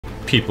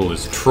people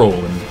is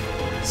trolling.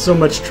 So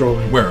much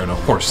trolling. Wearing a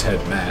horse head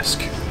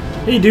mask.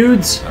 Hey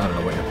dudes! I don't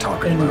know what you're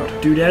talking and about.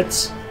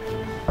 Dudettes.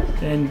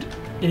 And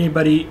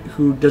anybody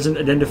who doesn't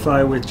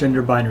identify with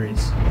gender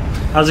binaries.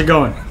 How's it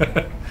going?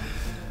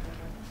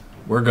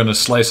 We're gonna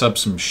slice up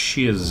some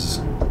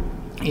shiz.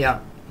 Yeah.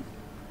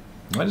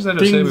 Why does that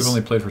say we've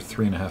only played for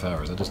 3.5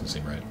 hours? That doesn't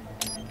seem right.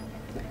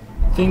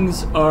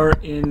 Things are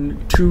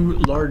in too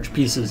large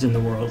pieces in the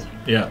world.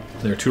 Yeah,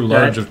 they're too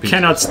large of pieces.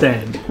 Cannot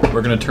stand.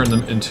 We're gonna turn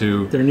them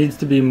into... There needs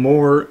to be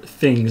more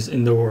things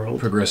in the world.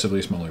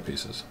 Progressively smaller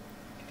pieces.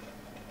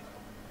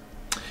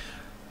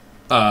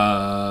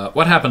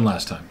 What happened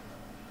last time?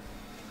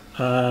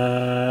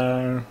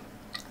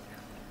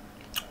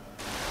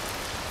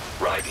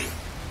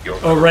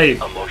 Oh right,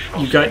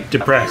 you got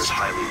depressed.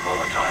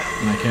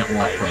 And I can't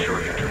walk properly.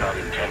 Sure you do not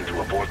intend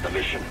to abort the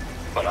mission,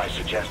 but I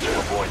suggest you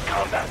avoid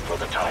combat for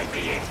the time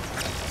being.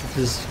 This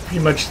is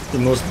pretty much the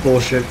most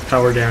bullshit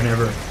power down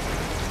ever.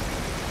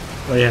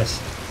 Well yes,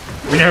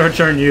 we now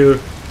return you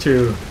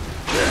to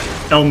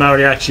El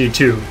Mariachi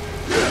 2,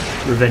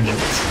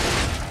 Revengeance.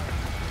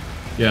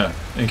 Yeah,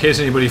 in case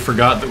anybody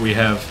forgot that we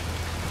have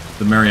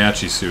the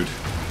mariachi suit.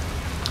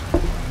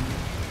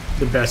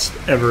 The best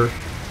ever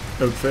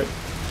outfit.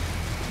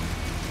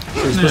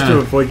 So we're supposed to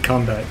avoid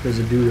combat. There's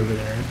a dude over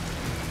there.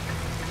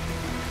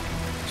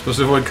 Supposed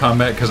to avoid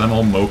combat because I'm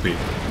all mopey.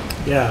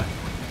 Yeah.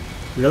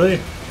 Really?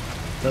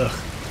 Ugh.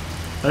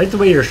 I like the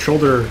way your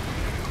shoulder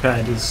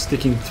pad is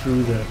sticking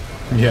through the...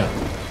 Yeah.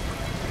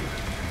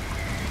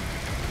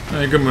 I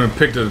think I'm gonna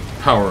pick the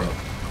power up.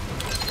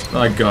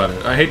 I got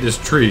it. I hate this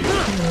tree.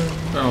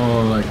 I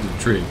don't like the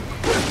tree.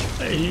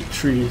 I hate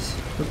trees.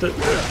 What the...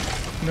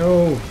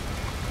 No.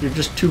 You're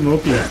just too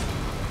mopey.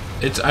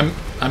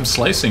 I'm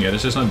slicing it,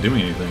 it's just not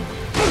doing anything.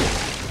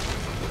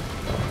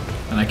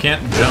 And I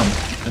can't jump,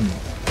 and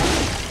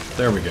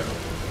there we go.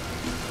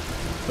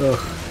 Ugh.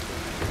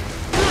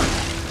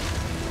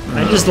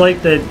 I just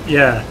like that,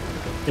 yeah,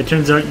 it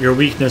turns out your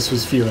weakness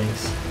was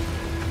feelings.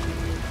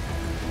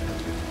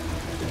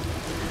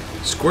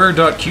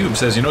 Square.cube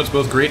says, you know, it's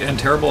both great and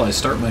terrible. I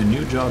start my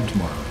new job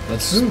tomorrow.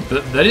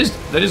 That is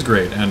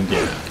great, and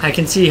yeah. I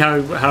can see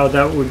how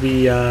that would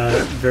be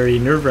very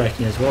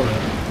nerve-wracking as well, though.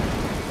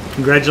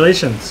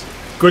 Congratulations.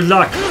 Good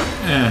luck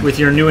with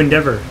your new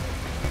endeavor.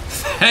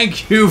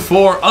 Thank you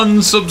for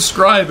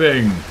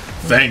unsubscribing.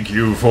 Thank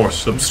you for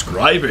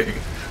subscribing.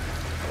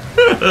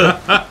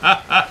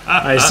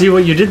 I see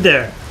what you did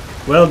there.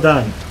 Well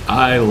done.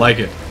 I like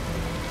it.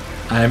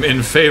 I am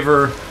in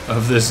favor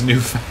of this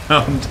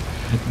newfound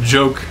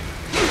joke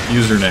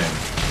username.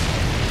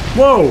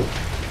 Whoa!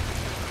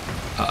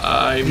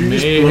 I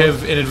may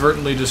have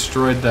inadvertently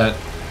destroyed that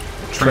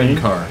train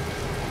car.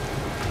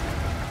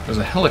 There's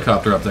a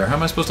helicopter up there. How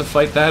am I supposed to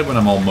fight that when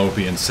I'm all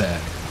mopey and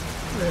sad?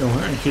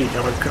 I hate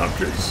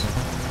helicopters.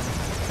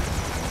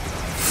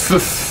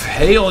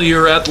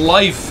 Failure at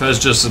Life has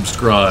just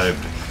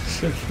subscribed.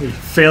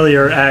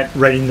 Failure at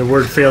writing the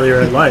word failure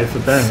at life,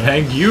 apparently.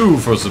 Thank you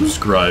for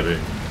subscribing.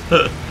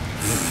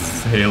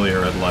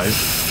 Failure at Life.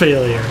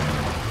 Failure.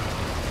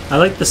 I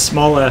like the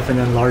small f and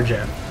then large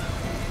f.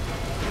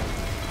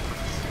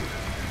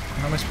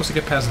 How am I supposed to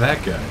get past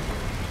that guy?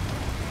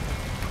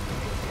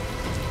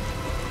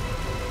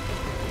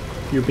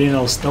 You're being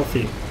all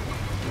stealthy.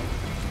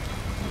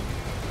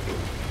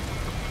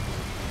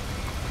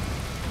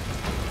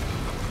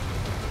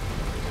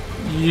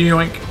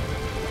 Yoink.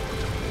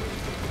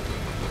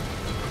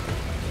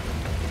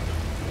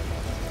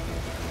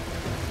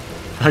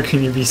 How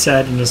can you be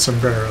sad in a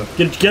sombrero?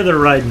 Get together,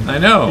 Raiden. I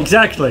know.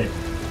 Exactly.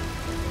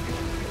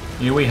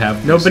 Yeah, we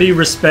have. Nobody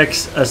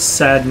respects a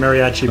sad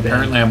mariachi band.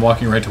 Apparently, I'm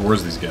walking right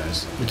towards these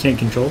guys. You can't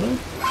control them?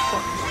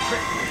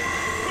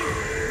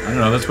 I don't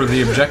know. That's where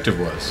the objective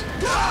was.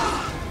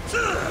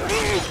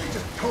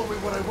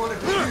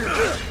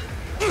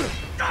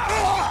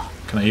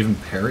 Can I even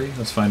parry?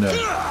 Let's find out.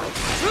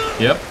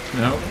 Yep.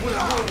 No.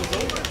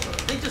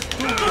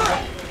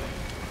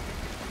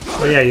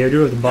 Oh yeah, you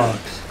do have the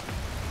box.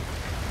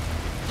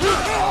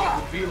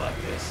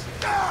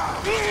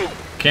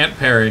 Can't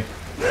parry.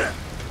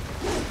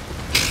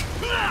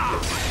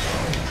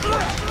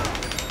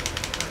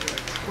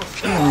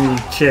 I don't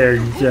care,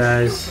 you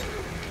guys.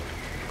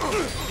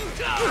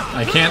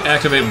 I can't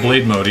activate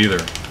blade mode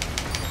either.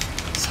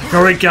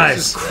 Alright guys,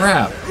 This is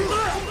crap.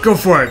 go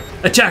for it.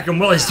 Attack him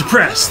while he's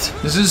depressed.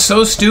 This is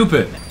so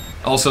stupid.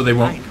 Also, they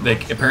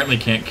apparently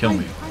can't kill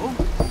me.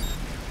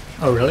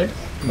 Oh really?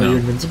 No. Are you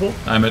invincible?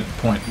 I'm at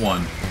point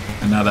 1.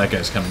 And now that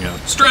guy's coming out.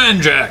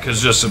 Strandjack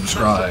has just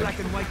subscribed.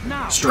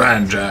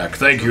 Strandjack,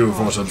 thank you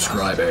for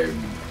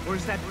subscribing. Or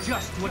is that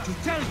just what you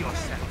tell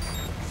yourself?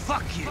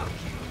 Fuck you.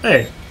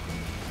 Hey.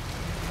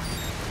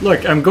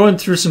 Look, I'm going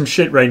through some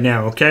shit right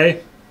now,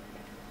 okay?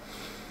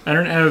 I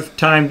don't have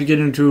time to get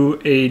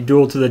into a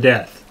duel to the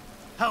death.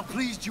 How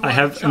pleased you I are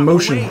have to chop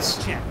emotions.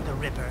 away, Jack the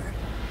Ripper.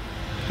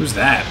 Who's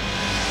that?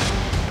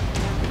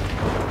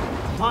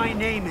 My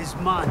name is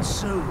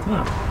Monsoon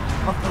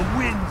of the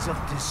Winds of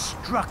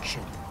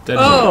Destruction. That's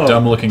a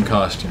dumb-looking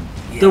costume.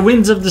 The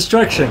Winds of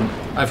Destruction.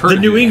 I've heard the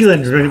of New you.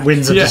 England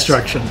Winds of Yes.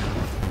 Destruction.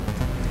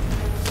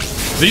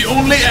 The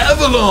Only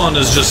Avalon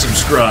has just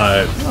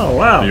subscribed. Oh,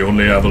 wow. The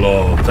Only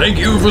Avalon. Thank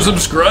you for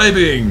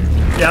subscribing.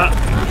 Yeah.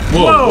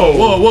 Whoa, whoa,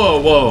 whoa,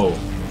 whoa, whoa.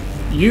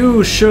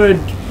 You should...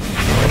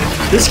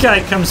 This guy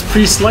comes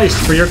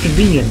pre-sliced for your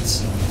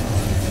convenience.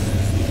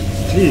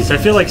 Jeez, I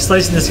feel like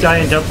slicing this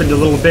guy up into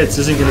little bits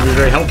isn't going to be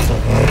very helpful.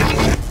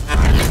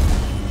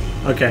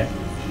 Okay.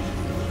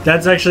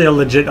 That's actually a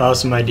legit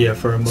awesome idea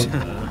for a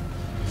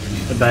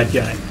bad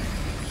guy.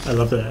 I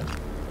love that.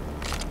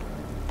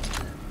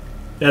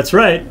 That's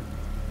right.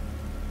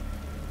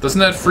 Doesn't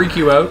that freak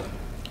you out?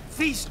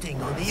 Feasting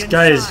on the This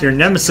guy is your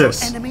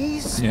nemesis.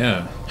 enemies.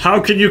 Yeah. How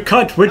can you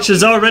cut which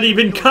has already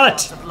been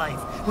cut? Of life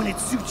when it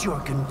suits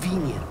your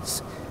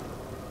convenience.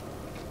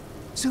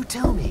 So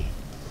tell me,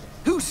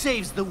 who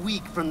saves the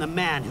weak from the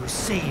man who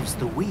saves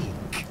the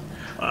weak?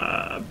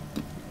 You're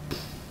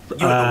the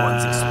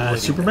ones exploiting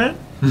Superman?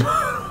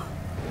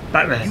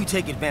 Batman. You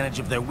take advantage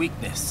of their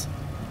weakness.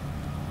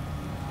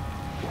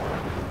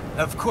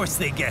 Of course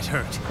they get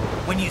hurt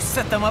when you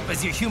set them up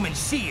as your human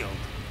shield.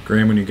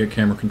 Graham, when you get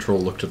camera control,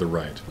 look to the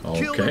right. Kill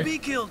or Okay. be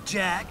killed,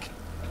 Jack.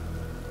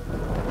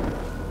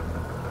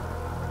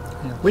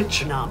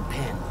 Which? Phnom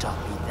Penh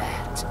taught me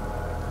that.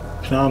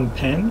 Phnom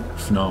Penh?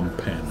 Phnom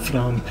Penh.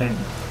 Phnom Penh.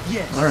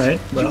 Yes. All right,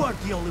 You well.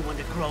 aren't the only one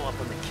to grow up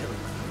on the killing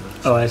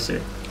field. Oh, I see.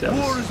 That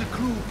War was... is a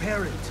cruel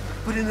parent,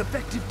 but an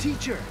effective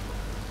teacher.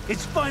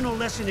 Its final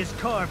lesson is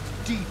carved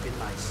deep in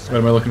my What soul.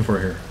 am I looking for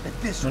here?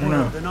 That this I don't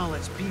know. world and all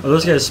its people. Are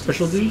those guys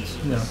special dudes?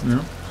 No. No?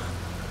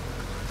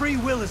 Free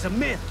will is a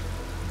myth.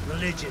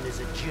 Religion is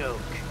a joke.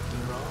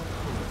 We're all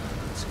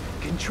pawns,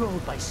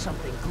 controlled by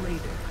something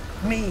greater.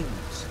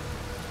 Memes.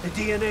 The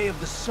DNA of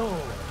the soul.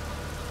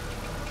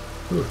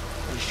 Ooh.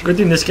 Good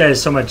thing this guy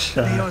has so much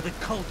They are the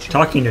culture.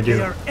 talking to do.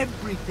 They are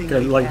everything.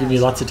 Gotta, we like, give you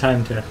pass lots of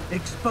time to on.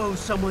 Expose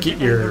someone get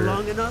to your anger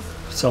long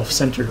enough.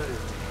 self-centered.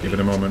 Give it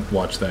a moment.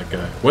 Watch that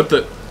guy. What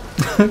the?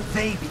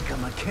 They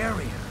become a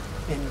carrier.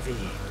 Envy,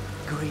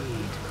 greed,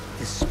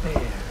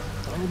 despair.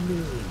 All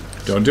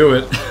memes. Don't do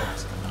it.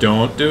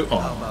 Don't do. How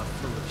Oh. about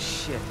full of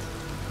shit?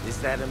 Is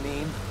that a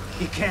meme?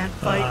 You can't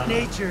fight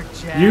nature,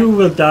 Jack. You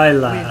will die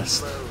Wind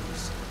last.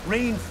 blows,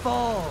 rain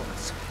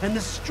falls, and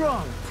the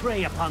strong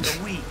prey upon the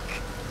weak.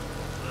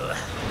 Ugh.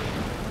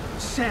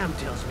 Sam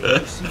tells me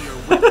you see your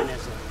weapon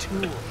as a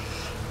tool.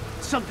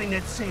 Something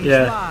that saves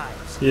Yeah,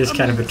 lives. he is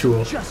kind of a means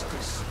tool.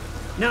 Justice.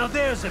 Now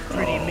there's a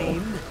pretty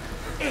meme.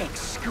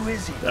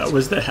 Exquisite. That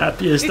was the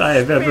happiest It's I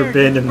have ever spared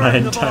been you in the my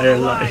burden of all entire the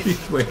life.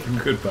 life. Waving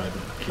goodbye.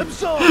 Though.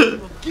 Absolve you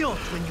of guilt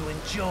when you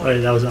enjoy.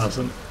 Alright, that was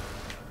awesome.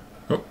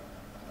 Oh.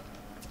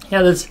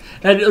 Yeah,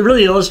 that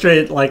really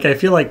illustrated, like, I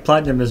feel like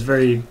Platinum has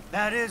very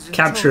That is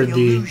until captured the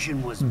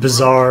illusion was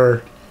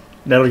bizarre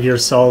Metal Gear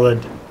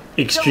Solid broken.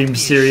 extreme Don't be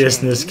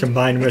seriousness ashamed.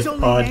 combined It's with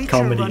only odd nature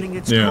comedy. running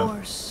its Yeah.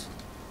 course.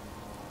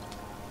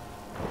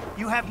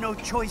 You have no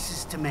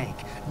choices to make,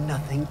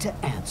 nothing to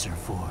answer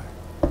for.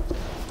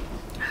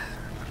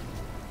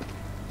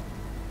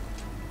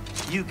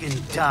 You can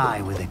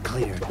die with a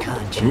clear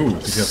conscience. Ooh,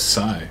 he's got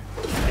Psy.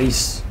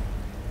 Nice.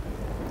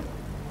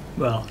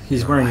 Well,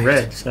 he's You're wearing right.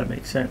 red, so that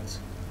makes sense.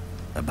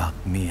 About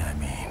me, I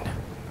mean.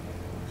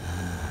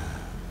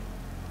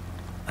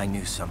 I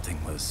knew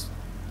something was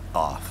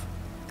off.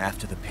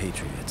 After the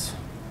Patriots,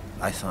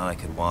 I thought I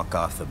could walk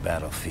off the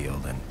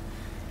battlefield and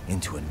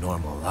into a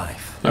normal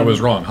life. I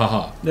was wrong.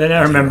 Haha. Then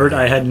I remembered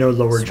I had no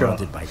lower jaw.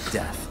 Surrounded by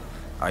death,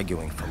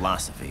 arguing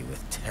philosophy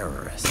with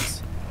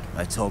terrorists.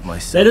 I told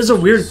myself That is a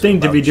it weird was thing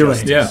to about be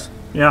doing. justice,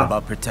 Yeah.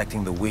 about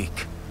protecting the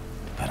weak,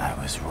 but I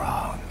was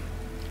wrong.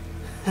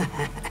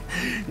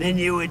 Then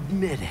you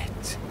admit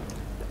it.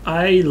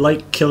 I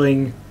like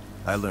killing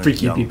I learned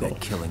freaky young people. that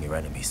killing your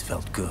enemies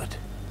felt good,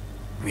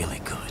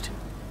 really good.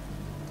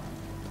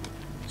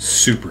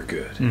 Super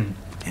good. Hmm.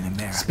 In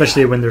America,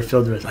 especially when they're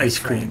filled with my ice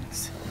cream.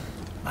 friends,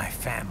 my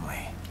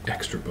family,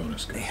 Extra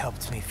bonus they good.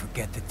 helped me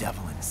forget the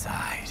devil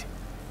inside.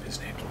 His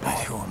name's But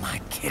who am I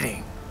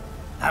kidding?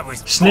 I was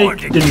born Snake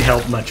to didn't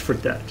help much for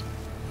that.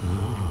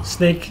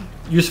 Snake,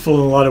 useful in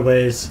a lot of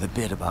ways. The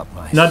bit about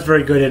my Not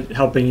very good at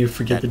helping you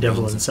forget that the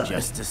devil means inside.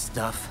 justice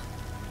stuff.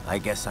 I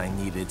guess I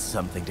needed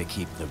something to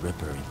keep the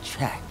Ripper in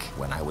check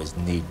when I was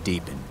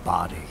knee-deep in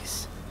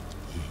bodies.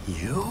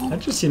 You?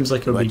 That just seems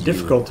like it would But be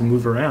difficult to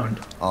move around.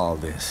 All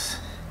this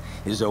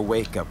is a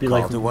wake-up Be call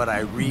like to what I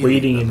really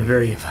wading in believe,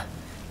 very,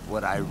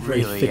 what I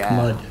very really thick am.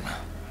 mud.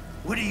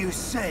 What do you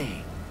say?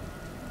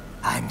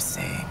 I'm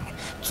saying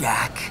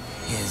Jack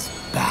is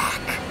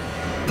back.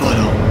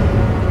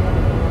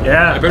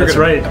 Yeah, that's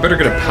right. I better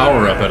get a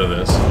power up out of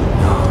this.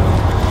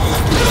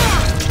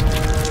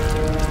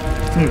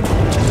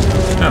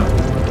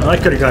 Oh, Well,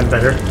 that could have gone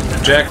better.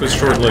 Jack was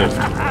short-lived.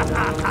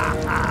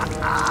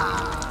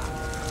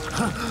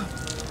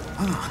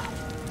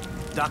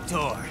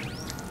 Doctor,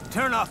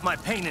 turn off my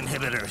pain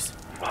inhibitors.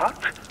 What?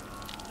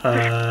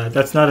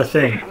 That's not a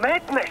thing.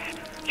 Madness!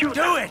 You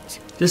Do it!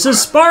 This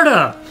is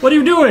Sparta! What are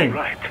you doing?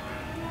 right.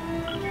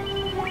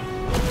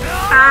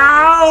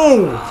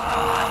 Ow!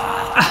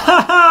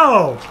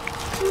 Ow!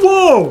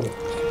 Whoa!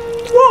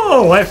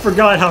 Whoa! I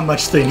forgot how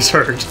much things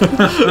hurt.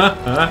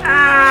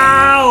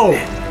 Ow!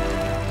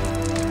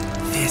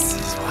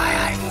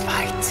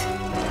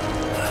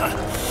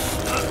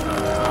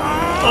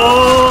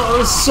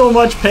 so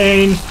much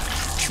pain.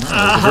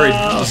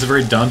 It's a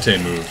very Dante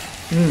move.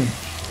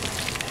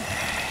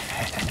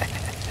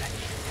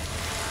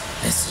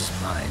 This is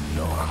my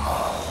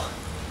normal.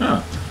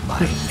 Huh. My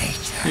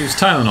nature. Use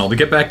Tylenol to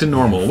get back to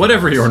normal,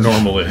 whatever your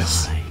normal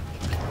is.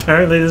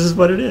 Apparently this is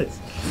what it is.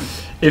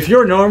 If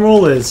your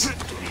normal is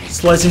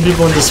slicing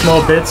people into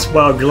small bits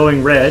while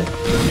glowing red.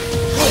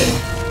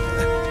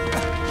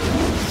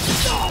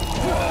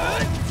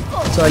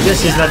 So I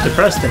guess he's not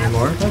depressed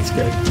anymore. That's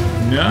good.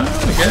 Yeah,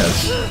 I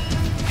guess.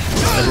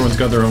 Everyone's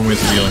got their own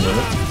ways of dealing with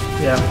it.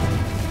 Yeah.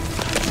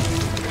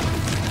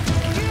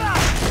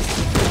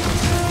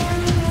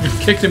 You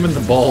kicked him in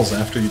the balls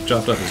after you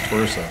chopped off his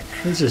torso.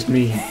 It's just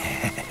me.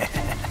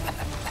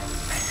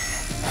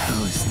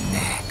 Who's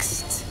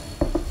next?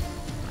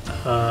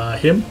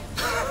 Him?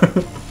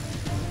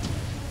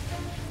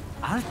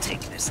 I'll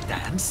take this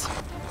dance.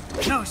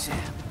 No, Sam.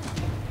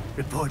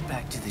 Report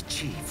back to the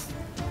chief.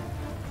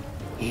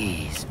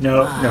 He's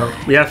No, no.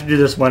 We have to do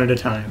this one at a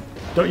time.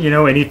 Don't you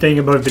know anything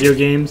about video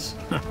games?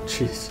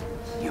 Jeez.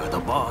 You're the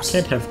boss.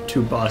 Can't have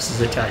two bosses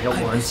attack at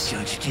I once.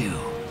 misjudged you.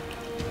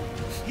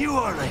 You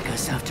are like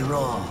us after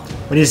all.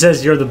 When he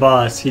says you're the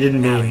boss, he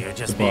didn't Now mean you're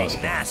just the boss.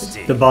 being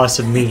nasty. the boss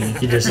of me.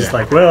 He just is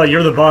like, well,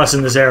 you're the boss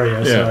in this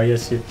area, so Yeah. I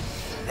guess you...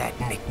 That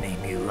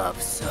nickname you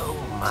love so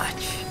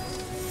much.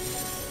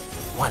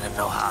 Want to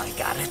know how I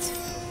got it?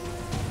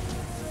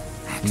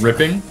 Actually,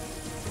 Ripping?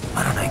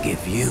 Why don't I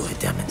give you a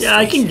demonstration? Yeah,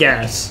 I can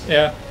guess.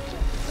 Yeah.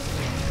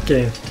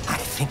 Okay. I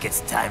think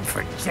it's time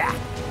for Jack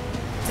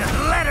to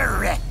let her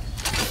rip.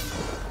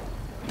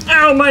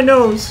 Ow, my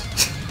nose!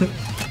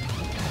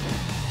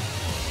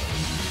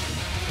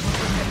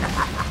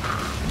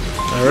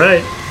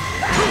 Alright.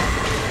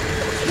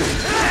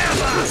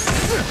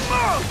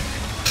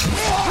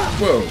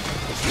 Whoa.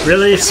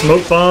 Really?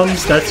 Smoke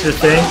bombs? That's your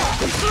thing?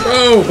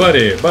 Whoa,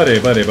 buddy.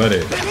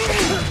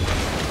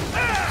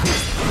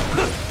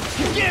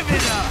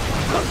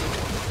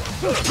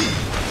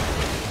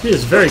 He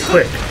is very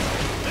quick.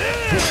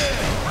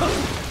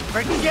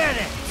 Forget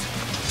it.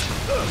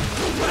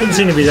 Doesn't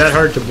seem to be that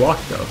hard to block,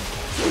 though.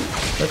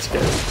 That's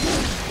good.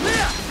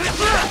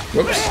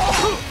 Whoops.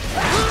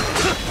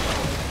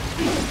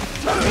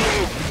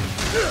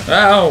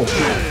 Ow.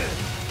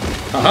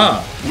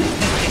 Haha.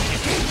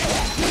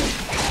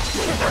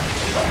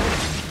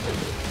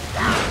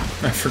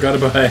 I forgot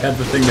about I had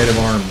the thing made of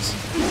arms.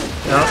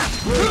 Yeah.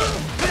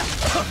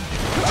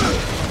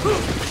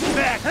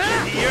 Back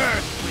to the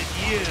earth with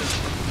you.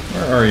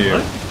 Where are you?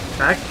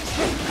 Back?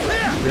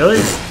 Really?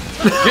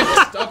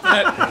 Stop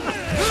that.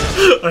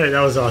 Alright,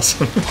 that was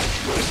awesome.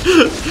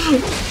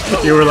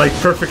 You were like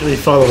perfectly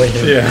following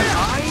him. Yeah.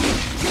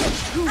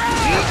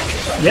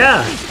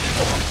 Yeah.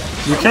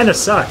 You kind of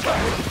suck.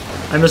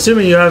 I'm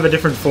assuming you have a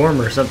different form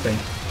or something.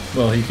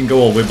 Well, he can go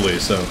all wibbly,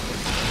 so.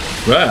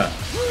 Ah.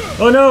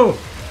 Oh no!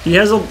 He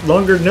has a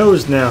longer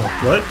nose now.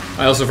 What?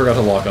 I also forgot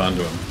to lock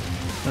onto him.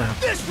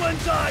 This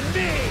one's on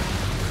me.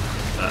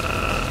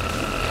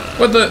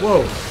 What the?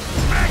 Whoa.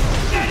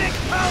 Magnetic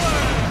power.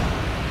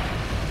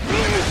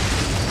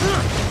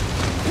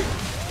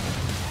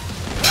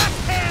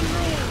 Left hand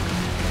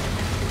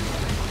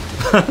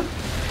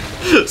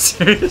rule.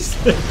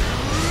 Seriously?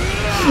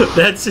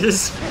 That's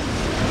his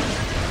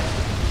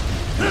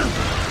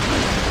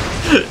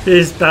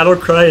battle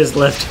cry is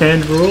left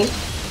hand rule?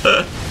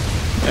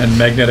 And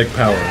magnetic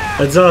power.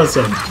 That's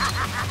awesome.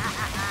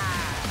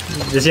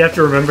 Does he have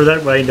to remember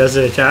that when he does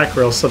an attack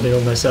or else something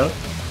will mess up?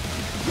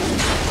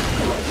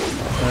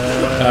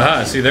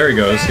 Aha, see, there he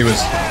goes. He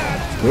was...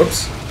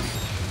 Whoops.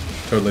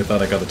 Totally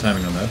thought I got the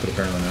timing on that, but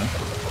apparently not.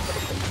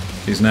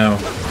 He's now...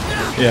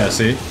 Yeah,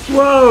 see?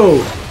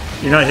 Whoa!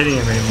 You're not hitting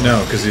him anymore.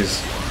 No, because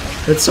he's...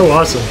 That's so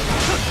awesome.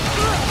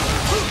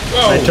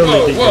 Whoa, I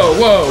totally think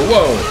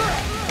whoa.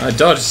 I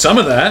dodged some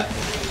of that.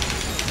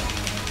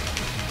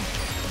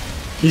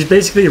 He's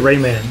basically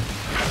Rayman.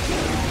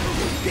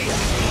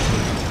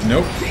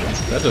 Nope,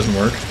 that doesn't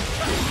work.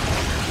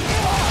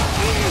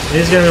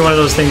 He's gonna be one of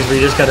those things where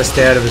you just gotta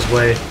stay out of his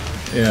way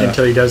Yeah.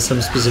 until he does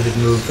some specific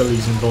move that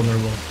leaves him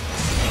vulnerable.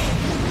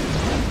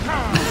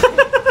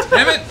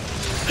 Damn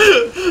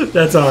it!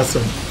 That's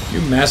awesome. You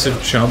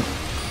massive chump.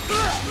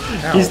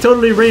 Ow. He's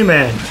totally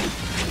Rayman.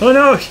 Oh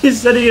no,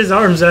 he's setting his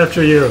arms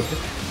after you.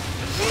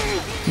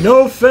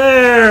 No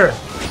fair!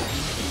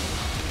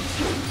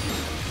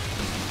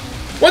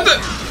 What the?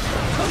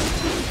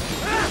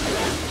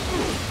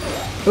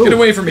 Ooh, Get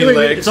away from me, wait,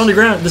 legs. It's on the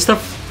ground. His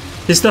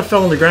stuff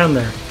fell on the ground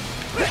there.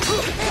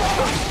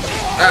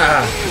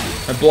 Ah!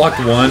 I blocked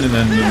one and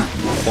then the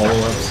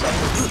follow-ups.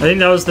 I think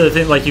that was the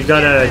thing, like you've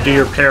gotta do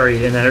your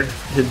parry and then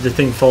the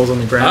thing falls on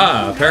the ground.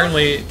 Ah,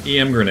 apparently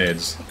EM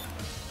grenades.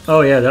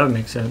 Oh yeah, that would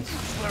make sense.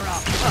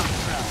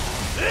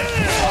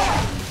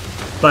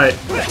 But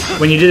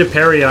when you did a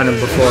parry on him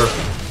before,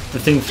 the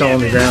thing fell on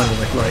the ground and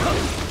like right.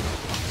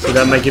 So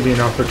that might give you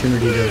an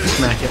opportunity to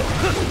smack it.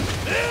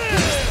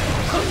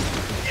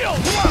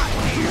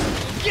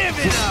 Give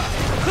it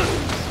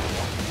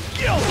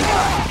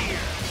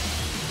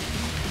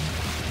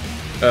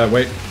up.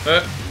 Wait.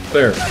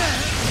 There.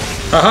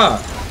 Haha!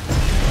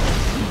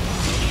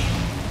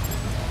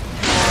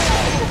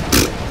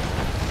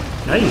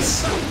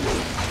 Nice.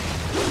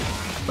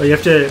 Oh, you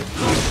have to...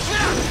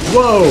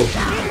 Whoa!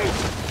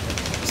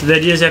 So the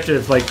idea is you have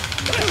to, like...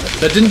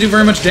 That didn't do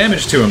very much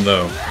damage to him,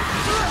 though.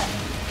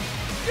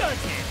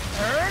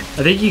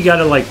 I think you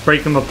gotta, like,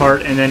 break them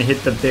apart and then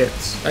hit the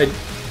bits.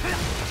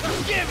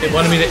 It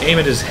wanted me to aim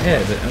at his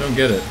head. I don't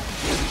get it.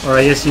 Or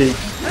I guess you...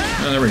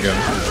 Oh, there we go.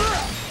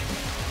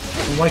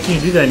 Well, why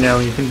can't you do that now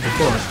when you couldn't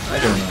before? I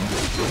don't know.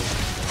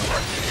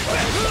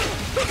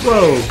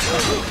 Whoa!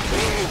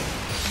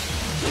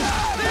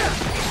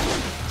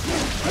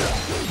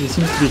 He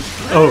seems to be...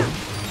 Oh!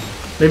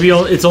 Maybe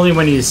it's only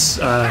when he's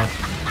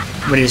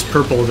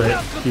purple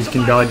that he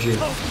can dodge you.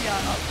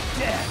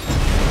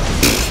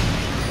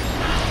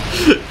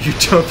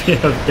 Utopia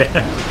of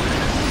Death.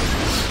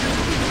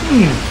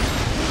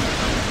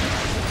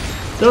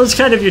 Those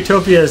kind of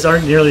utopias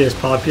aren't nearly as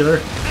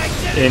popular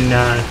in,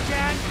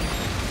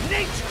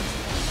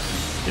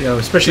 you know,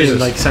 especially in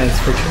like science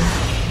fiction.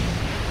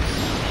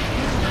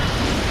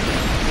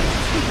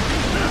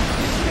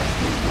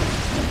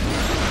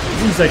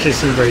 These actually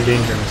seem very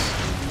dangerous.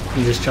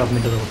 You just chop them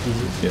into little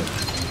pieces. Yeah.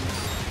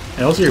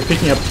 And also, you're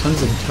picking up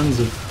tons and tons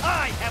of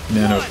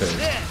nanophase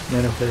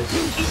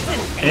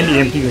and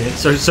EMP grenades.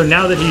 So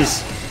now that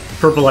he's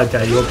purple like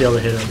that, you won't be able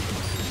to hit him.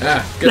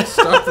 Ah,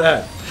 stop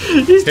that.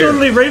 He's Here.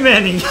 totally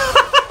Raymanning.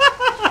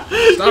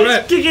 Stop He's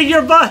it. kicking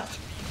your butt.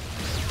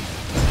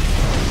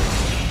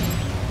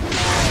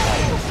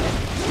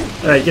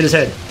 Alright, get his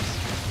head.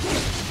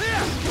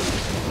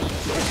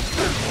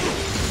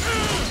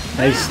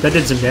 Nice, that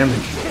did some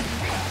damage.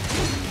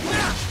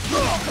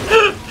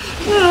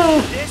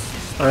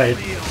 Alright,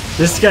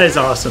 this guy's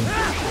awesome.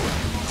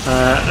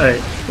 Alright.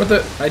 What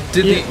the? I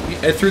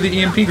threw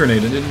the EMP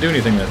grenade and didn't do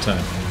anything that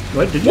time.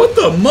 What did you? What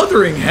the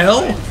mothering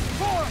hell?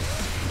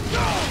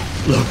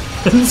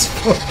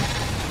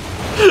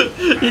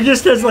 He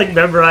just has like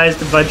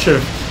memorized a bunch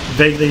of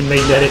vaguely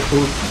magnetic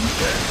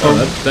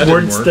that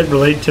words didn't work. that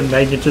relate to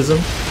magnetism.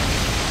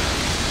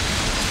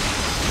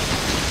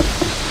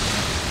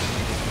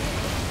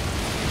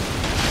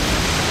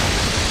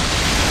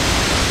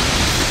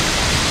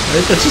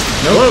 Right, that's just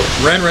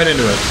Nope, ran right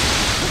into it.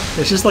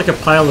 It's just like a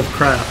pile of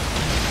crap.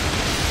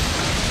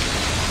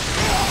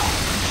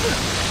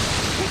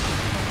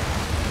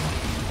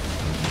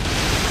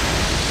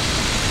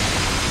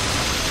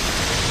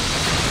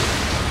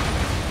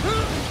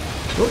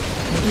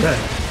 Okay.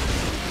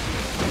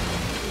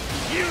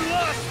 You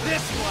lost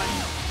this one.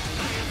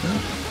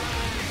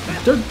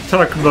 Don't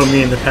talk about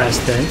me in the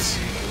past tense.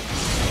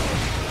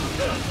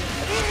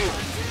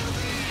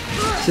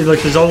 See, look,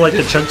 there's all like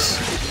the chunks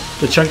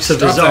of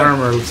his arm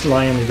are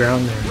lying on the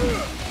ground there.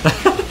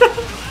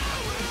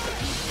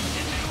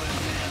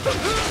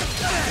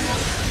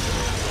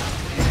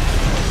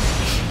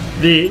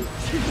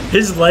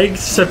 His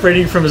legs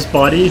separating from his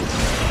body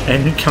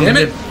and coming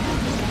to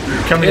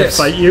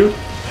fight you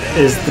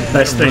is the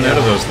best thing Out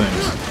of ever. those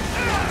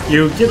things.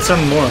 You get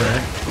some more,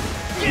 right?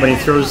 When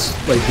he throws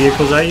like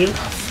vehicles at you,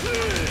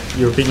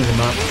 you're picking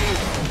them up.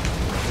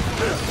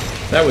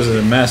 That was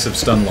a massive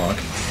stun lock.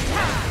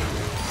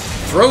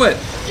 Throw it!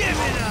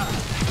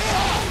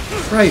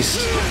 Christ.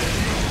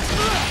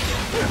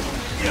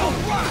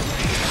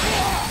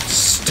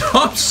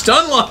 Stop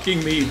stun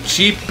locking me, you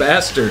cheap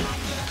bastard.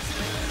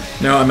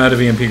 No, I'm out of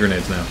EMP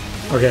grenades now.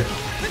 Okay.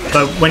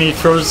 But when he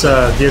throws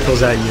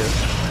vehicles at you,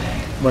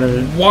 one of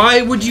the...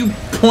 Why would you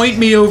point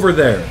me over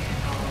there?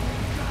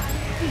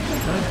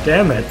 God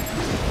damn it.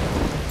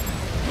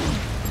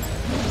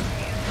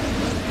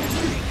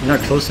 You're not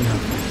close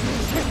enough.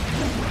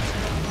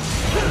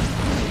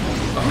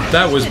 Oh,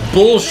 that was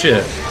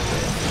bullshit.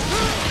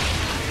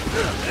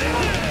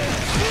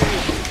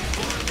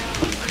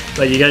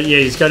 But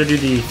he's got to do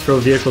the throw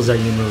vehicles at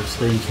you move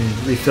so that you can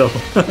refill.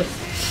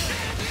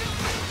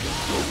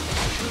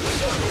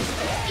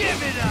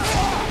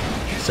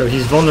 So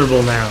he's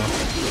vulnerable now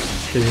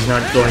because he's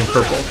not going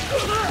purple.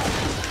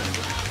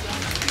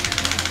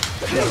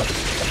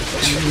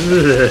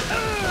 Ugh.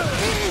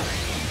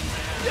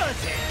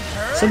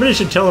 Somebody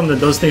should tell him that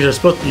those things are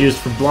supposed to be used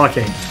for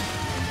blocking.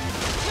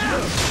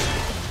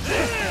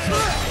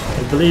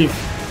 I believe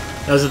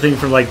that was the thing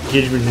from like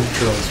engagement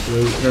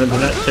neutrals. They're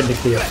not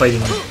technically a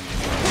fighting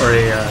or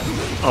a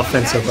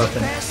offensive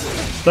weapon.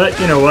 But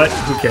you know what?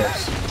 Who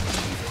cares?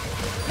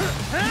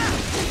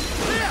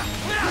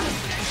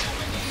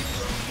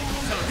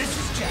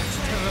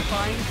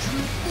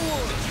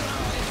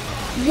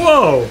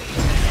 Whoa!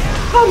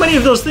 How many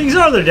of those things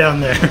are there down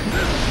there?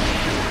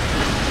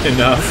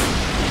 Enough.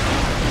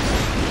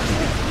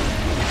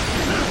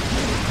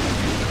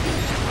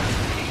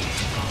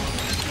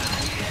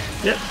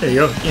 Yep, there you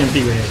go. EMP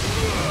grenade.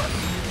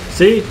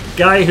 See?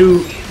 Guy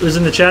who was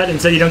in the chat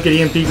and said you don't get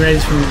EMP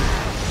grenades from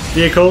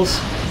vehicles.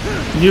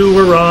 You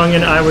were wrong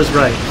and I was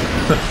right.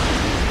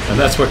 And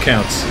that's what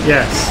counts.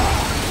 Yes.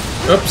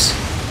 Oops.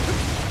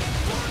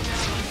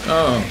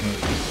 Oh.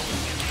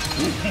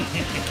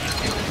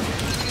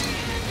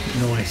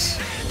 Nice.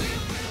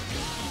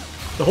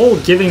 The whole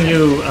giving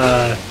you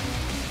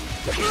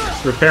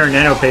repair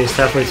nano paste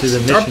halfway through the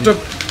mission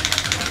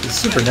is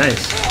super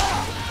nice.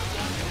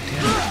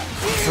 Damn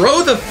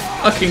throw the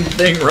fucking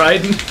thing,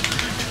 Raiden.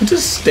 Don't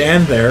just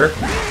stand there.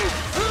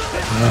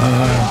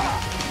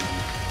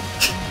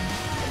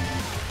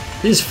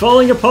 He's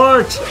falling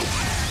apart!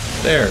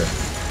 There.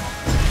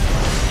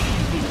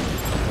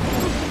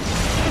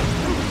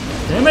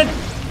 Damn it!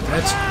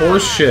 That's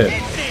horseshit.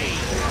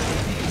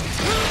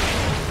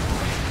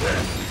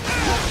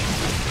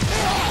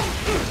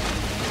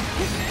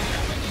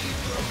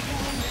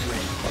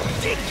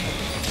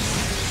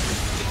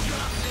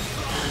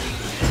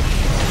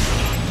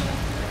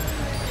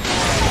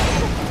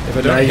 If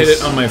I don't hit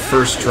it on my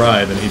first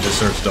try, then he just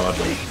starts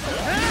dodging.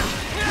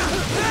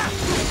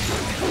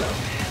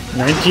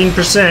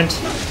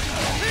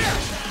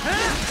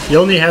 19%. He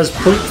only has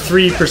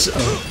 0.3%.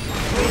 Oh.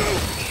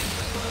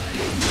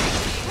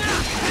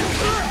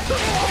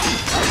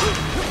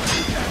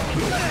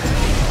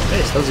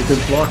 Nice, that was a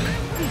good block.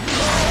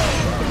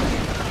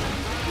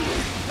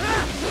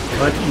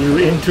 Cut you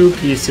into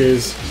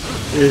pieces.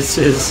 This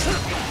is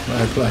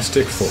My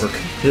plastic fork.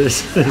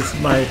 this is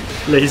my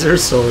laser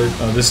sword.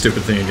 Oh, this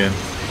stupid thing again.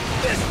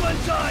 This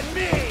one's on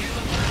me!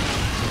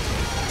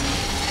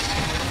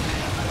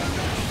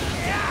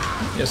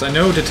 Yes, I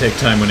know to take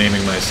time when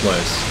aiming my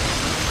slice.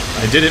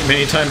 I did it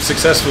many times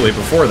successfully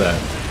before that.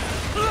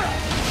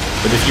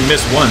 But if you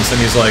miss once, then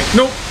he's like,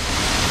 nope!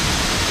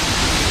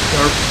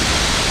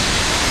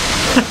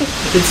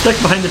 It's stuck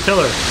behind the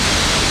pillar.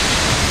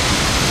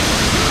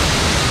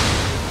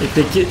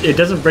 It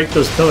doesn't break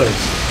those pillars.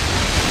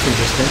 It's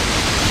interesting.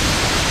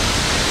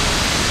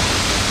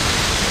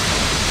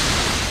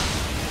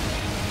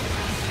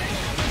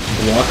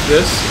 Block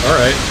this?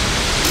 Alright.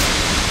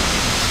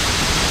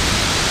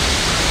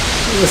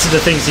 Listen to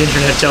things the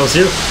internet tells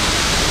you.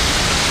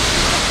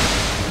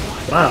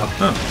 Wow.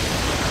 Huh.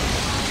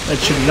 That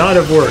should not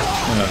have worked.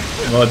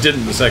 Well, it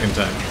didn't the second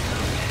time.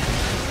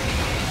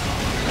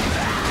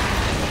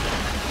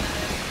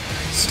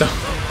 Stop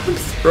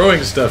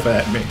throwing stuff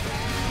at me.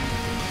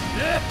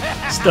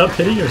 Stop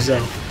hitting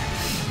yourself.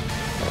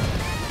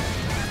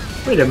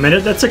 Wait a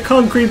minute, that's a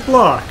concrete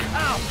block.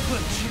 I'll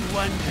put you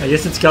under. I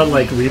guess it's got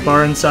like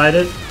rebar inside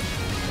it.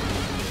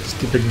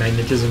 Stupid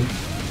magnetism.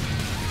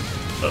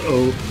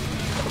 Uh-oh.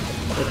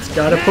 It's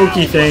got a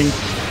pokey thing.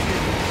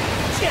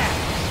 Jack,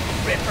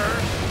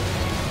 Ripper.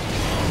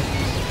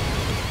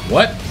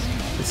 What?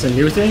 It's a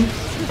new thing?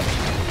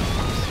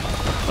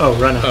 Oh,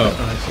 run up. Oh.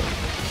 I see.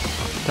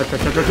 Tup, tup,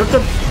 tup, tup, tup,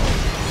 tup.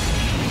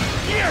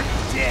 You're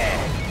dead.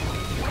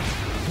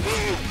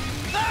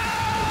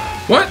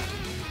 What?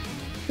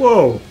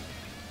 Whoa.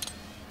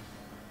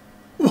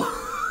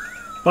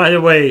 By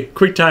the way,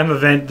 quick time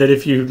event that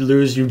if you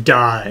lose, you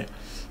die.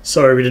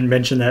 Sorry, we didn't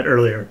mention that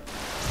earlier.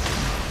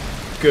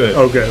 Good.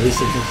 Oh, good. At least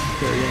it's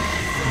there again.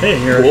 Hey,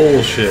 and you're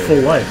Bullshit.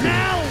 full life.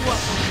 Now what?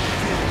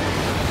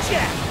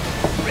 Jack,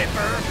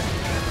 Ripper.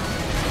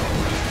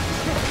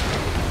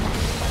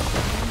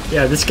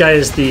 Yeah, this guy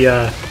is the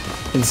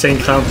Insane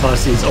Clown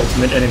Posse's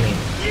ultimate enemy.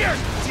 You're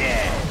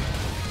dead.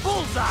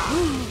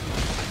 Bullseye.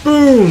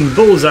 Boom!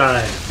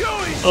 Bullseye!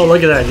 Oh,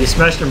 look at that. You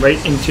smashed him right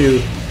into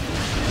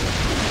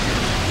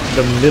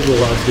the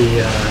middle of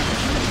the...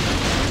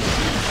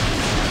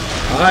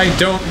 I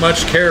don't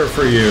much care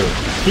for you.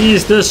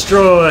 He's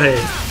destroyed!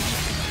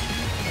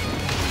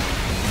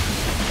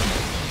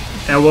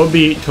 And what would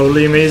be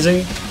totally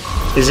amazing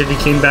is if he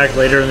came back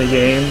later in the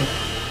game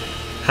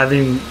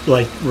having,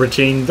 like,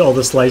 retained all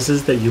the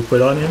slices that you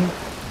put on him,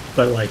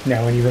 but, like,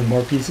 now in even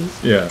more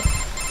pieces. Yeah.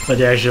 But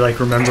they actually, like,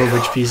 remember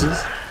which pieces.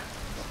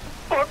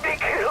 Or be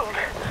killed.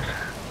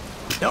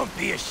 Don't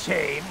be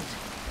ashamed.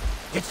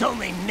 It's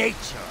only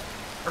nature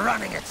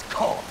running its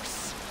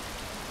course.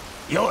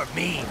 Your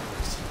means.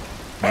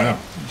 Wow.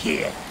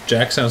 Here.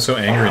 Jack sounds so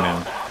angry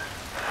now.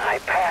 I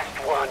passed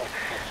one.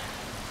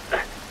 To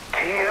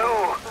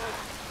you.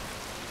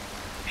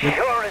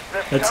 Sure as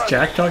the That's sun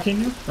Jack talking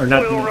to you? Or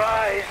not? will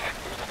rise.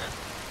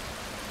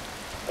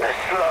 The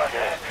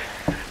slaughter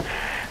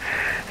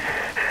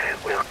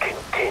will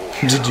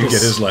continue. Did you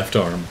get his left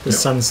arm? The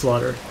sun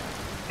slaughter.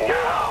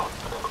 Now,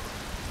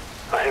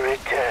 I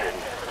return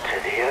to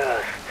the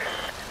earth.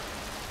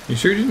 You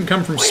sure you didn't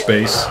come from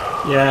space?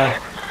 Yeah.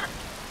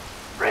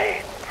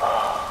 Rain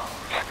falls.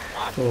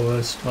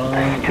 For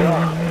strong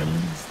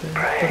winds.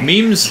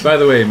 Memes, by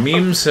the way,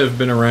 memes have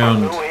been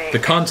around. The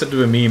concept of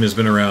a meme has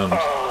been around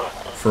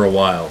for a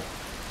while.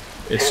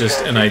 It's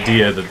just an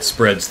idea that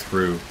spreads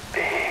through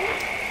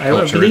I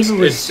culture. believe it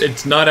was.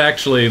 It's not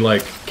actually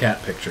like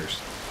cat pictures.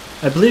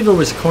 I believe it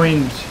was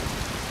coined.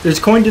 It was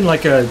coined in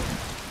like a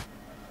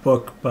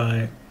book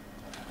by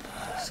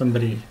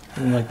somebody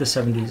in like the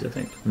 70s, I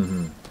think.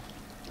 Mm-hmm.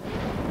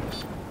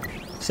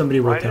 Somebody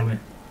will tell me.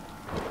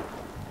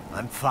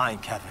 I'm fine,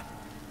 Kevin.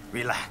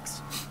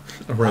 Relax.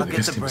 Or rather, I'll get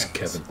his the name is brains.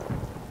 Kevin.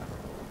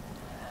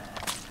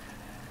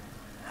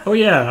 Oh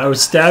yeah, I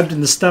was stabbed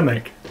in the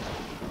stomach.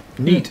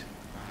 Neat.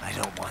 I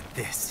don't want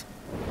this.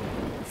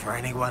 For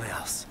anyone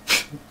else.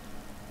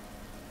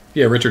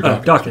 Yeah, Richard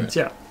Dawkins. Dawkins,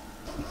 right? yeah.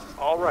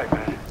 All right,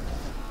 man.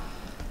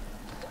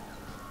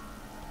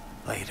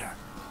 Later.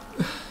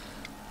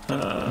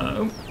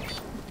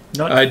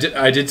 Not I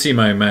did see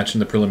my match in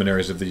the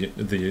preliminaries of the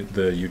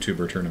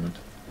YouTuber tournament.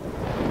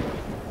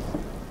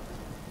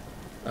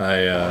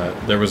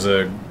 There was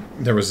a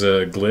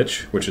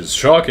glitch, which is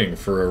shocking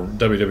for a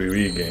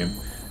WWE game,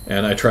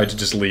 and I tried to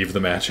just leave the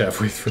match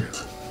halfway through.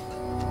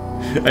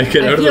 I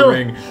get out of the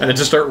ring and I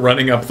just start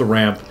running up the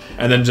ramp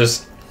and then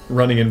just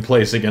running in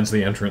place against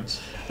the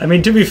entrance. I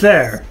mean, to be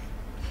fair,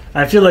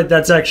 I feel like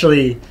that's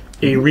actually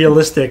a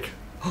realistic,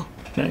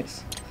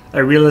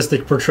 a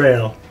realistic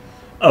portrayal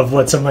of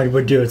what somebody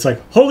would do. It's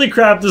like, holy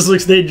crap, this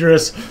looks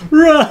dangerous.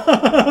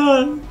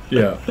 Run!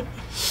 Yeah.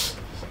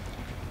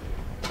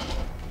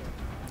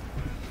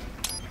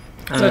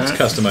 Let's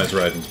customize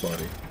Raiden's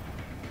body.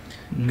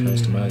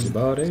 Customize your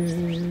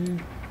body.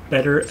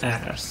 Better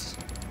ass.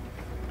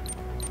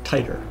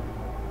 Tighter.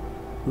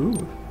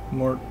 Ooh,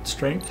 more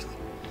strength.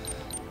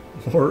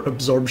 More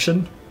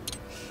absorption.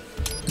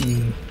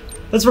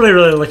 That's what I'm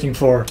really looking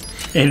for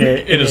in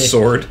a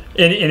sword.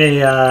 In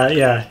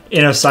a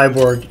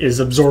cyborg is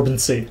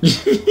absorbency.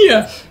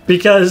 Yeah.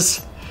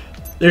 Because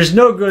there's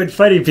no good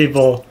fighting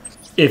people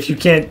if you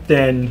can't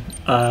then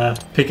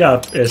pick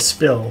up a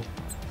spill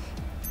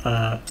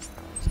like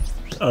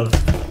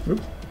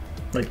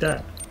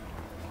that.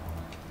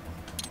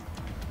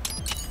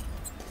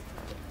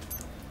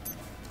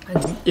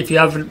 And if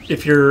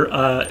you're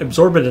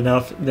absorbent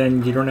enough,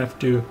 then you don't have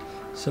to.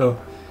 So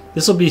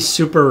this will be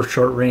super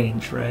short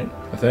range, right?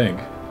 I think.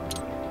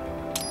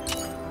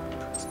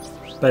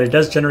 But it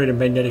does generate a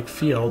magnetic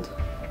field.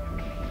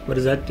 What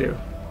does that do?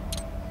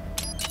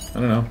 I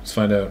don't know. Let's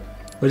find out.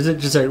 What is it?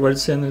 Just like, what does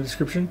it say in the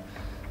description?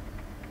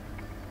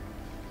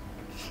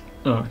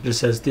 Oh, it just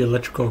says the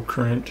electrical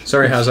current.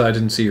 Sorry, Hazza, I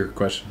didn't see your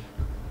question.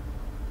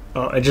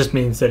 Oh, it just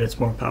means that it's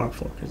more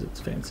powerful because it's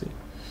fancy.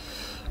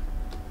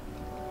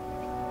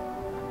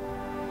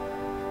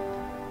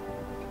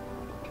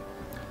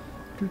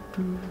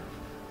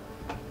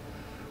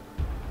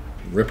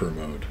 Ripper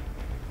mode.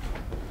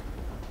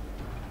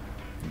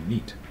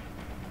 Neat.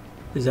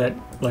 Is that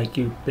like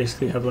you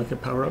basically have like a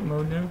power-up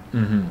mode now?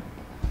 Mm-hmm.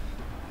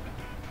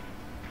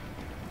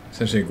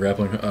 Essentially a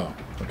grappling... Oh,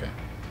 okay.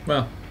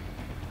 Well...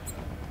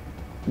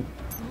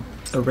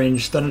 A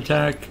ranged stun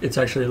attack. It's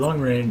actually long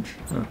range.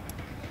 Huh.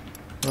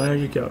 Well, there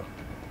you go.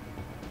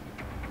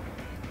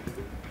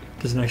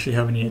 Doesn't actually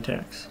have any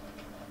attacks.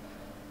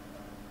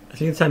 I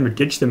think it's time to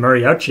ditch the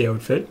mariachi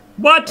outfit.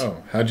 What?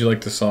 Oh, how'd you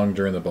like the song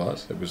during the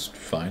boss? It was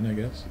fine, I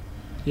guess.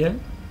 Yeah.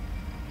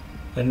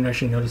 I didn't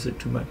actually notice it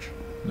too much.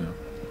 No.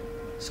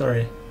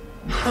 Sorry.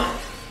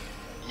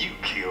 You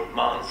killed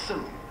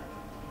Monsoon.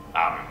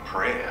 I'm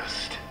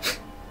impressed.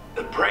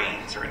 The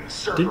brains are in the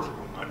server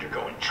room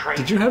undergoing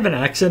training. Did you have an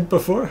accent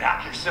before?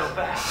 Knock yourself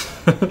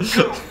out.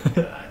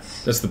 Go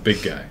nuts. That's the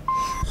big guy.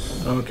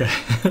 Okay.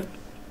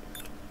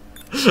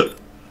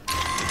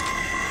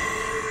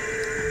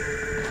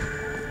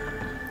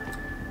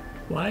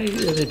 Why are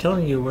they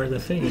telling you where the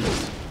thing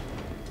is?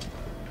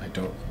 I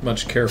don't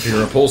much care for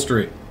your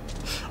upholstery.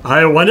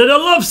 I wanted a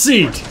love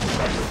seat!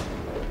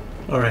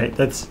 Alright,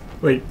 that's...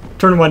 Wait,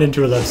 turn one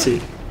into a love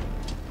seat.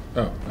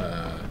 Oh,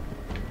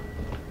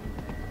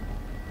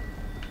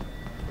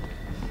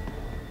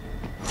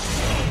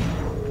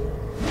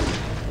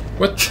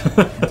 What?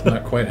 That's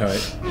not quite how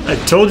I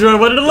told you I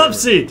wanted a love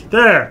seat!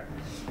 There!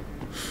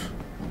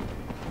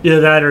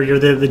 Either that or you're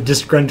the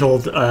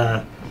disgruntled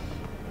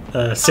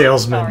salesman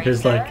Sorry,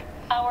 who's sir. like...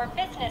 Our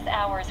business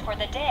hours for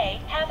the day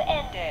have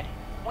ended.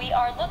 We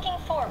are looking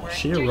forward Is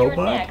she a to robot?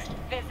 your next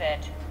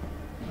visit.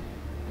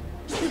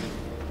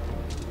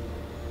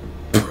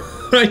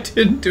 I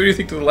didn't do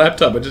anything to the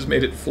laptop, I just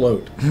made it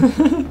float.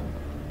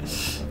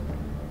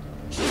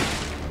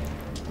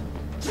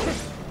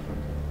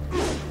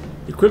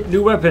 Equip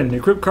new weapon,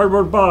 equip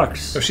cardboard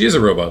box. Oh, she is a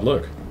robot,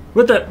 look.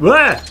 What the...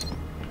 What?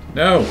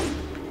 No.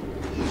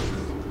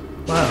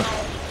 Wow.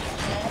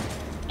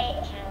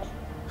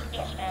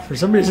 For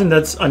some reason,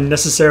 that's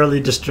unnecessarily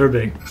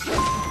disturbing.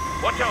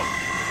 Watch out.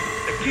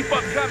 They keep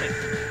on coming.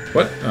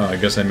 What? Oh, I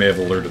guess I may have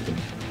alerted them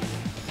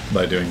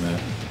by doing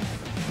that.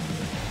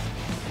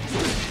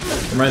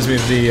 Reminds me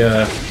of the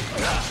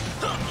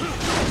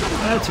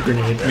That's a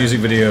grenade. music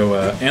video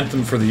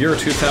Anthem for the Year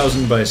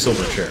 2000 by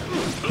Silverchair.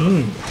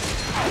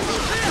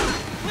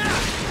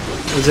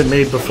 Was it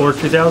made before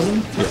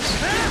 2000?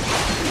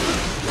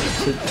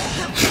 Yes. Is it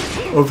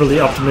overly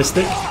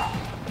optimistic?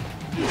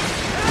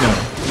 No,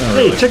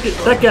 Hey, really. check it,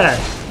 that guy.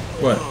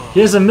 What?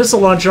 He has a missile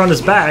launcher on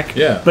his back,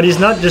 Yeah. but he's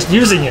not just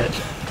using it.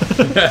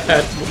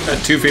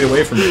 at 2 feet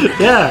away from me.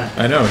 Yeah,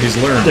 I know, he's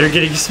learned. they're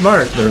getting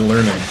smart. They're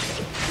learning.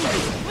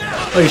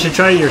 Oh, you should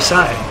try your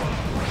side.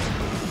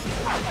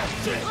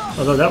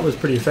 Although that was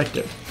pretty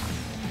effective.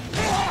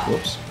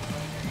 Whoops.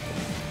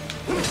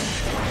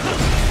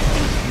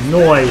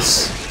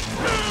 Nice.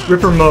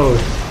 Ripper mode.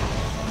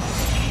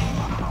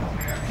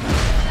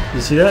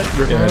 You see that?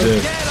 Ripper Yeah, I mode?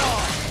 did.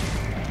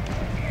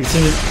 You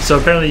see, so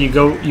apparently you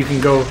can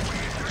go.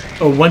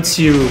 Oh, once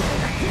you.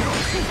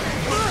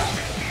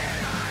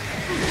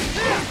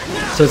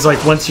 So it's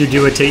like once you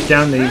do a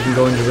takedown, then you can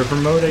go into Ripper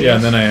mode. I Yeah, guess?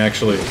 and then I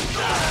actually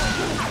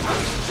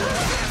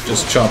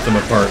just chop them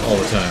apart all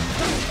the time.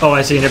 Oh,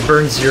 I see, and it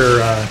burns your,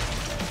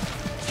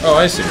 Oh,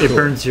 I see. it Cool.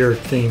 burns your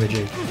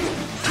thingamajig.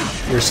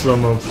 Your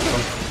slow-mo.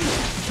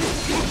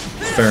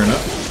 Fair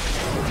enough.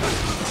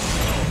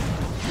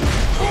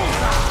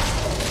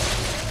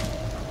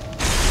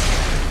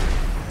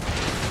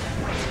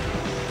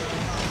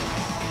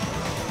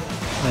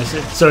 I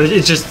see. So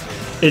it's just,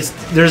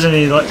 there's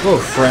any, like, Oh,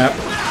 crap.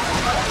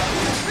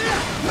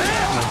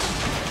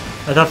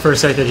 I thought for a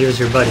sec that he was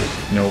your buddy.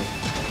 Nope.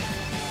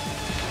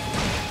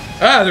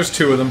 Ah, there's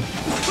two of them.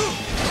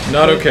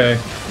 Not okay.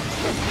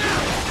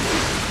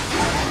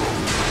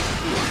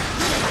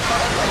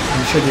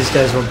 I'm sure these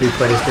guys won't be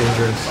quite as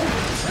dangerous.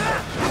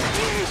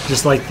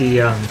 Just like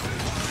the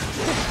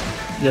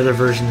other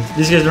version.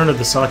 These guys don't have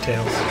the saw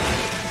tails.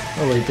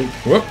 Oh wait, they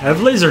Whoop.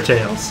 have laser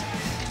tails.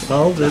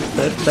 Well, that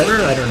better?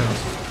 I don't know.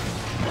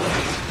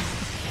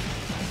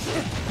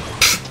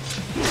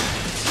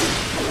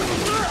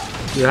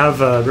 You have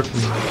Rip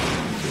and Ride.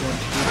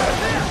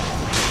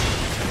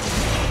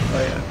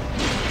 Oh yeah.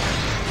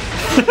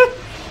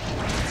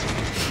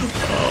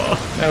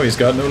 Now he's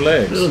got no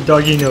legs. Little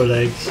doggy no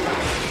legs.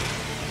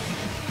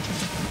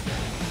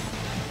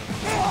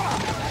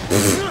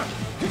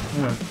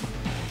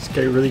 This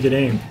guy really good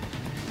aim.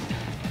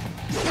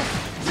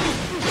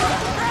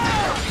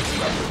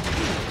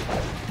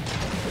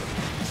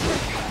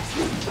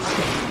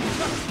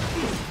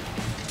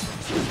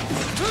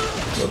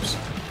 Whoops.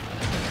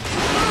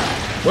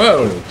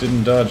 Whoa!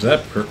 Didn't dodge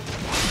that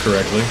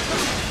correctly.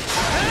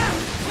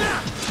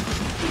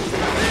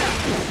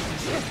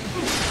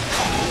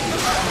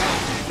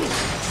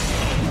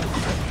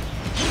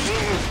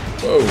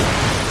 Whoa.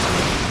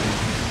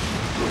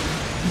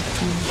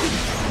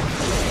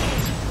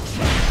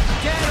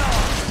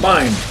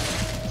 Mine.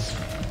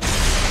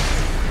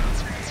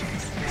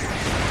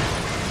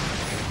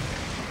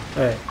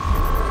 Alright.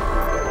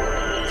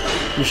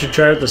 You should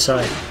try out the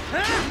side.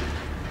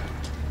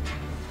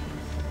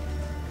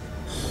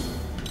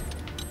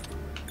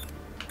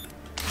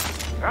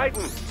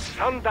 Raiden,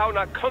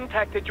 Sundowner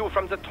contacted you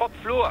from the top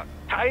floor.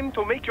 Time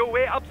to make your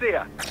way up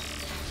there.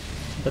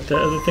 But the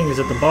other thing is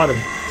at the bottom.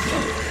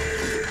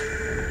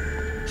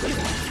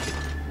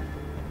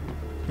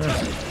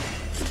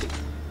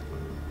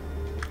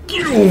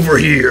 Get over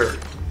here!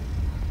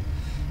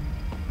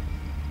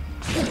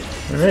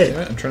 Alright.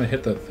 I'm trying to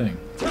hit that thing.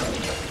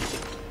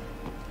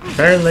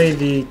 Apparently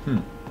the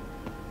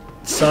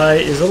Sai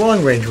is a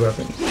long-range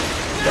weapon.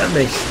 That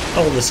makes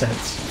all the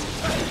sense.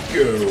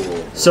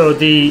 Go. So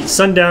the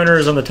Sundowner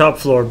is on the top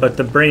floor, but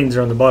the brains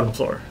are on the bottom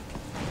floor.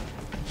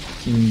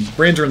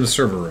 Brains are in the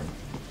server room,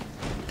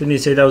 Didn't he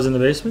say that was in the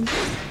basement?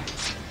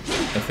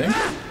 I think.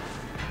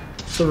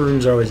 Server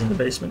rooms are always in the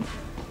basement.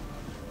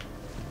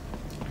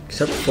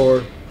 Except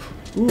for...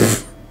 Ooh.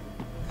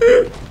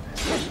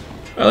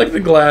 I like the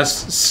glass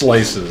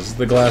slices.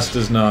 The glass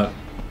does not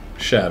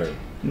shatter.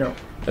 No.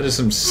 That is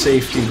some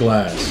safety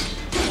glass.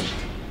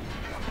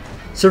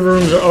 Server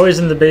rooms are always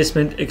in the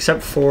basement,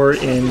 except for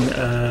in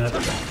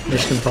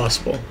Mission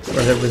Impossible,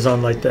 where it was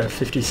on like the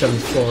 57th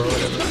floor or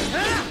whatever.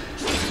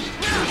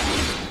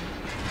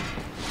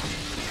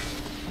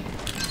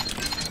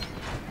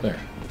 There.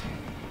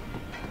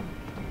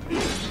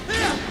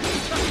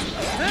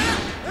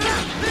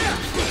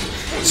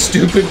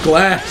 Stupid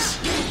glass!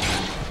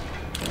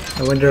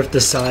 I wonder if the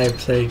Sai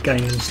played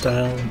Gangnam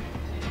Style.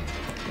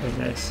 Oh,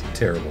 nice.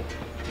 Terrible.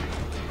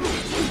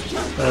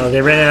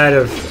 They ran out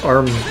of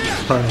arm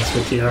puns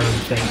with the arm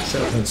thing, so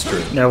That's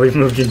true. now we've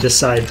moved into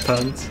side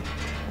puns.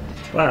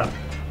 Wow.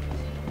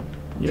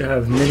 You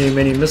have many,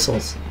 many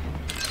missiles.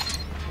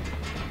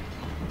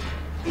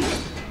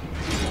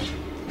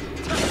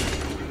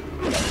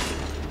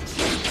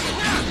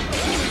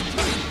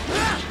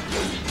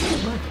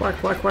 Quack,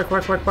 quack, quack,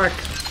 quack, quack, quack.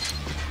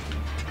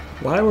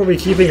 Why were we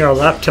keeping our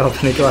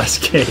laptop in a glass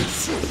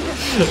case?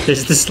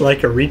 Is this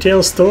like a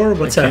retail store?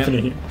 What's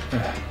happening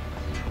here?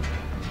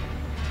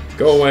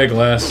 Go away,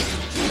 glass.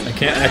 I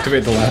can't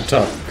activate the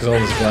laptop because all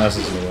this glass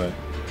is in the way.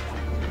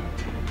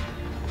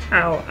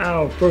 Ow,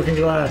 ow, broken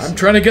glass. I'm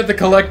trying to get the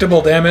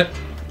collectible, damn it!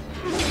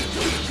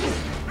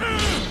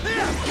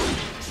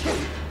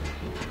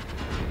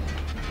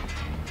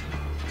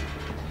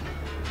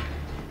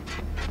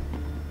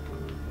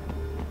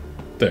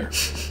 There.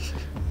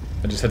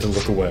 I just had to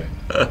look away.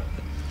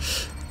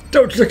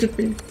 Don't look at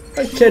me.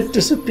 I can't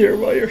disappear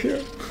while you're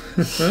here.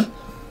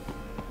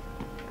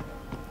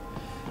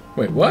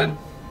 Wait, what?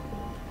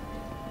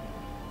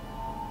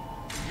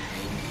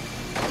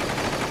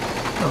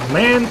 Oh,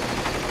 man.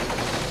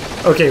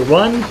 Okay,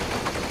 1.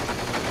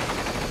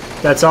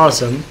 That's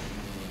awesome.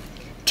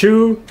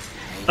 2.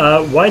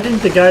 Why didn't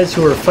the guys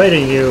who were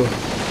fighting you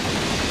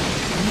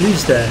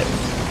use that?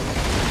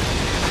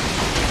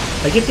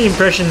 I get the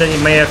impression that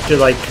you may have to,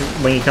 like,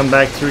 when you come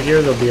back through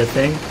here, there'll be a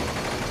thing.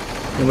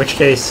 In which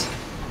case,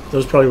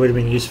 those probably would have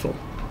been useful.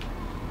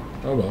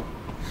 Oh well.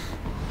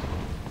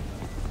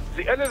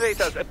 The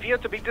elevators appear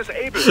to be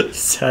disabled.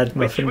 Sad Which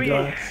muffin we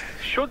glass.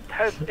 should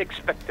have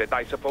expected,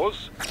 I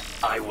suppose.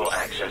 I will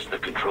access the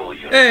control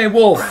unit. Hey,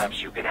 Wolf!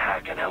 Perhaps you can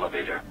hack an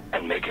elevator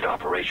and make it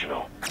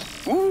operational.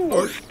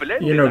 Ooh,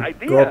 splendid you know,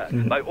 idea. go up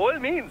and By all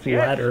means, yes.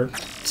 ladder,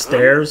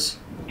 stairs.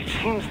 It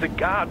seems the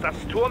guards are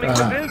storming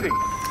the building.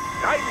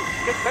 Titan,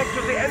 get back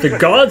to the entrance. The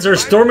gods are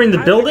storming the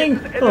building?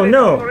 Oh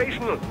no.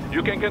 Operational.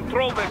 You can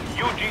control them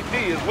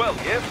UGT as well,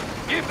 yes?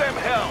 Give them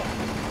hell.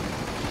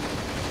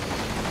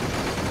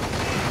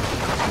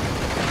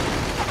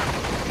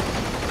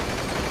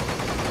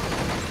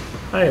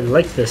 I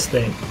like this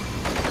thing.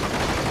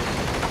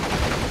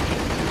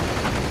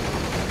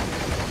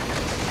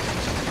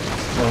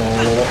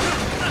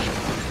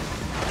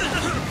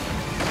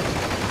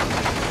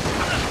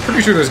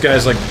 Pretty sure there's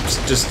guys like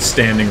just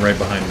standing right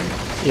behind me.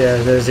 Yeah,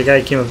 there's a guy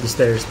who came up the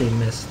stairs being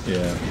missed.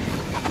 Yeah.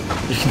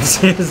 You can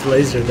see his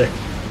laser there.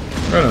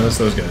 Oh no, that's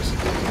those guys.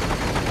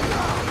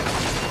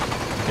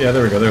 Yeah,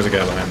 there we go. There's a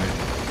guy behind me.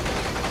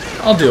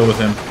 I'll deal with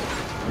him.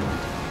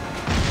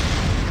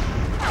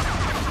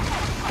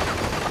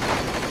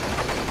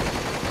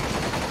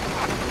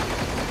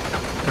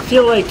 I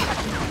feel like...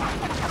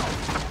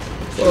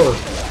 Whoa.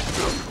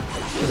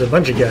 There's a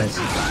bunch of guys.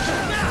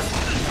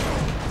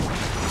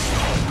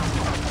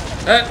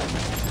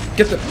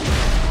 Get the...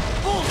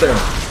 There.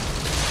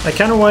 I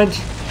kind of want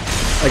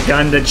a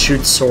gun that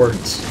shoots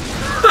swords.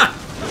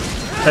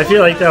 I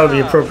feel like that would be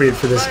appropriate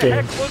for this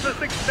game.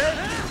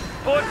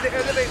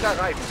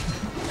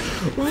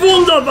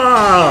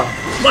 Wunderbar!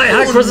 My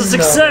hack was a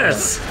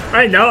success!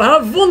 I now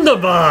have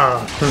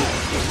Wunderbar!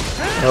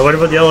 Now what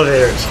about the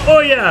elevators? Oh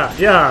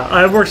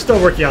yeah, we're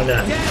still working on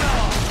that.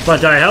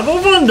 But I have a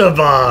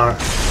Wunderbar!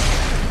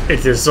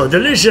 It is so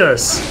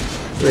delicious!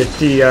 With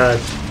the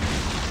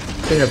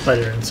peanut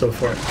butter and so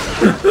forth.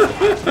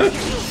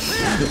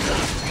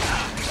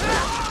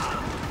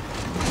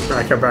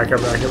 Back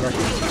up.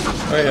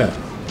 Oh yeah.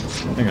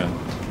 Hang on.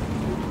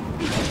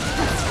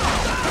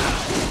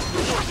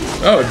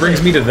 Oh, it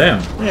brings me to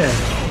them. Yeah.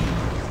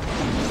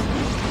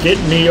 Get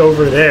me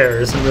over there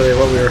isn't really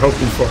what we were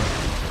hoping for.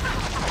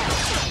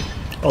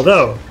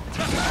 Although...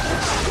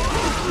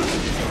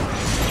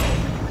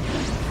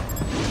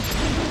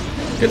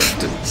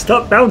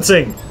 Stop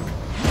bouncing!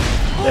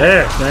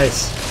 There,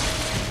 nice.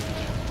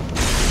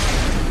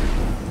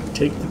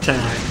 Take the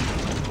time.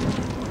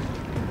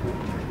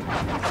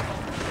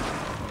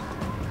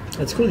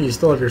 That's cool that you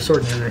still have your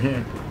sword in the other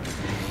hand.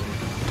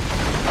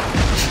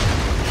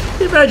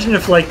 Imagine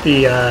if like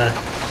the,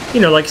 you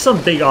know, like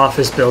some big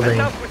office building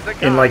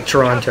in like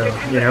Toronto,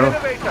 you know?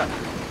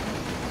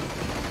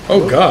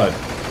 Oh god.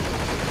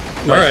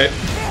 Alright.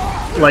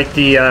 Like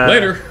the,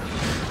 Later.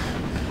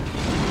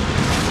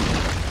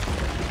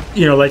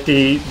 You know, like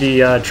the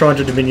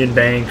Toronto Dominion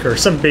Bank or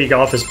some big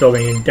office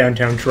building in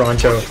downtown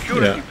Toronto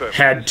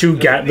had two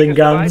Gatling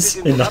guns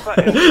in the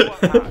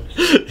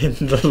in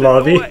the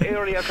lobby. The lower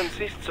area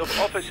consists of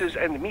offices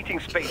and meeting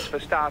space for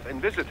staff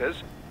and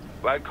visitors,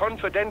 while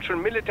confidential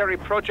military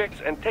projects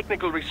and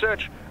technical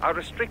research are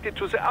restricted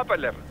to the upper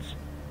levels.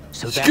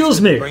 So Excuse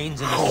me.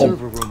 brains in the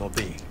server room will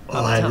be.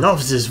 Oh, I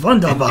love this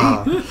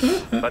Wunderbar.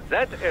 But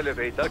that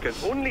elevator can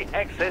only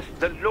access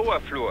the lower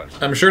floors.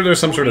 I'm sure there's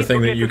some sort of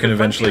thing that you can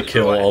eventually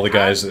kill all the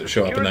guys that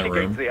show up in that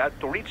room.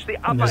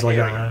 And there's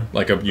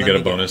like a... You get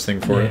a bonus thing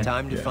for it.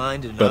 Time to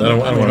find But I don't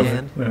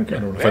want man.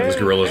 to fight these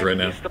gorillas right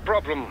now. That's the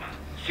problem.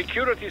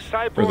 Security Or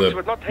cyborgs the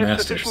would not have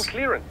masters. sufficient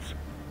clearance.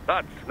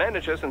 But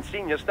managers and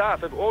senior staff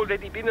have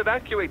already been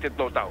evacuated,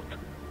 no doubt.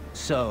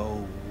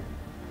 So...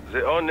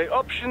 The only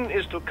option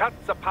is to cut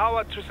the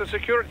power to the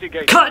security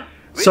gate. Cut!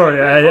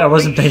 Sorry, I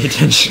wasn't paying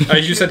attention.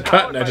 You said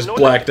cut and I just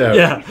blacked out.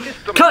 Yeah.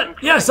 Cut!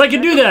 Yes, I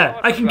can do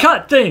that! I can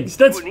cut things!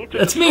 That's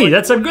me,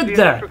 that's a good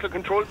thing.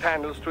 Control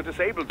panels to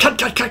disable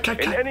Cut.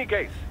 In any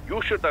case,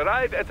 you should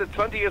arrive at the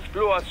 20th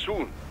floor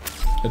soon.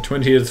 The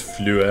 20th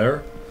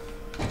floor?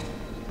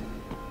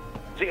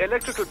 The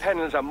electrical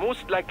panels are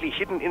most likely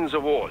hidden in the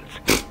walls.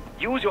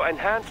 Use your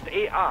enhanced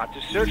AR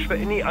to search for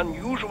any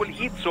unusual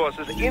heat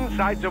sources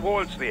inside the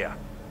walls there.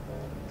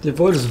 The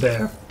was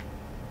there.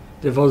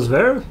 The was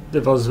there?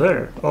 The was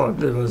there. Oh,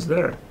 the was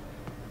there.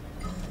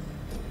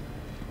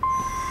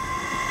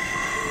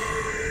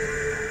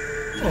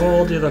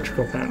 All the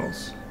electrical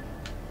panels.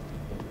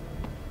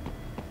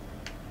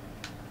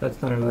 That's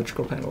not an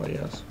electrical panel, I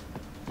guess.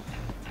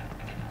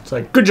 It's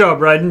like, good job,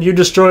 Raiden. You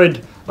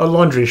destroyed a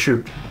laundry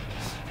chute.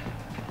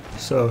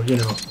 So, you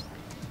know,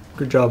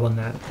 good job on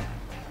that.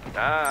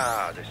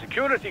 Ah, the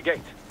security gate.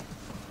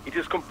 It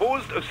is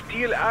composed of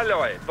steel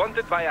alloy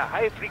bonded by a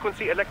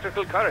high-frequency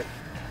electrical current.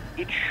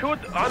 It should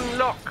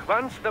unlock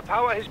once the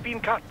power has been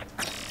cut.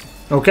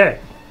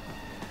 Okay.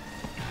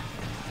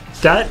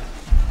 That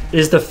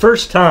is the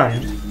first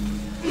time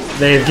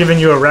they have given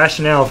you a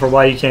rationale for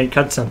why you can't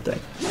cut something.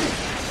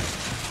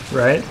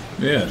 Right?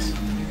 Yes.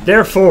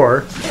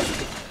 Therefore,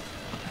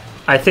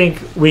 I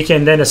think we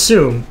can then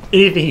assume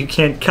anything you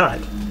can't cut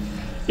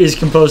is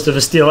composed of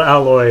a steel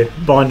alloy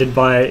bonded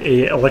by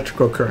a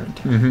electrical current.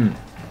 Mm-hmm.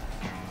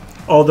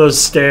 All those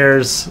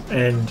stairs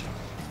and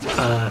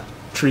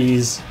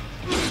trees,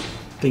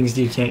 things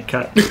that you can't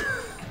cut.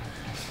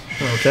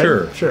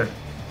 Okay? Sure.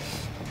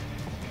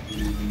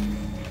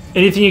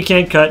 Anything you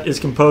can't cut is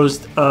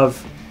composed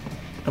of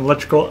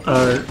electrical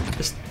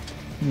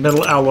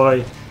metal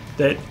alloy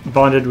that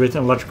bonded with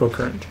an electrical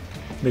current.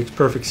 Makes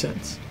perfect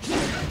sense.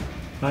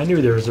 I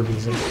knew there was a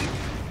reason.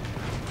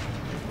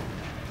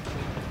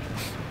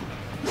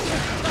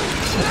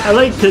 I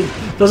like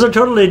that. Those are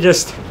totally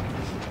just,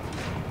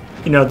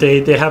 you know,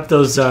 they have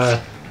those,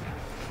 they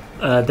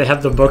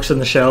have the books on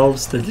the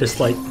shelves that just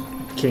like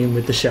came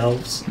with the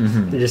shelves.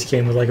 They just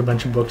came with like a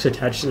bunch of books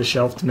attached to the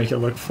shelf to make it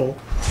look full.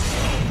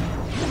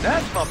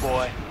 That's my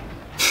boy.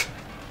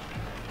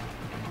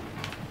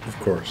 Of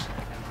course.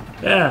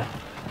 Yeah.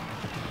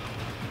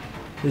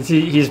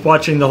 He's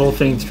watching the whole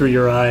thing through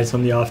your eyes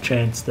on the off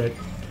chance that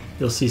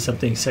you'll see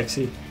something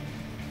sexy.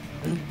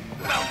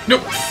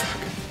 Nope.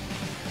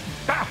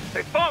 Ah,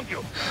 they found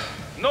you.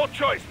 No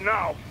choice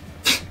now.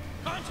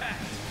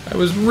 I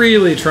was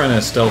really trying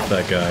to stealth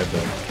that guy,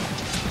 but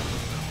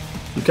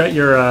You got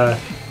your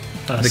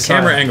the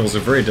camera angles are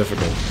very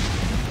difficult.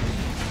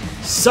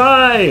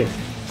 Sigh!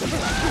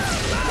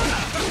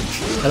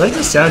 I like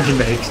the sound he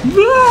makes.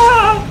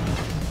 Ah!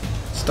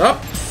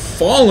 Stop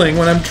falling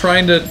when I'm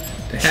trying to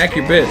hack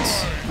your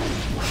bits.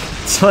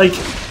 It's like,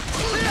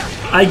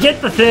 I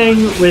get the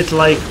thing with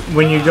like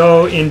when you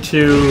go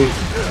into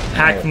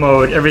hack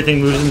mode,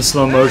 everything moves in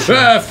slow motion,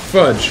 Ah,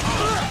 fudge.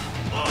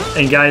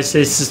 and guys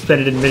stay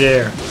suspended in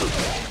midair.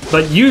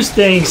 But you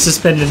staying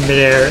suspended in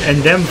midair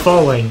and them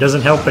falling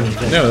doesn't help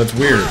anything. No, that's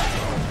weird.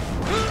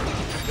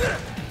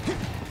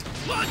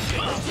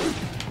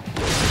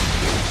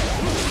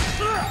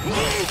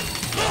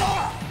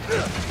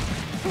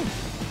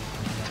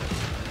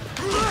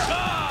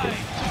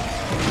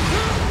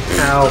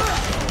 Ow.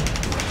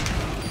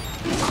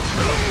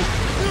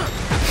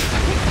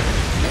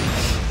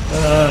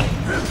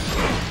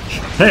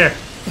 There.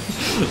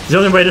 The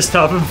only way to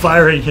stop him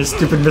firing his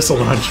stupid missile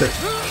launcher.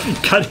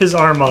 Cut his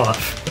arm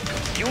off.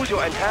 Use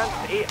your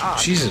enhanced AR.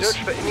 Jesus.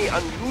 Search for any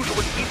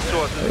unusual heat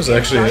sources. This is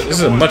actually this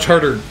is a much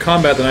harder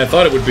combat than I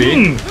thought it would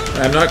be.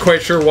 I'm not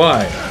quite sure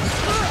why.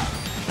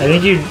 I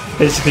think you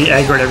basically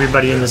aggroed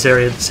everybody in this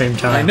area at the same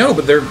time. I know,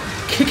 but they're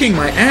kicking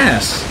my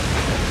ass.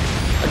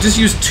 I just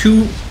used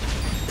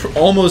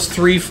almost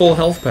 3 full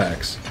health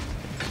packs.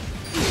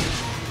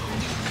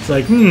 It's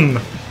like,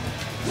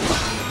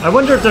 I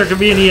wonder if there could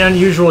be any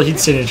unusual heat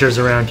signatures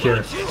around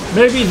here.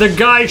 Maybe the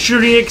guy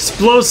shooting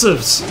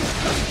explosives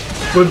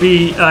would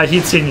be a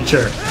heat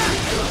signature.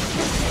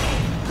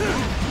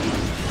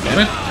 Damn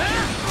it.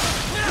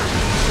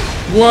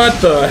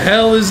 What the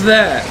hell is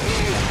that?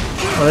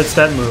 Oh, that's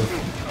that move.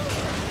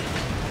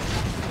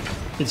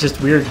 It's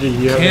just weird to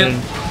you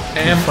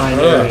Can't find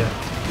area.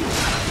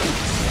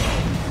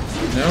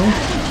 No?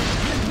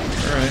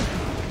 Alright.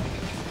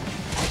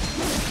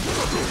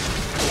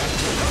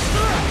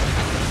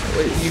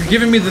 You're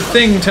giving me the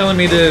thing, telling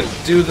me to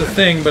do the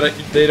thing, but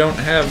they don't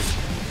have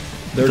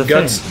their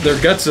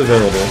guts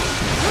available.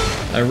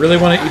 I really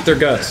want to eat their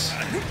guts.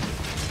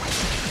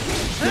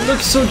 It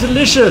looks so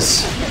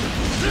delicious.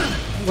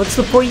 What's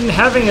the point in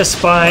having a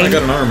spine? I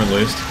got an arm at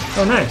least.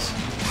 Oh, nice.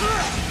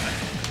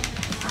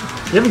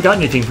 You haven't got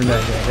anything from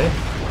that yet, eh?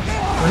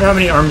 I wonder how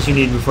many arms you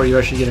need before you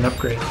actually get an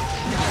upgrade.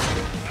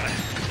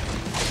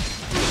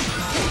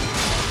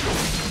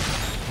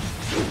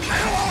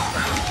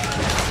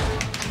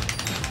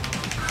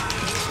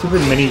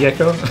 Stupid mini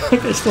gecko.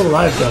 They're still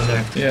alive down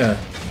there. Yeah.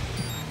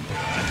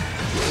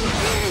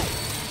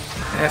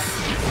 F.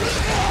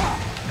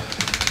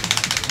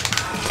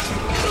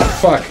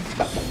 Fuck.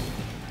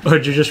 Oh,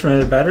 did you just run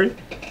out of battery?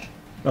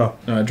 Oh.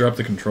 No, I dropped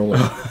the controller.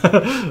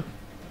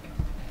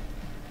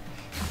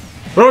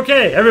 We're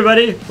okay,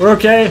 everybody. We're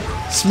okay.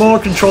 Small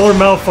controller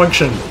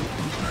malfunction.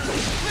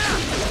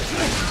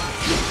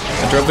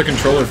 I dropped the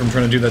controller from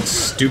trying to do that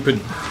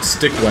stupid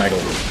stick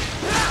waggle.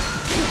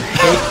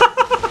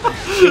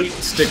 I hate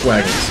stick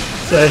waggles.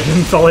 So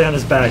him falling on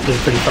his back is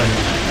pretty funny.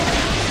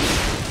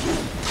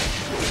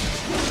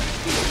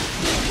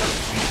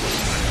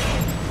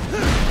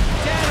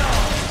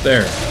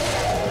 There.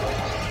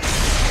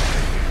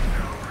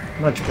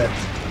 Much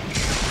better.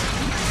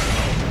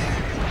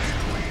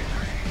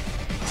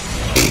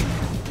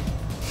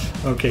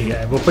 Okay,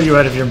 guy, we'll put you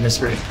out of your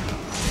misery.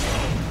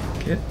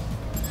 Get.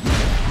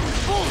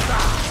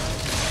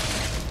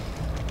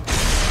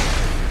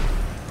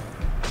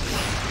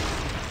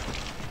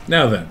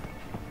 Now then.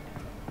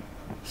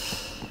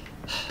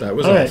 That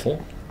was Alright.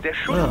 awful. There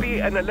should be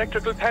an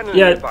electrical panel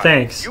Yeah, nearby.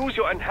 thanks. Use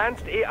your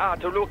enhanced AR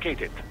to locate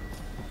it.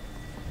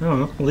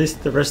 Oh, at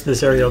least the rest of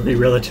this area will be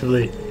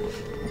relatively...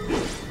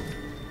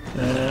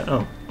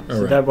 so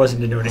Alright. that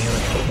wasn't denoting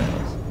electrical panels.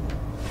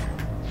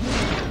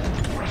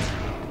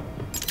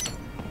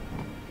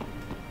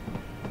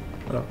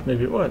 Oh,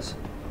 maybe it was.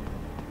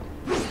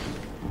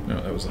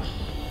 No, that was a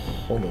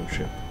holo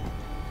ship.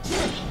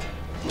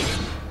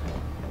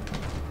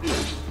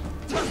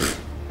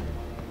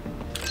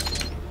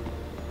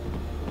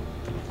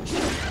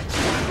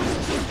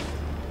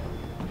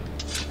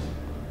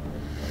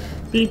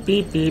 Beep,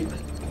 beep, beep.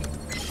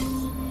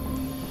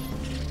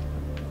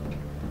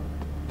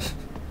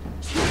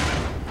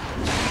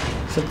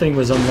 Something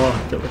was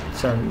unlocked. It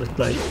looked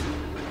like.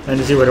 I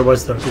didn't see what it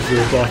was though, because we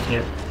were blocking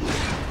it.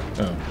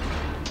 Oh.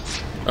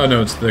 Oh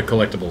no, it's the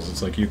collectibles.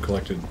 It's like you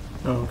collected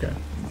Oh, okay.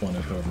 one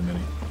of however many.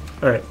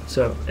 Alright,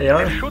 so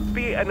AR. There should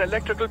be an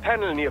electrical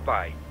panel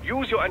nearby.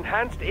 Use your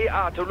enhanced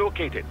AR to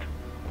locate it.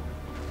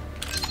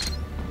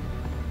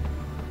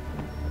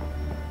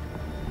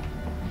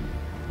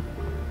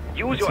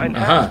 Use your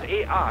enhanced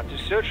AR to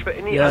search for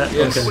any Yeah,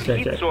 unsuitable okay,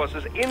 heat okay.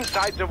 sources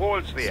inside the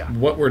walls there.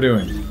 What we're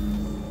doing.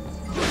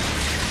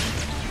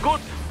 Good.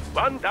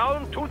 1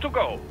 down, 2 to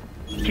go.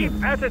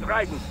 Keep at it,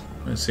 Raiden.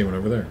 I see one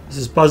over there. This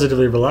is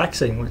positively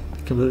relaxing. We're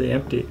completely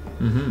empty.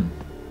 Mm-hmm.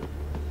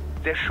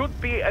 There should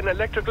be an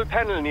electrical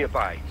panel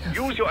nearby.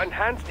 Use your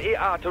enhanced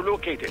AR to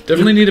locate it.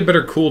 Definitely need a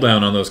better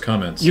cooldown on those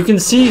comments. You can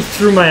see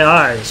through my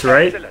eyes,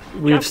 right? Excellent.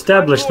 We've Just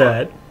established one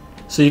more. that.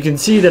 So you can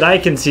see that I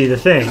can see the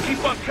thing.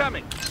 Keep on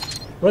coming.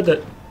 What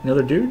the?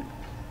 Another dude?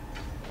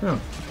 Oh.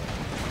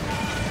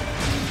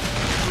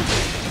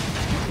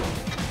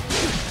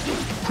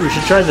 We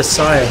should try the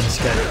psi on this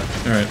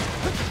guy. Alright.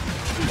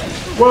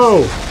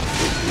 Whoa!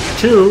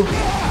 2.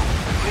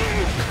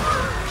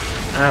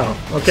 Ow.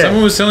 Okay.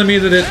 Someone was telling me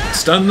that it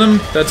stunned them.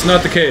 That's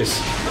not the case.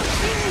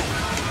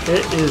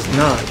 It is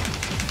not.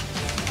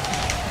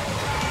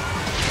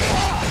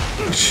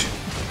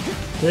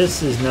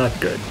 This is not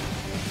good.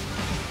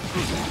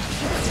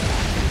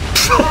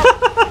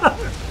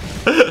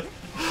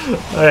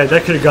 Alright,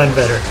 that could have gone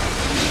better.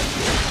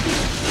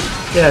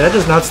 Yeah, that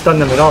does not stun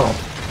them at all.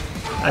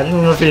 I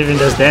don't know if it even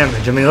does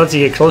damage. I mean, it lets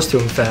you get close to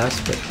him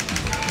fast, but...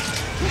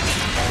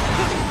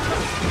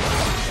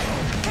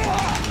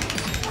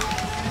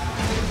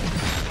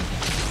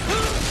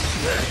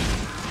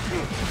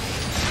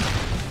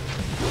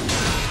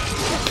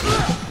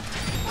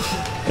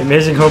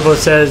 Amazing Hobo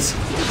says,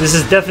 this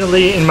is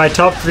definitely in my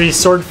top 3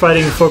 sword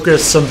fighting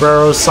focused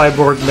Sombrero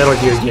Cyborg Metal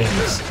Gear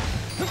games.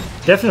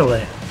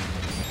 Definitely.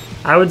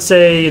 I would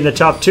say in the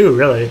top 2,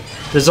 really.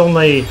 There's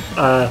only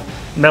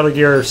Metal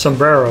Gear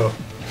Sombrero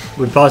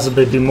would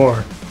possibly be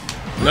more.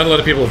 Not a lot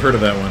of people have heard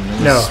of that one.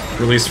 It was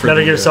released for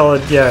Metal the, Gear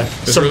Solid, yeah.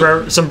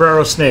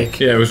 Sombrero Snake.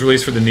 Yeah, it was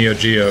released for the Neo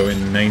Geo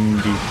in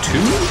 '92.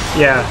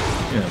 Yeah.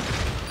 Yeah.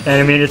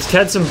 And I mean, it's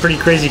had some pretty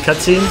crazy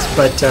cutscenes,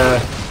 but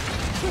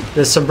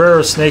the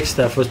Sombrero Snake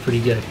stuff was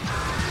pretty good.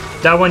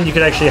 That one you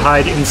could actually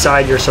hide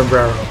inside your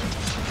sombrero.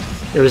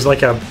 It was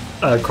like a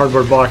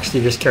cardboard box that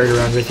you just carried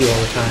around with you all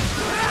the time.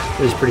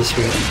 It was pretty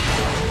sweet.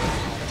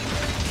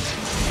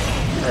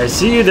 I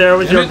see you there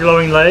with your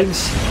glowing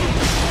legs.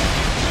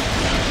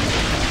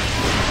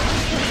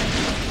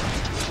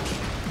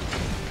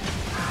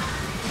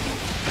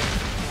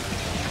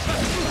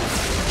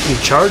 You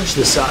charge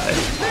the side.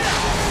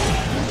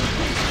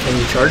 Can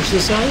you charge the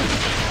side?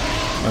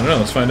 I don't know.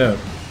 Let's find out.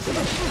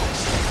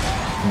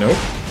 Nope.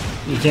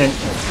 You can't.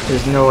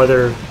 There's no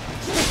other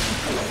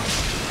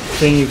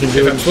thing you can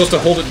do. If I'm supposed to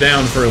hold it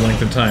down for a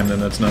length of time, then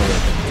that's not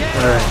working.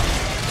 Alright.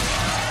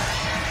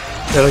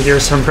 Metal Gear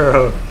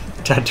Sombrero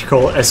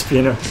Tactical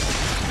Espionage.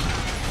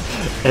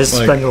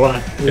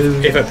 Espionage.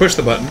 If I push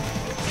the button,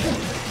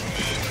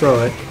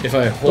 Throw it. if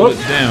I hold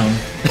it down,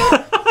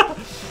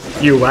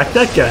 You whack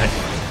that guy.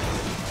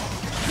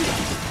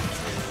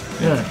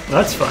 Yeah,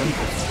 that's fun.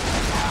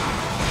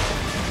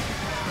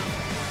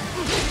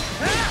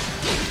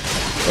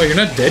 oh, you're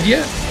not dead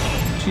yet?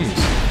 Jeez.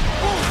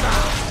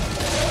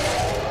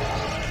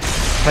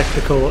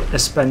 Tactical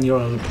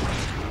Espanol.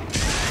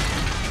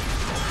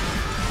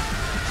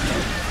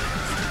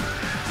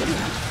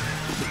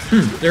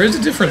 There is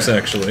a difference,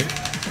 actually.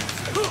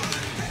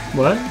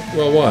 What?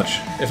 Well, watch.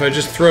 If I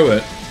just throw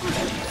it,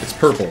 it's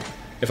purple.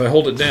 If I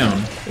hold it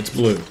down, it's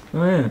blue.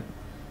 Oh yeah.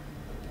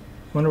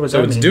 Wonder what So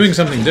that it's means. doing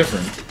something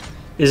different.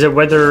 Is it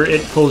whether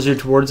it pulls you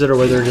towards it or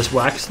whether it just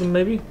whacks them,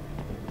 maybe?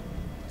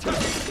 I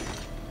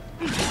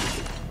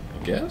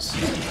guess?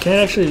 Can't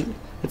actually...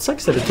 It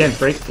sucks that it can't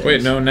break things.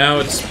 Wait, no, now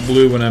it's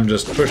blue when I'm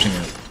just pushing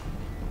it.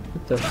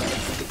 What the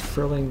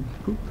frilling...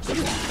 Oop.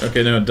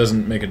 Okay, no, it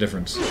doesn't make a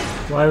difference.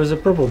 Why was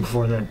it purple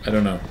before then? I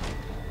don't know.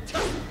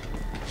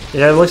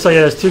 Yeah, it looks like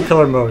it has 2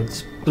 color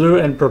modes. Blue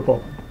and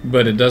purple.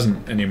 But it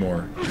doesn't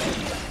anymore.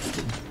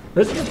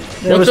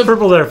 It was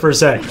purple there for a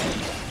sec.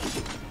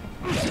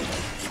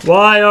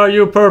 Why are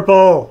you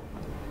purple?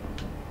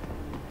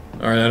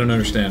 Alright, I don't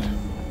understand.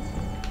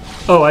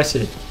 Oh, I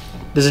see.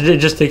 It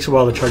just takes a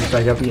while to charge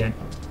back up again.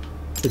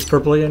 It's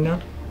purple again now?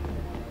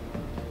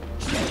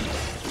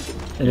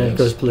 And then it Yes.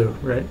 goes blue,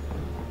 right?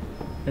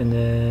 And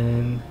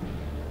then...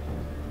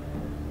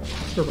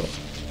 Purple.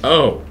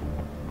 Oh!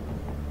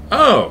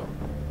 Oh!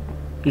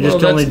 You Well,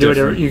 just only that's do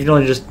different. it. You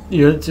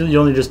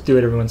only just do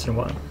it every once in a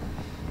while.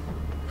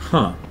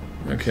 Huh.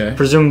 Okay.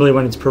 Presumably,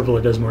 when it's purple,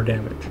 it does more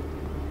damage.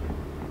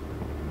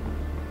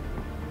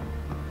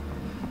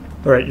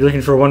 All right, you're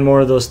looking for one more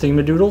of those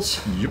thingamadoodles?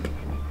 Yep.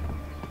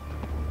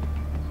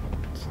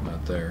 It's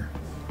not there.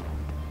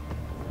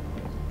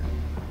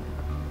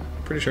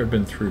 Pretty sure I've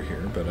been through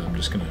here, but I'm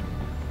just gonna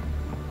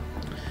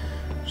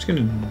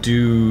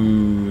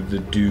do the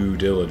due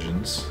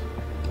diligence.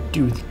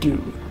 Do the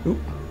do. Oop.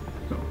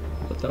 Oh,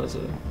 but that was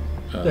a.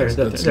 That's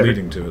there.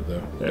 leading to it,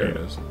 though. There it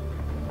is.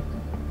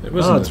 It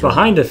Oh, it's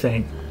behind a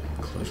thing.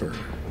 Clever.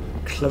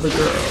 Clever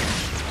girl.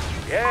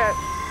 Yes,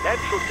 That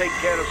should take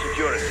care of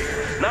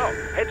security. Now,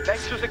 head back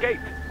to the gate.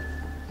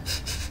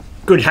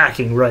 Good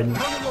hacking, right?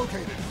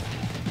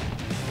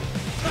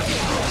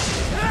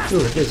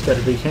 Ooh, it's got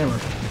a big hammer.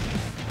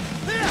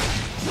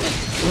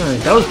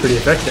 Alright, that was pretty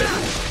effective.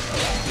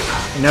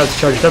 And now it's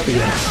charged up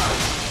again.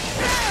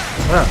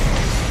 Wow.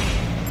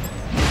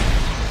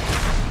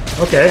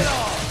 Okay.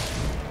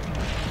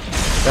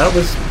 That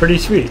was pretty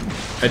sweet.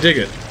 I dig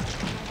it.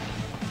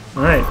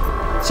 Alright.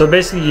 So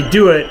basically you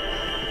do it,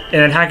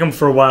 and then hack them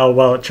for a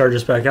while it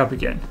charges back up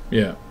again.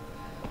 Yeah.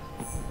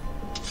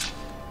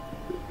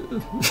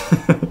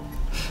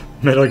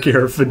 Metal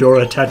Gear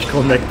Fedora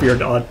Tactical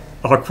Neckbeard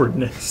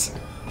Awkwardness.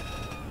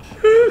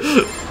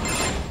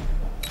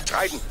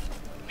 Raiden,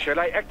 shall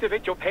I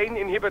activate your pain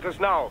inhibitors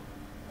now?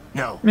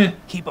 No,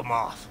 keep them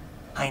off.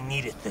 I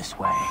need it this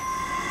way.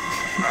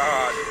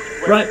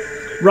 Right,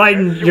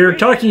 Raiden, you're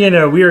talking in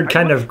a weird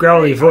kind of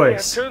growly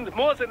voice. I have turned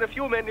more than a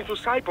few men into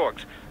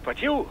cyborgs,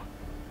 but you,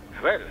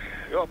 well,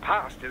 your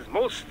past is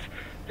most.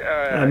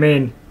 I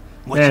mean,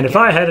 man, if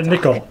I had a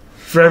nickel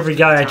for every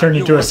guy I turned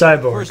into a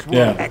cyborg,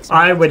 Yeah.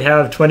 I would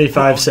have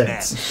 25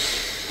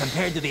 cents.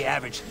 Compared to the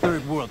average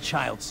third world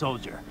child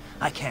soldier,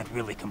 I can't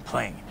really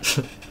complain.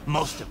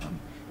 Most of them,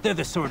 they're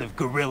the sort of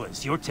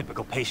gorillas your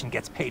typical patient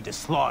gets paid to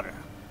slaughter.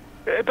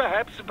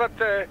 Perhaps, but.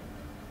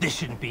 This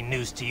shouldn't be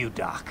news to you,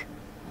 Doc.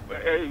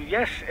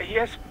 Yes,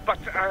 but.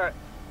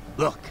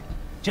 Look,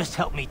 just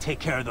help me take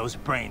care of those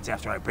brains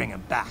after I bring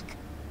them back.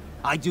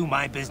 I do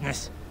my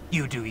business,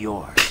 you do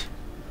yours.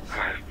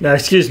 Now,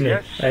 excuse me,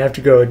 Yes. I have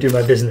to go do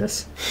my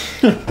business.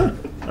 You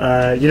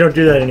don't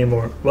do that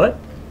anymore. What?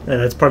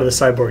 That's part of the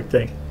cyborg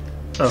thing.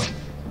 Oh.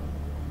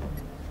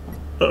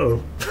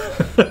 Uh-oh.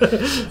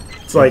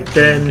 It's like,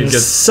 then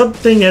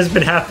something has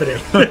been happening.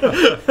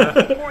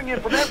 Pouring in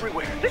from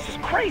everywhere. This is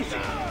crazy.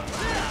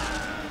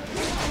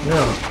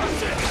 No.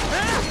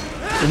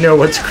 You know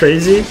what's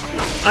crazy?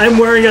 I'm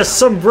wearing a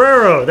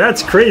sombrero.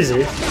 That's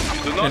crazy.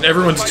 And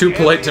everyone's too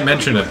polite to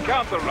mention it.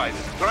 Counter-right.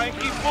 Try and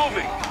keep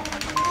moving.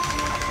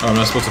 Oh, I'm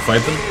not supposed to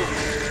fight them?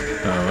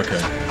 Oh,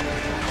 okay.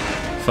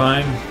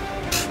 Fine.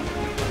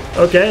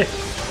 Okay.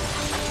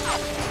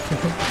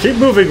 Keep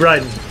moving,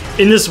 Raiden.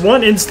 In this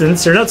one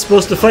instance, you're not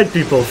supposed to fight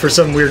people for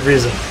some weird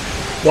reason.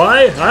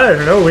 Why? I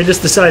don't know. We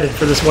just decided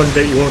for this one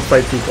bit you won't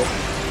fight people.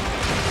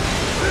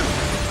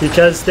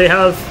 Because they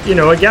have, you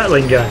know, a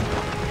Gatling gun.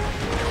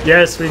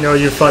 Yes, we know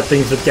you fought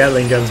things with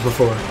Gatling guns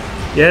before.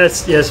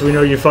 Yes, we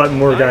know you fought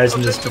more guys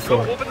than this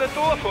before. Open the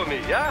door for me,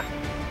 yeah?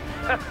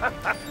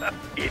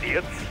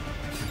 Idiots.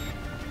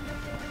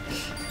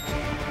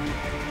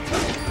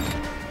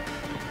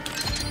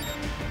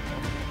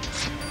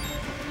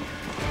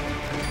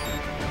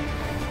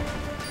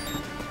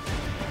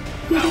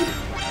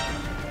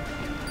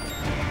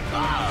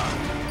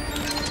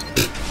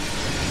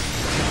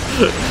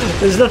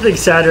 There's nothing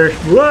sadder.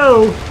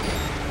 Whoa!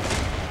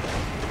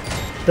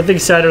 Nothing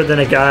sadder than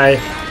a guy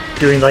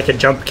doing like a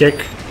jump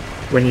kick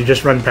when you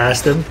just run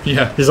past him.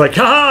 Yeah. He's like,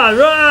 ha!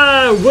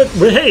 Ah, what?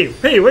 Hey,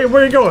 wait,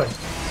 where are you going?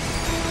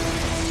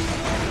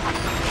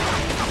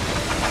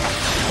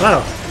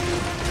 Wow.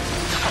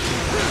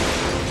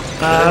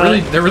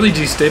 They're really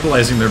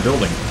destabilizing their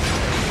building.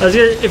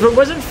 If it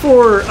wasn't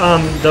for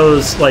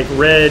those like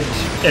red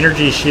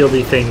energy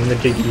shieldy thing, the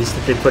diggies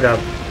that they put up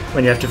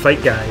when you have to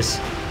fight guys,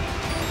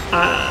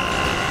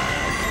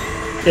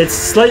 it's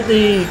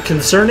slightly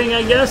concerning,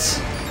 I guess,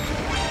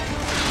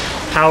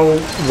 how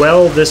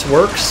well this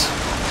works.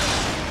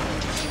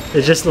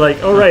 It's just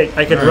like, oh right,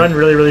 I can run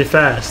really, really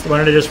fast. Why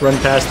don't I just run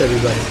past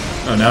everybody?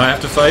 Oh, now I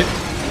have to fight?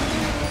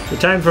 The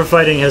time for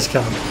fighting has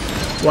come.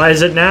 Why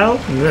is it now?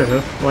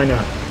 Why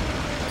not?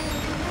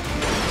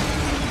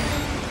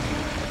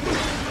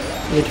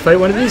 You get to fight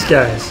one of these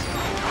guys.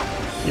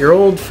 Your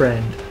old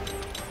friend.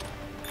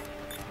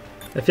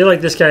 I feel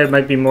like this guy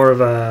might be more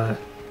of a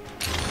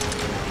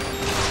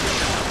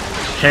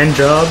hand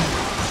job.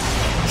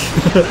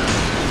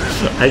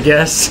 I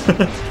guess.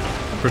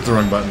 Push the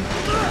wrong button.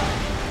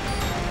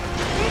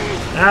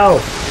 Ow!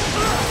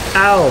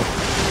 Ow!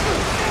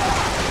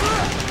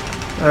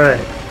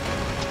 Alright.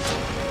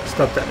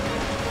 Stop that.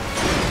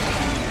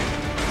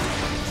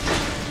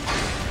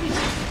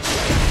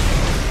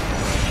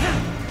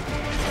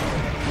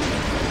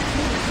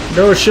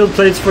 No shield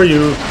plates for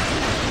you.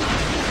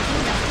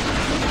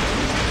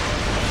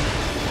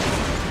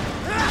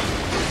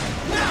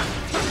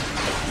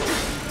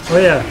 Oh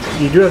yeah,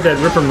 you do have that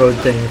Ripper mode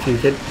thing if you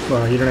get...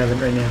 Well, you don't have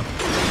it right now.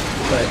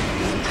 But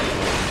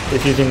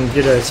if you can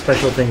get a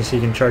special thing so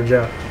you can charge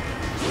out.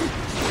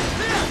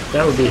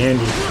 That would be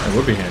handy. That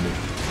would be handy.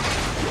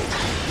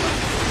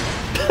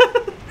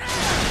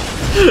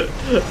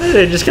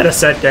 They just kind of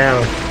sat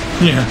down.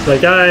 Yeah. It's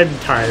like, I'm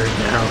tired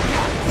now.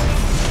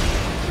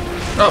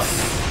 Oh,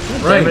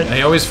 right. Damn it.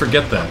 I always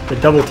forget that. The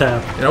double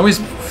tap. It always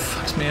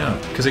fucks me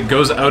up because it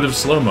goes out of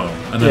slow-mo.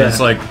 And then Yeah. it's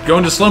like, go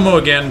into slow-mo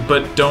again,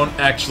 but don't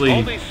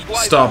actually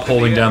stop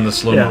holding down the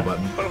slow-mo Yeah.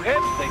 button.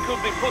 Perhaps they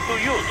could be put to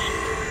use.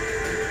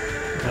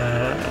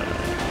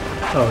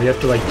 Oh, you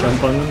have to like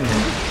jump on them?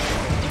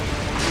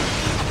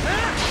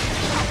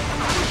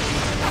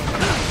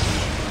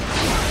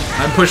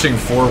 I'm pushing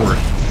forward.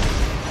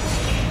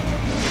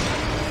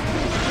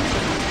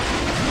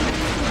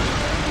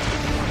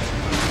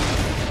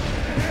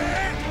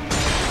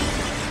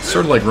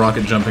 Sort of like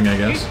rocket jumping, I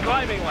guess. Keep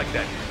climbing like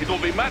that. It will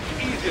be much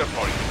easier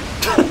for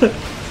you.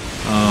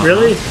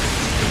 Really?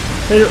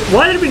 Hey,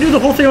 why did we do the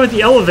whole thing with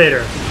the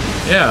elevator?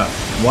 Yeah.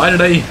 Why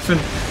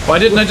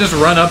didn't I just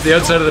run up the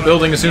outside of the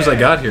building as soon as I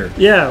got here?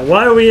 Yeah,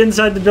 why are we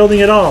inside the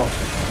building at all?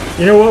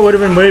 You know what would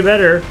have been way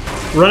better?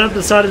 Run up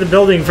the side of the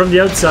building from the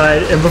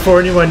outside, and before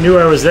anyone knew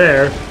I was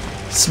there,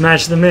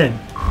 smash them in.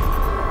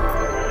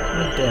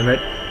 God damn it.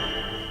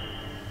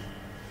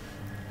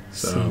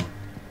 So,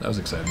 that was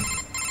exciting.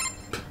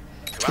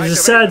 There's a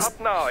sad... Up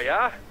now,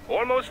 yeah?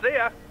 Almost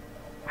there.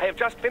 I have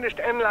just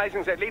finished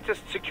analyzing the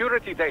latest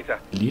security data.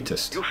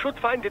 Elitist. You should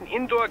find an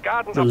indoor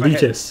garden The up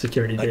ahead. elitist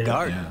security A data.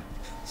 garden? Yeah.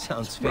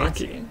 Sounds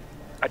fancy.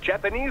 A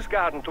Japanese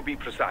garden, to be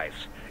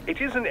precise.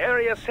 It is an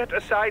area set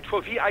aside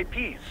for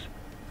VIPs.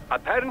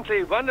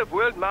 Apparently, one of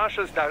World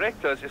Marshall's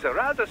directors is a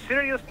rather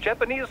serious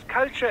Japanese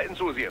culture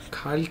enthusiast.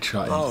 Culture.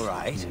 All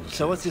right.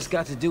 So what's this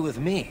got to do with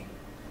me?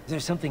 Is there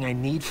something I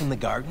need from the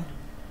garden?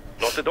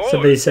 Not at all.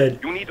 Somebody said,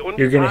 You need only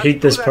 "You're gonna pass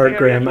hate this through that part,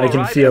 area Graham. to I can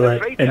arrive feel at a it."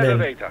 freight And then,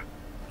 elevator.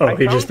 oh, I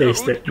he just found the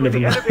aced route it. to Never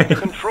the mind. elevator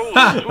controls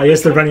I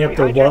guess the running up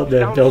the wall, the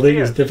hijacked building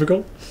is downstairs.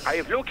 difficult. I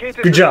have located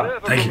Good the job.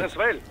 server Thank room you. as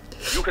well.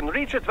 You can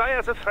reach it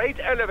via the freight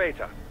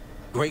elevator.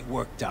 Great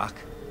work, Doc.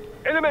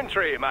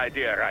 Elementary, my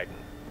dear Raiden.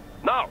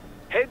 Now,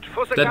 head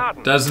for the That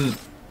garden. doesn't...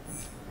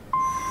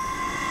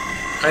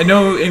 I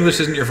know English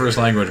isn't your first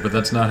language, but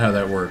that's not how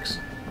that works.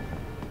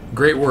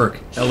 Great work.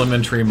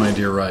 Elementary, my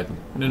dear Raiden.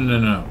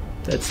 No.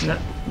 That's not...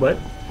 What?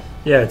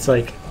 Yeah, it's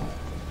like...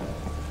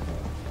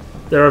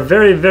 There are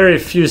very, very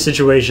few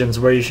situations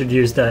where you should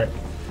use that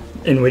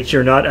in which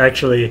you're not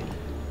actually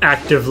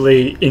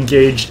actively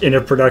engaged in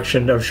a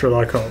production of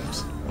Sherlock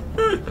Holmes.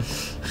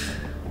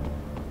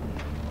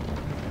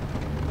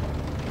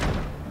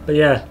 But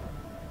yeah.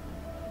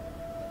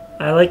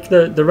 I like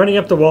the running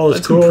up the wall is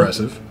That's cool.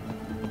 impressive.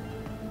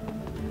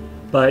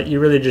 But you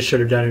really just should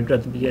have done it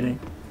at the beginning.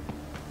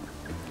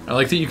 I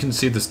like that you can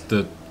see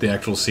the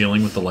actual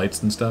ceiling with the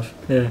lights and stuff.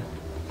 Yeah.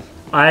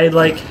 I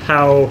like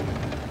how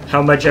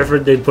much effort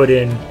they put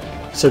in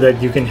so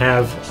that you can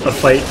have a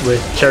fight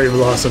with cherry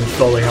blossoms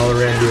falling all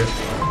around you.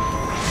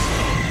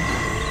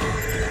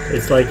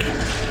 It's like,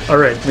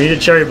 alright, we need a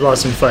cherry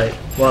blossom fight.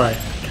 Why?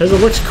 Because it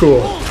looks cool.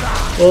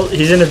 Well,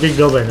 he's in a big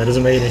building. That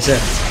doesn't make any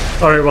sense.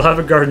 Alright, we'll have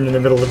a garden in the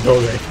middle of the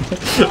building.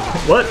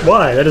 What?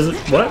 Why? That isn't...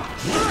 What?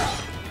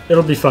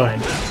 It'll be fine.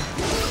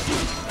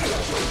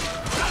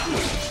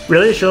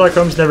 Really? Sherlock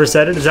Holmes never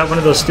said it? Is that one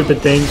of those stupid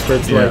things where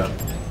it's Yeah.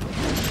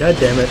 like... God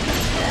damn it.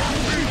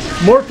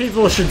 More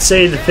people should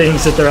say the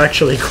things that they're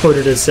actually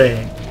quoted as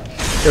saying.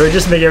 It would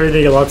just make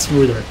everything a lot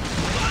smoother.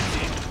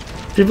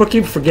 People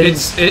keep forgetting...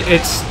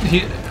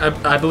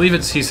 I believe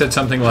he said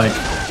something like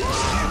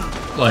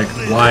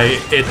why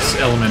it's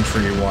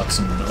elementary,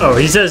 Watson. Oh,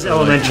 he says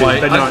elementary, why-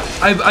 but not...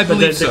 I but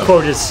believe the so.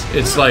 quote is...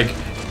 It's like...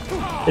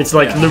 It's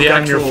like, Luke,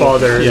 I'm your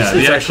father. Yeah, It's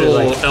the actually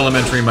actual like...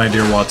 elementary, my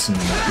dear Watson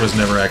was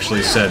never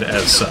actually said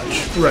as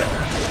such. Right.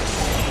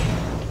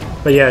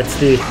 But yeah, it's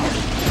the...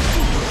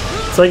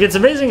 It's like, it's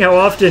amazing how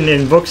often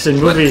in books and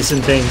movies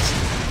and things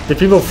that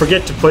people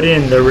forget to put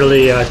in the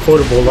really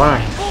quotable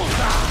line.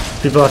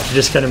 People have to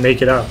just kind of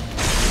make it up.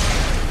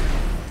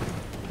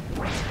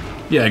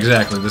 Yeah,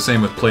 exactly. The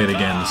same with Play It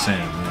Again, the same.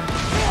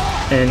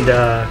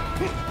 Yeah.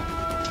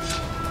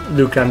 And,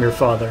 Luke, I'm your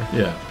father.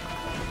 Yeah.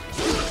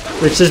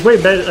 Which is way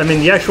better. I mean,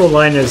 the actual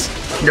line is,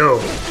 no,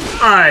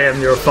 I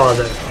am your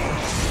father.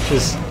 Which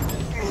is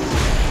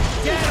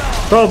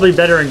probably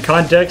better in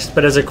context,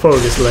 but as a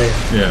quote, it's lame.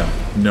 Yeah.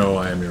 No,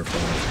 I am your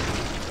father.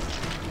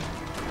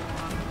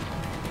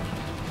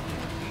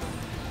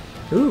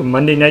 Ooh,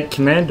 Monday Night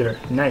Commander.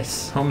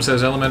 Nice. Holmes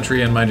says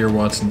elementary and my dear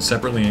Watson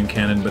separately in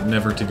canon, but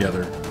never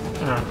together.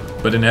 Ah.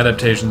 But in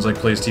adaptations like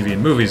plays, TV,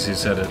 and movies, he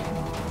said it.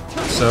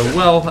 So,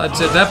 well, at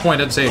that point,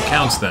 I'd say it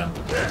counts then.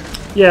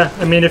 Yeah,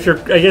 I mean, if you're,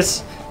 I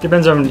guess,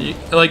 depends on...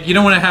 Like, you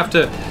don't want to have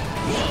to...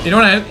 You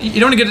don't want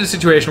to get to a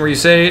situation where you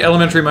say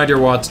elementary, my dear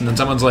Watson, and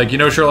someone's like, you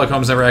know, Sherlock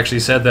Holmes never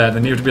actually said that,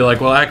 and you have to be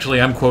like, well, actually,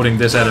 I'm quoting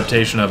this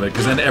adaptation of it,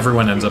 because then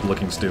everyone ends up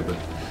looking stupid.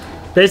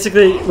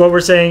 Basically, what we're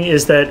saying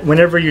is that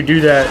whenever you do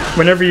that,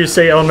 whenever you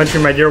say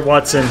elementary, my dear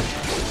Watson,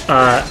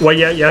 well,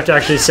 yeah, you have to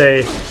actually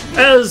say,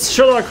 as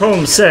Sherlock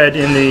Holmes said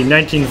in the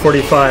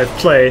 1945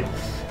 play,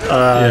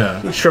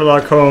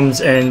 Sherlock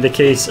Holmes and the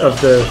case of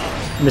the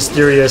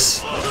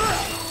mysterious,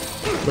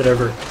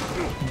 whatever,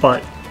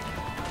 but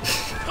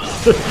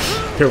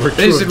there were two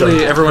Basically, of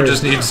them. everyone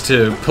just needs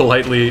to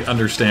politely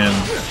understand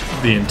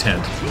the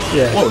intent.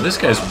 Yeah. Whoa, this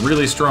guy's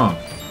really strong.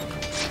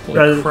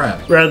 Holy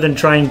crap. Rather than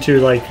trying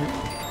to like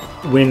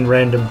win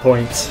random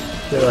points,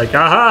 they're like,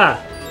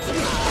 aha!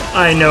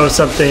 I know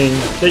something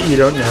that you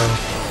don't know.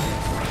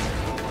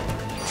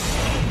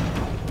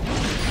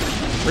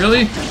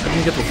 Really? I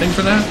didn't get the thing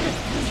for that?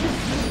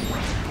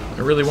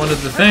 I really wanted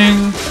the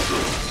thing.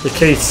 The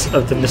case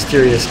of the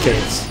mysterious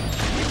case.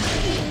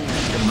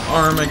 Got an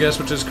arm, I guess,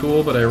 which is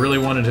cool, but I really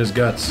wanted his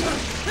guts.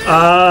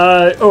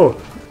 Oh.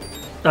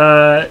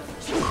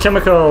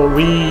 Chemical,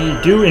 we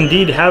do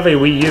indeed have a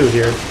Wii U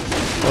here.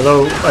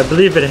 Although, I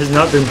believe it has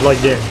not been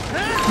plugged in.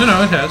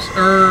 No, it has.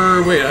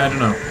 Wait, I don't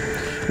know.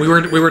 We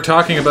were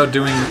talking about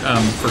doing,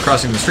 for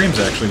Crossing the Streams,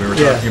 actually, we were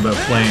talking about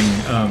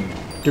playing,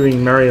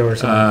 doing Mario or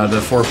something.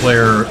 the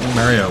 4-player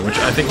Mario, which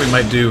I think we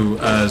might do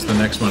as the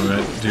next one. We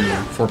might do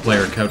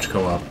 4-player couch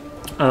co-op.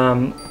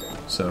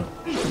 So,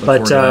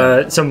 but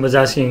someone was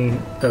asking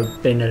about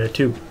Bayonetta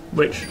 2,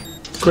 which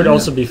could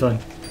also be fun.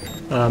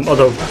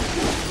 Although,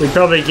 we'd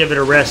probably give it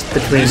a rest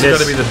between These this...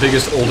 got to be the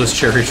biggest, oldest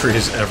cherry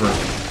trees ever.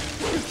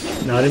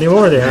 Not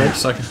anymore, they aren't.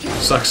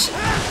 Sucks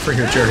for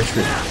your cherry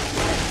tree.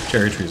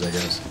 Cherry trees, I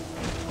guess.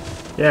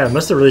 Yeah, it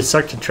must have really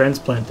sucked to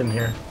transplant them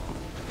here.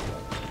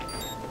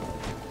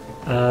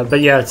 But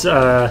yeah, it's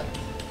I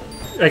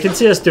can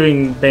see us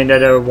doing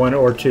Bayonetta 1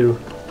 or 2,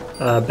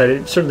 but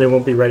it certainly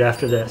won't be right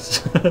after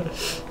this.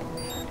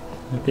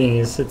 Being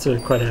it's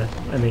quite a,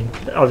 I mean,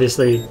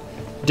 obviously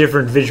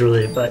different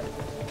visually, but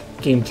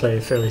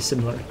gameplay fairly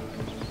similar.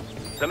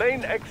 The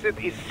main exit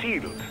is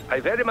sealed. I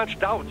very much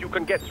doubt you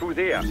can get through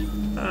there.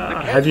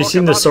 Have you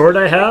seen the sword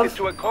I have?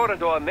 To a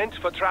corridor meant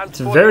for It's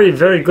very,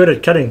 very good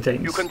at cutting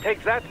things. You can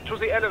take that to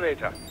the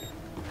elevator.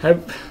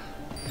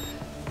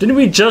 Didn't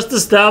we just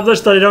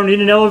establish that I don't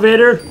need an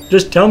elevator?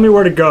 Just tell me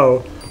where to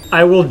go.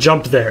 I will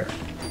jump there.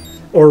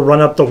 Or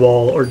run up the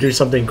wall, or do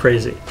something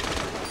crazy.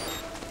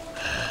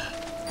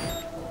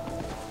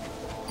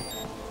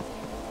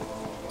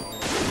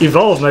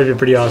 Evolve might be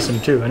pretty awesome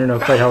too. I don't know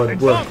quite how it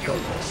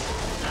works.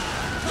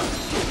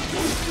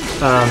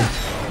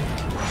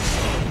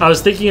 I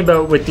was thinking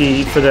about with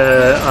the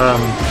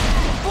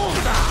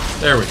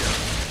There we go.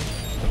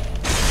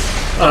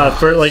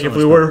 for like if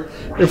we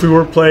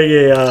were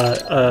playing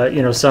a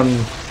you know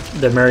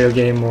the Mario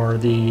game or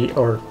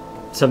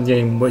some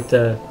game with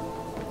that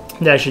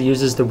actually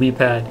uses the Wii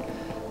Pad,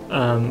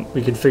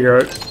 we could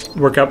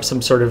work up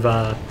some sort of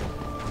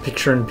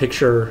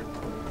picture-in-picture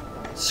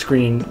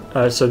screen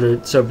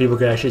so people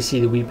could actually see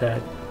the Wii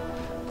Pad,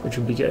 which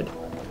would be good.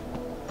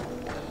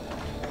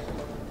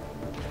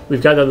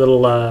 We've got that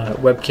little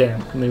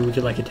webcam. Maybe we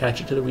could like attach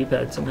it to the Wii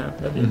Pad somehow.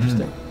 That'd be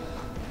interesting.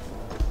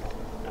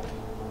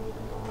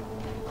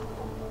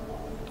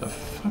 The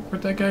fuck?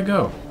 Where'd that guy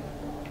go?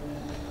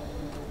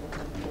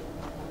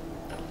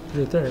 He's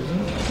right there, isn't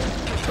he?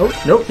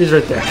 Oh, nope, he's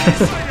right there.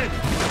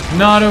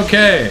 Not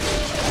okay.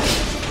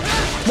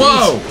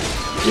 Whoa!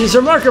 He's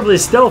remarkably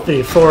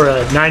stealthy for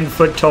a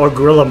 9-foot-tall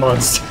gorilla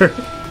monster.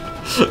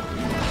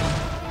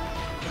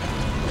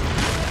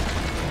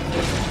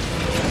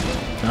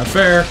 Not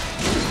fair.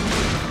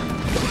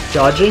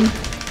 Dodging?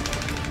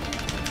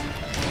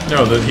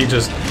 No,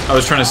 I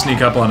was trying to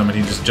sneak up on him and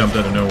he just jumped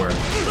out of nowhere.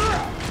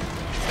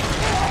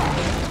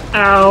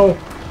 Ow!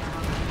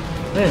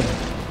 Man.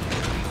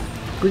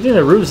 Good thing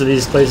the roofs of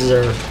these places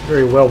are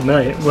very well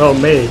made.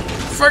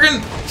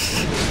 Fucking...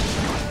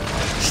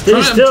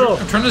 Stay still!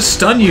 I'm trying to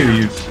stun you,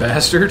 you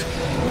bastard.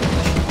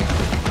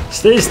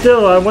 Stay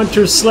still, I want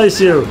to slice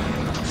you.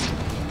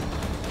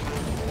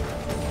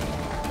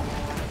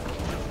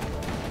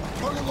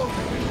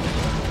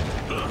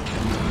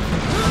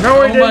 No,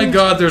 I didn't. Oh my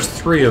god, there's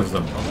 3 of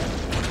them.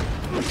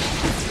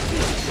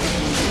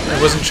 I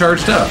wasn't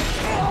charged up.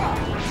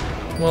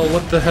 Well,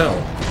 what the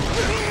hell?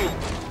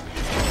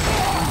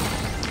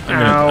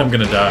 I'm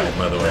gonna die,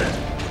 by the way.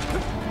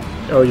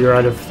 Oh, you're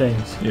out of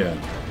things. Yeah.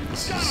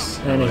 This is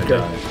That ain't how I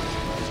good. die.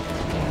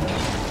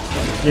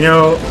 You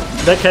know,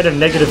 that kind of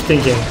negative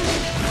thinking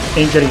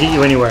ain't gonna get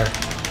you anywhere.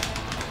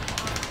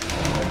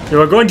 You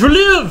are going to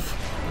live!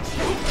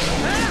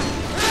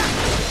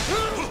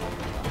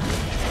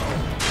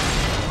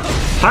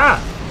 Ha!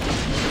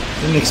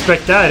 Didn't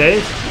expect that,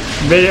 eh?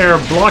 Mid-air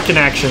block in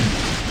action.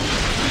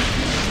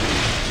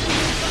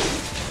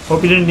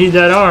 Hope you didn't need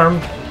that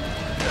arm.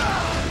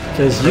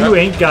 Because you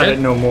ain't got it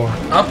no more.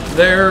 Up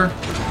there.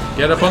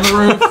 Get up on the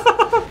roof.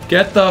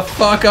 Get the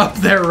fuck up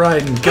there,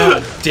 Raiden.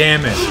 God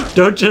damn it.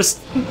 Don't just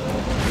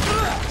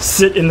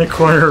sit in the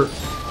corner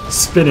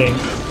spinning.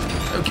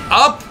 Okay,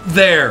 up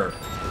there.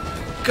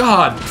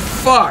 God,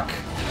 fuck.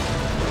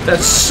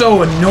 That's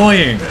so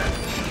annoying.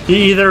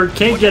 He either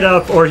can't get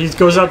up or he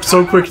goes up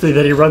so quickly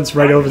that he runs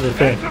right over the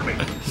thing.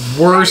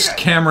 Worst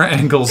camera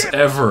angles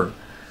ever.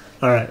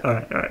 Alright,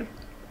 alright, alright.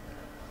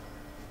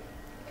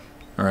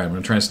 Alright, I'm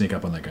gonna try and sneak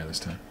up on that guy this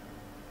time.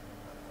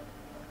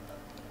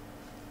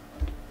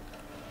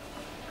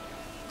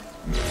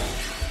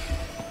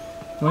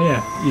 Oh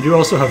yeah, you do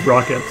also have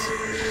rockets.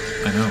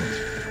 I know.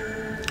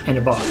 And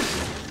a box.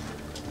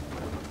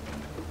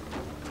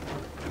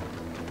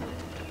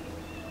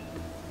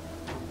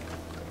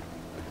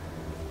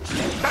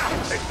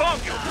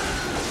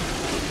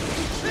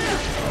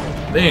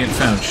 They ain't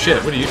found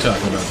shit. What are you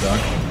talking about, Doc?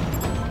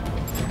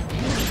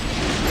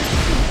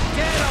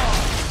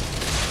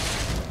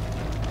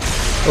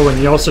 Oh, and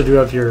you also do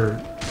have your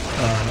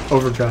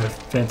overdrive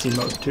fancy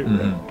mode too,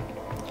 right?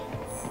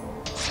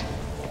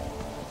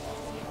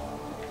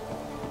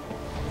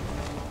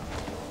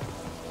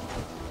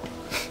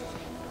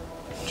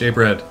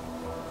 J-Bread,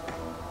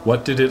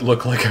 what did it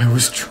look like I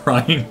was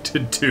trying to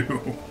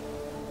do?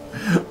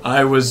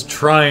 I was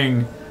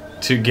trying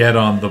to get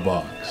on the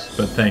box,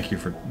 but thank you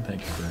for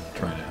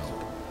trying to help.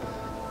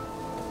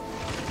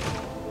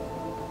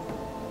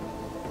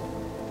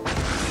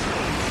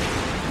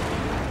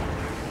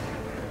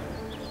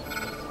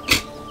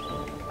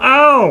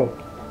 Ow!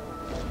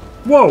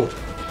 Whoa!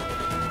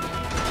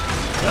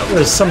 That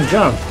was some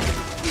jump.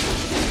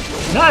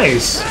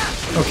 Nice!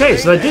 Okay,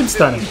 so that did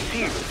stun him.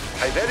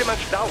 I very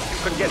much doubt you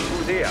can get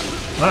through there.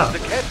 Wow. The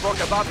catwalk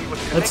above you was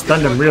That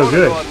stunned him connected to a real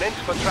good. corridor meant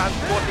for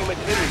transporting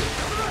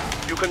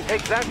materials. You can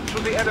take that to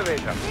the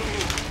elevator.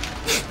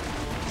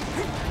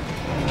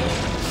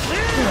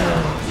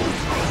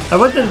 I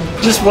want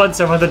just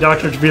once I want the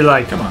doctor to be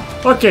like, Come on.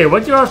 Okay,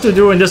 what do you have to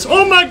do in this?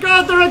 Oh my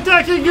god, they're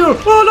attacking you!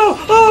 Oh no!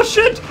 Oh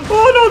shit!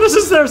 Oh no, this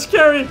is so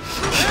scary!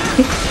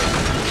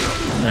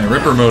 Yeah,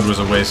 Ripper mode was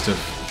a waste of...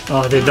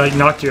 Oh, they like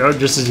knocked you out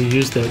just as you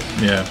used it.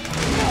 Yeah.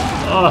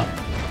 Oh.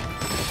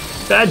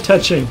 Bad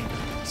touching.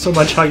 So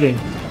much hugging.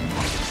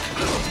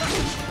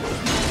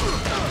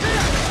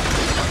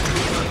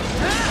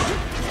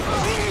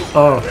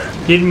 Oh,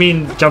 he didn't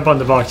mean jump on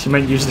the box. He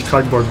meant use the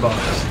cardboard box.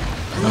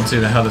 I don't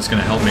see how that's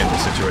going to help me in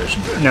this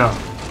situation. No.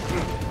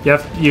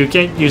 You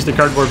can't use the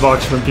cardboard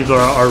box when people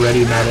are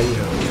already mad at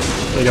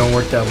you. They don't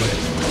work that way.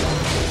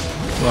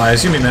 Well, I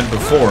assume he meant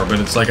before, but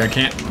it's like I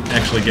can't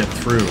actually get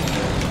through.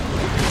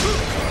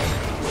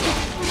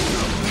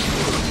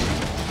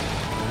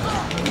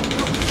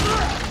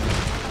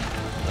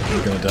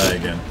 I'm gonna die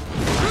again.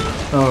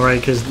 Oh right,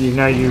 because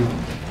now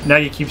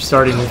you keep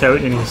starting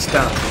without any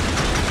stuff.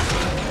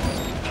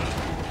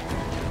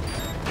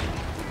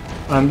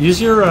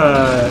 Use your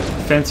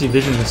fancy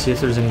vision to see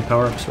if there's any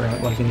power-ups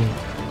around, like any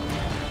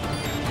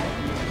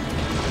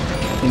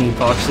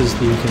boxes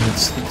that you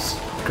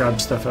can grab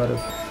stuff out of.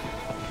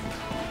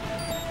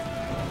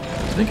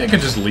 I think I could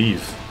just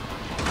leave.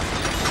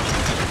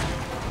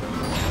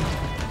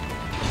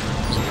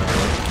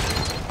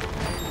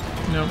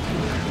 Nope.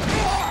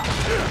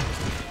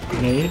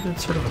 Grenade,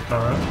 that's sort of a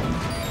power-up.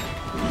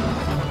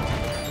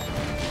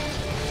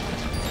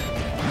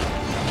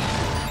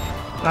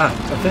 Ah,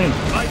 a thing.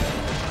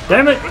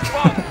 Damn it!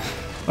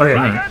 Okay,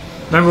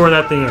 remember where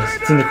that thing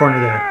is. It's in the corner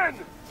there.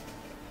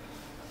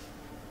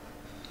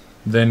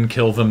 Then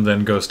kill them,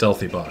 then go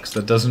stealthy box.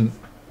 That doesn't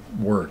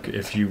work.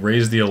 If you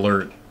raise the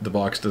alert, the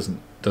box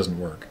doesn't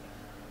work.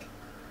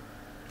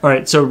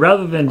 Alright, so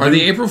rather than... Are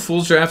the April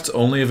Fool's drafts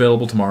only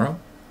available tomorrow?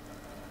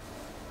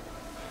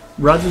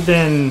 Rather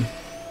than...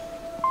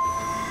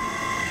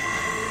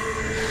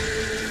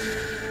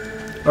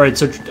 Alright,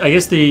 so I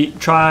guess you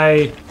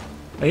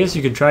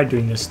could try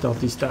doing this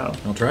stealthy style.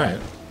 I'll try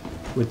it.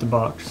 With the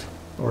box.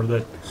 Or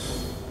the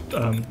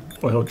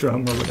oil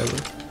drum or whatever.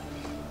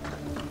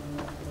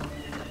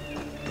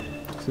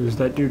 So there's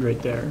that dude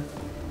right there.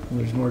 And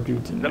there's more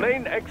dudes in The there.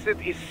 main exit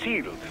is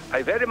sealed.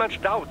 I very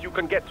much doubt you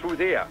can get through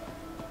there.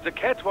 The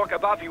catwalk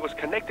above you was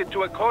connected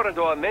to a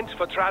corridor meant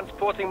for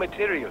transporting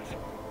materials.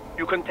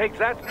 You can take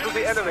that to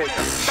the elevator.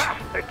 Ah,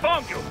 they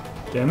found you!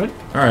 Damn it.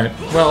 Alright,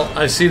 well,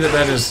 I see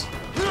that is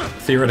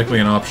theoretically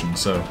an option,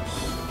 so...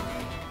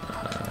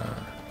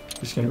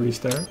 Just gonna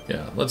restart?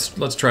 Yeah,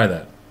 let's try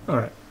that.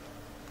 Alright.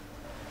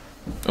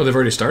 Oh, they've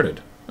already started.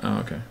 Oh,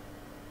 okay.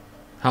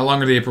 How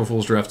long are the April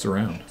Fool's drafts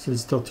around? So it's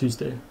still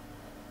Tuesday.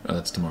 Oh,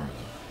 that's tomorrow,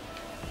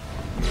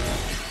 though.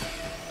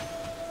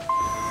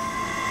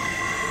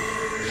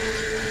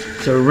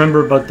 So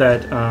remember about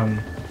that,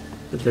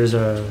 that there's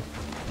a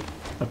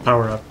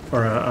power-up,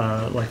 or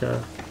like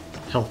a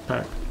health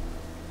pack.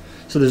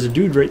 So there's a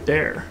dude right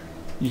there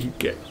you can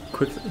get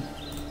quickly.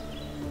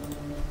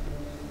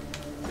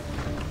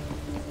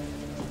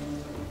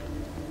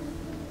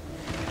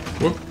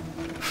 Whoop.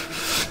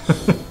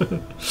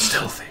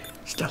 Stealthy.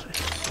 Stealthy.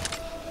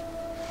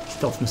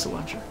 Stealth missile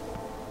launcher.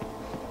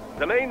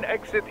 The main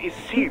exit is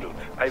sealed.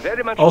 I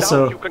very much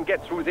Also, doubt you can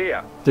get through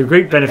there. The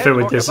great benefit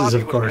Catwalk with this is, above of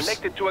you was course,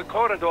 connected to a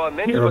corridor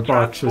meant you have a for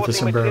box with a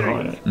transporting sombrero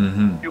on materials. it.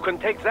 Mm-hmm. You can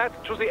take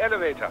that to the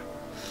elevator.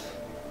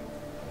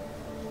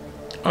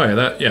 Oh,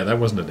 yeah, that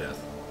wasn't a death.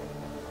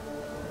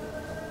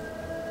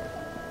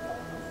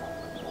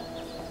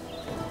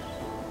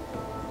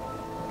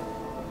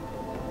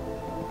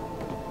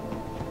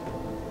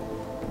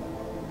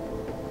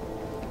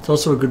 It's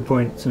also a good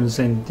point. So I'm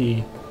saying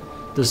the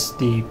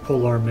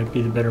polearm might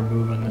be the better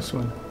move on this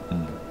one.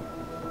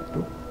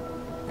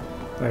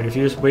 Alright, if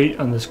you just wait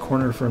on this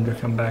corner for him to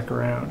come back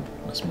around.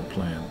 That's my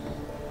plan.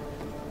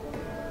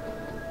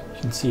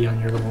 You can see on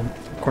your little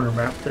corner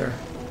map there.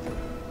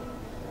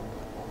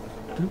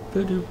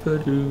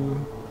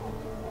 Doop-a-doop-a-doo.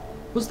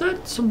 Was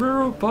that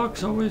sombrero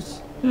box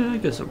always? Yeah, I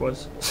guess it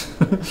was.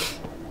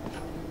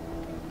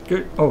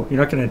 Good. Oh, you're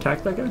not going to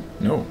attack that guy?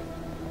 No,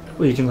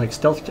 Well, you can like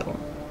stealth kill him.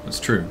 that's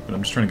true, but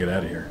I'm just trying to get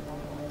out of here.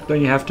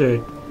 Don't you have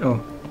to...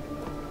 Oh.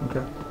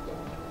 Okay.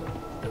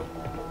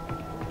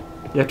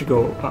 You have to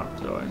go up,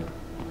 though.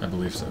 I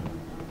believe so.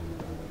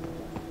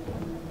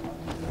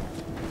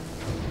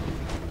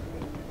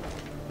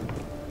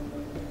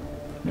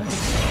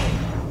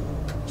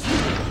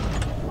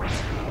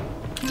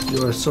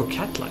 You are so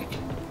cat-like.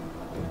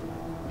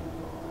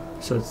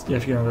 So it's, you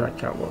have to get over that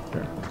catwalk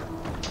there.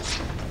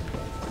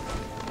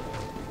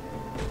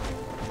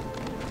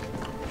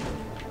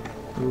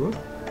 Ooh.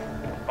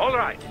 All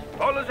right.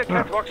 Follow the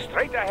catwalk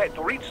straight ahead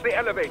to reach the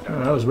elevator.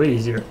 Oh, that was way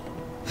easier.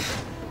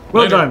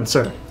 Well Later. done,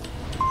 sir.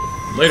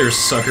 Later,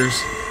 suckers.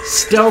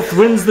 Stealth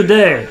wins the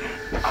day.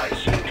 I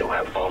seem to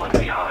have fallen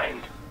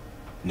behind.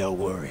 No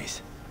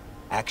worries.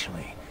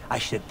 Actually, I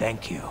should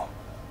thank you.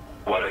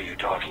 What are you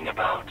talking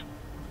about?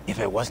 If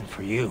it wasn't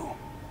for you,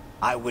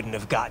 I wouldn't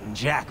have gotten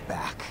Jack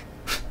back.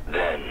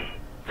 Then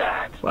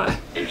that What?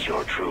 is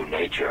your true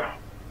nature.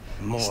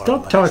 More or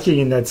Stop less. talking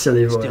in that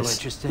silly Still voice.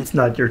 interested? It's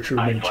not your true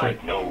I nature.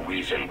 find no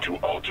reason to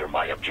alter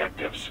my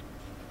objectives.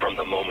 From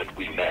the moment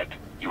we met,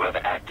 you have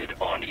acted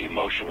on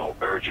emotional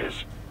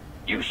urges.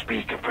 You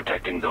speak of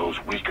protecting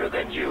those weaker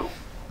than you.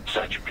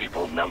 Such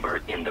people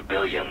number in the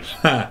billions.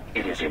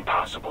 It is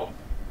impossible.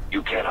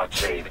 You cannot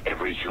save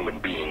every human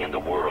being in the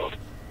world.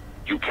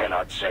 You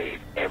cannot save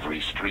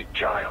every street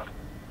child.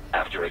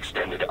 After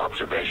extended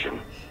observation,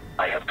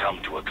 I have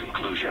come to a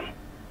conclusion.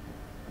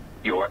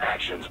 Your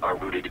actions are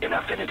rooted in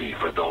affinity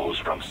for those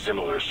from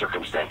similar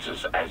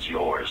circumstances as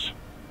yours.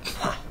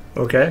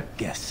 Okay.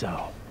 Guess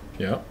so.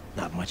 Yeah.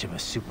 Not much of a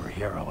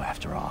superhero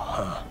after all,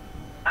 huh?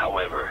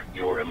 However,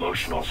 your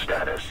emotional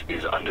status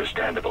is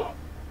understandable.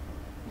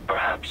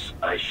 Perhaps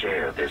I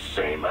share this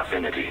same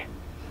affinity.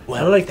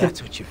 Well, like if the-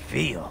 that's what you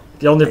feel.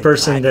 The only then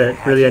person glad to that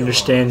have really you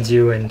understands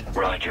you and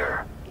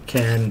Roger.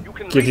 can You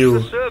can give reach you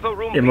the server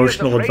room via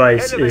emotional the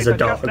freight advice is a elevator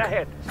just dog.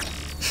 ahead.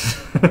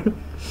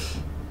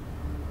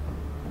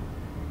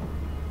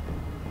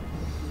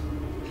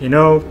 You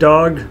know,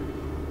 dog,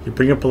 you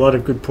bring up a lot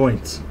of good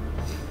points.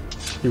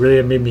 You really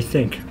have made me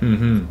think.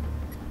 Mm-hmm.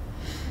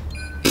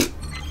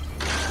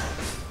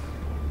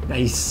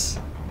 Nice.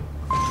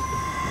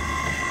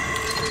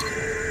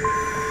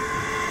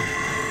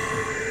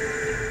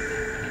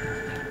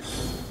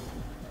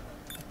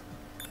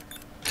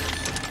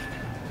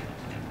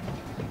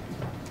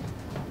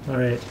 All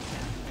right.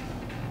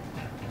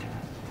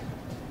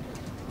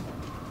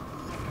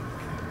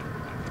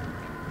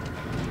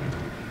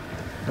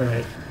 All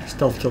right.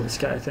 Stealth kill this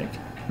guy, I think.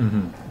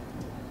 Mm-hmm.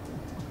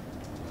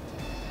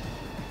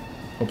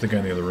 Hope the guy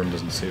in the other room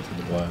doesn't see it through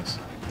the glass.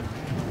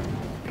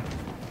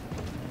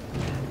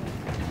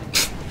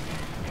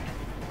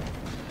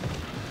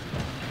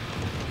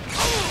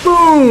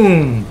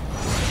 Boom!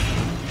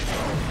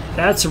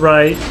 That's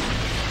right.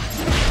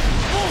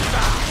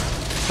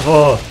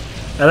 Oh,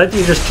 I like that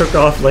you just took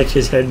off like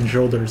his head and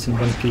shoulders in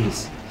one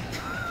piece.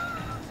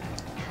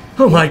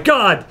 Oh my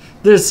god!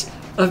 There's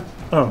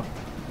oh.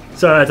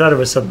 Sorry, I thought it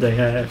was something.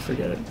 I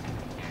forget it.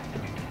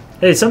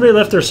 Hey, somebody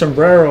left their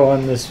sombrero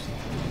on this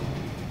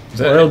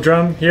Is oil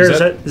drum here. Is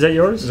that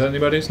yours? Is that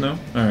anybody's? No?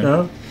 Alright.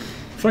 No?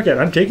 Fuck it,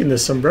 I'm taking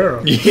this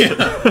sombrero.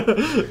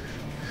 Yeah.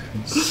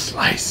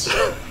 Slice.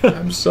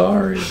 I'm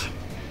sorry.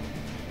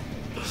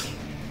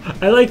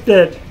 I like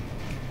that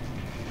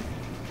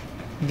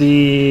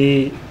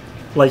the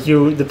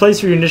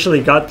place where you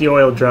initially got the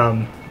oil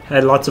drum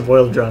had lots of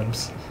oil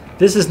drums.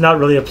 This is not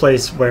really a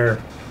place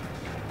where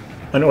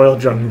an oil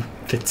drum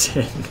fits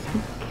in.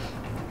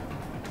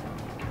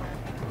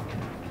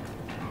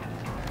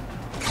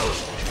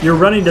 Your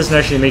running doesn't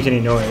actually make any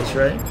noise,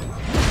 right?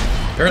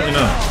 Apparently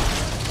not.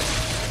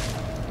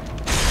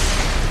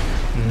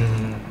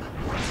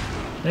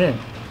 Man,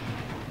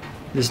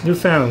 this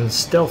newfound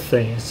stealth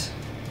thing is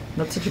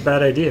not such a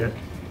bad idea.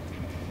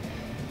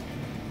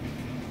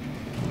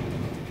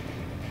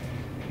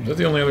 Is that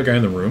the only other guy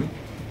in the room?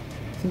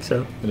 I think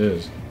so. It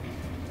is.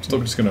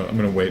 Still just I'm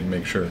gonna wait and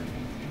make sure.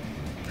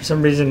 For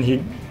some reason,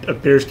 he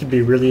appears to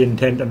be really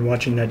intent on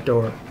watching that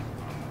door.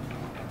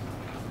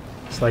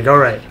 It's like,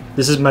 alright,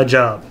 this is my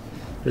job.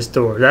 This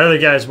door. That other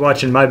guy's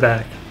watching my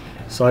back,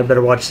 so I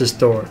better watch this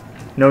door.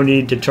 No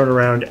need to turn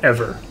around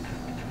ever.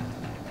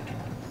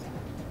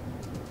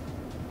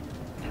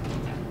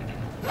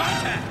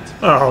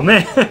 Oh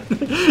man,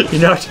 you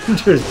knocked him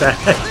to his back.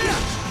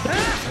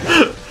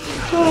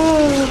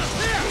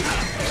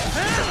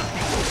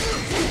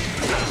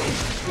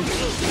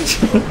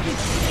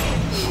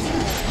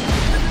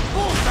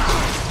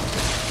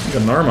 You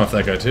got an arm off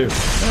that guy too.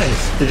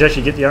 Nice. Did you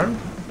actually get the arm?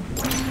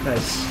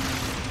 Nice.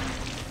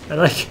 I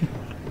like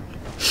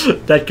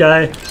that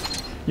guy.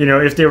 You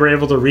know, if they were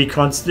able to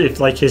if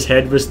like his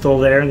head was still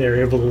there and they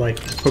were able to like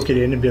hook it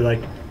in and be like,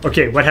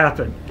 okay, what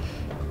happened?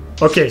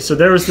 Okay, so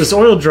there was this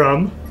oil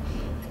drum,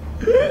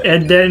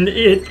 and then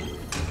it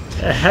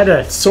had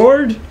a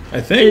sword.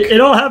 I think.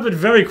 It all happened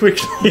very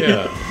quickly.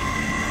 Yeah.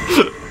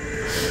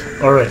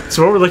 All right.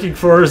 So what we're looking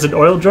for is an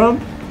oil drum.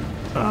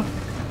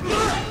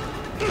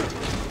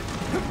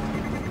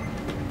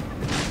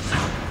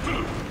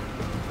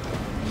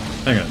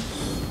 Hang on.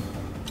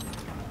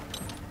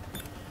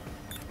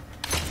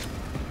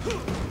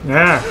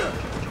 Yeah.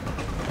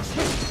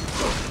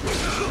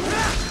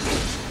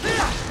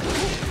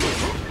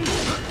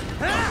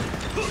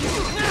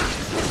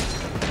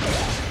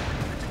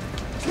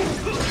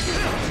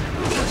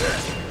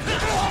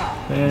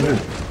 And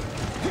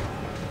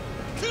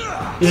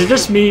is it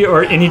just me,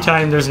 or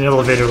anytime there's an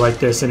elevator like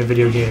this in a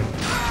video game,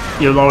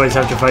 you'll always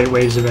have to fight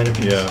waves of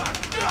enemies. Yeah.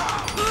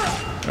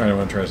 Alright, I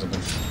want to try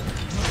something.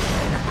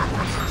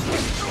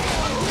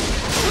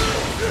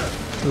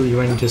 Ooh, you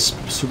went into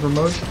super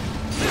mode?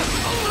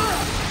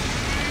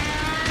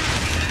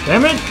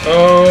 Damn it!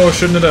 Oh,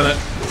 shouldn't have done it.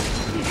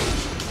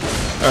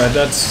 Alright,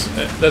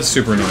 that's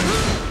super annoying.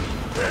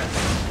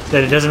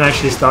 That it doesn't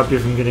actually stop you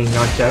from getting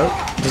knocked out?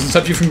 Doesn't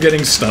stop you from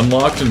getting stun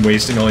locked and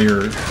wasting all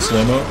your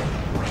slow-mo?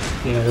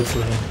 Yeah, that's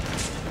lame.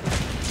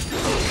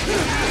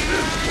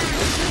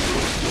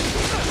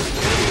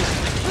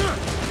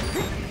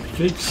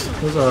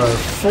 Jeez, those are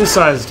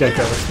full-size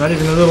geckos, not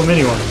even the little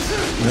mini ones.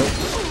 Nope.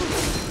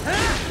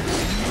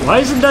 Why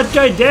isn't that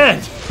guy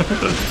dead?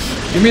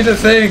 Give me the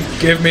thing!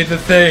 Give me the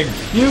thing!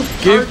 You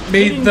Give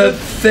me the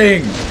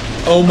thing!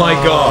 Oh my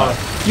god!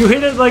 You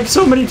hit it like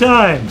so many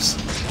times!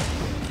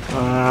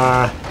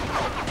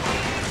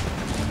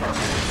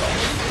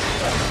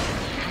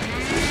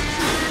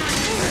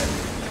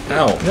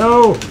 Ow.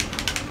 No!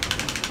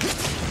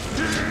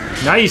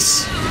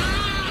 Nice!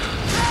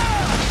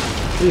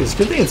 Dude, it's a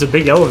good thing it's a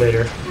big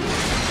elevator.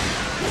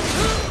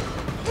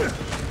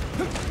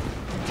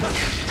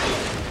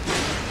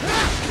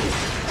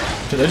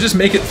 Did I just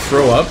make it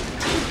throw up?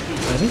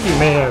 I think you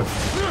may have.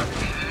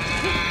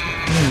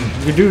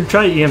 You could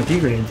try EMP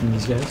grenades from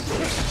these guys.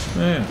 Oh,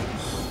 yeah.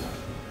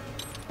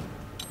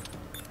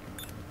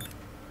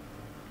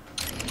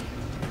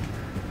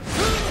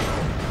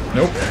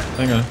 Nope.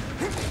 Hang on.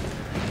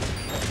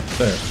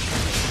 There.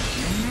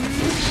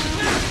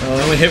 Well,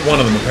 I only hit one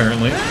of them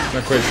apparently.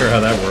 Not quite sure how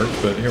that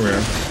worked, but here we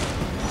are.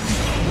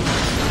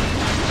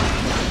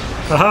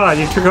 Haha,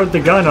 you took out the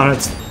gun on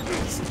its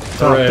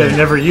top Hooray. they've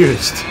never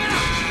used.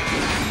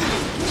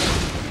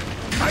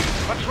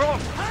 What's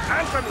wrong?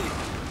 Answer me!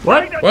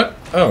 What? What?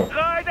 Oh.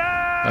 Rider!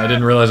 I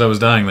didn't realize I was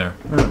dying there.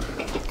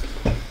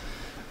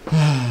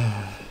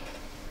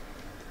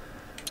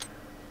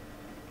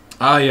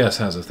 Ah, yes,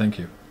 Hazza, thank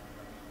you.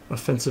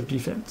 Offensive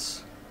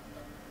defense.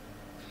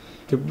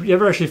 Did we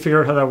ever actually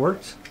figure out how that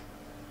works?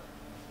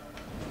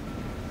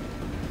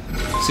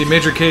 See,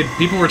 Major Cade,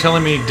 people were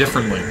telling me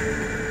differently.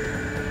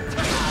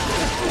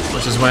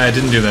 Which is why I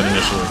didn't do that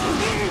initially.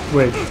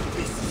 Wait.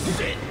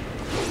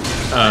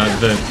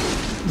 The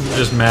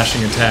just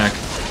mashing attack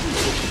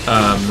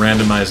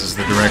randomizes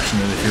the direction,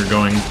 and if you're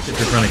trying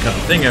to cut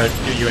the thing out,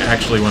 you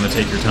actually want to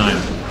take your time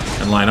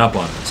and line up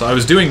on it. So I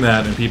was doing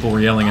that, and people were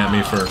yelling at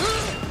me for,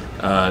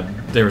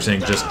 they were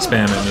saying just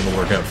spam it and it'll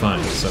work out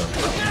fine. So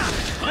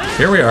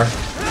here we are.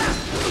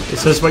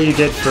 Is this what you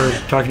get for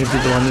talking to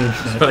people on the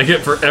internet? What I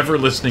get for ever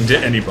listening to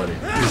anybody.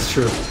 It's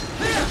true.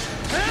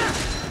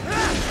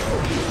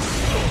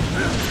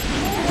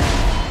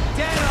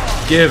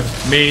 Give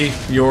me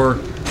your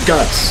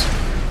guts.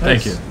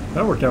 Thank you.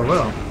 That worked out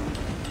well.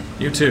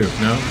 You too,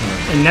 no?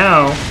 And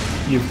now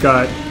you've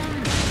got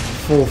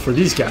full for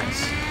these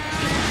guys.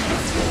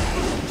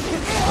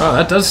 Oh,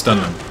 that does stun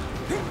them.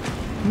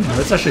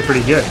 That's actually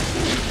pretty good.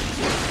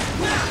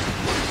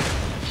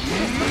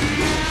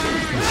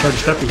 It's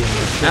charged up again.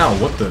 Ow,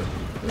 what the?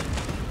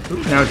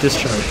 Oop, now it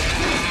discharged.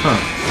 Huh.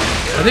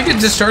 I think it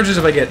discharges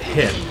if I get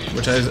hit,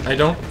 which I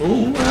don't...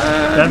 Ooh,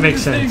 That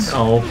makes sense.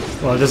 Oh.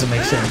 Well, it doesn't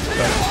make sense,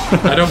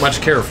 but... I don't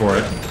much care for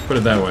it. Put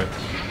it that way.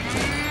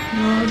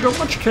 No, don't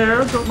much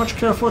care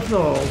for it at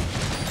all.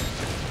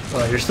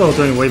 Well, you're still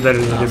doing way better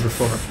than you did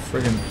before.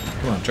 Friggin'...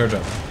 Come on, charge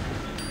up.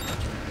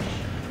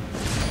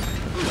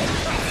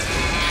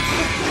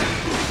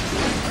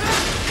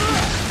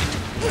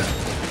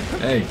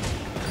 Hey.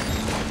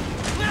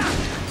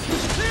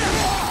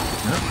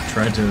 Oh,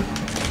 tried to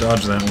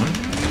dodge that one.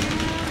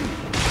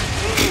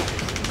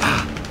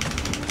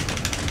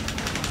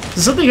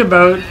 There's something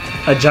about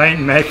a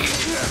giant mech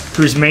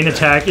whose main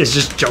attack is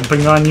just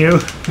jumping on you.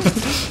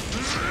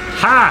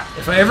 Ha!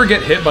 If I ever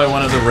get hit by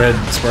one of the red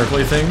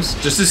sparkly things,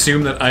 just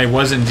assume that I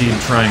was indeed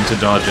trying to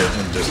dodge it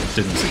and just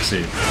didn't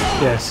succeed.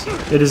 Yes,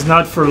 it is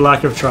not for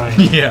lack of trying.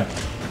 Yeah.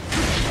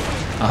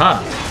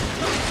 Aha.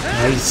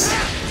 Nice.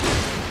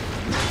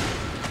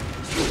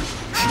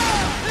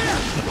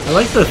 I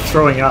like the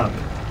throwing up.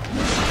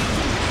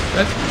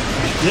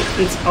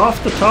 It's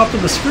off the top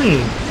of the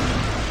screen.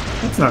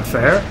 That's not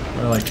fair.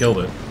 Well, I killed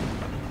it.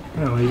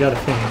 Oh, well, you gotta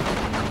think.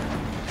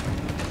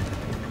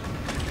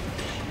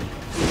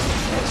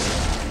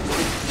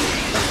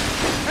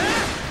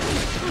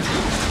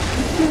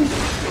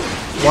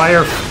 Why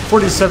are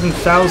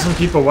 47,000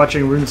 people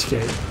watching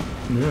RuneScape?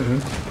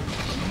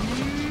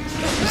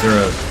 Is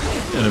there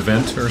an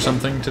event or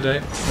something today?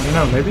 I don't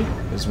know, maybe?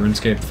 Is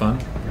RuneScape fun?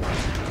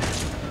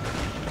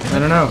 I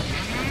don't know.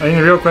 I think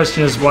the real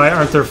question is why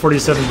aren't there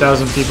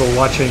 47,000 people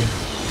watching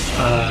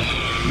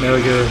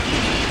Metal Gear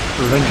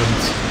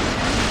Revengeance?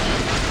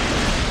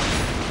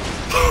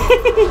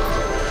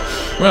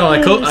 Well,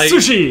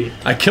 Sushi!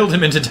 I killed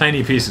him into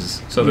tiny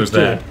pieces, so there's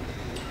that.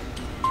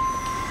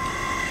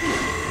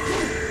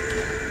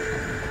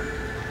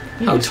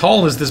 How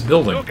tall is this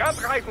building? Look up,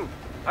 Raiden!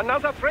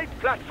 Another freight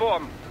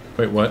platform!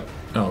 Wait, what?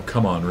 Oh,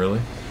 come on,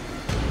 really?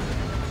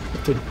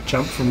 To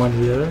jump from one to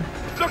the other?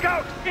 Look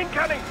out!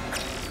 Incoming!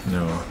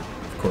 No,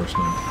 of course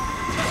not.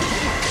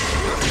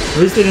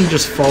 least they didn't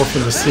just fall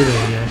from the ceiling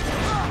again.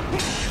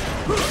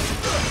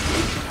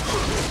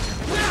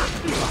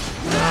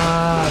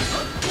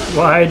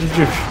 Why did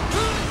you...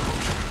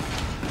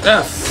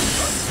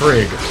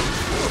 Frig.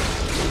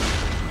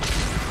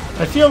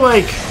 I feel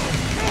like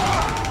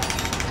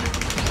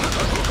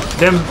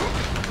them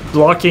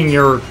blocking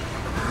your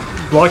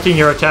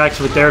attacks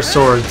with their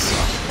swords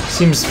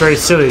seems very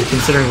silly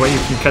considering what you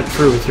can cut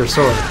through with your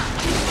sword.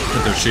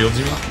 With their shields,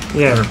 you mean?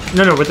 Yeah.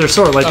 No, with their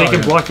sword. Like, they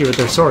can block you with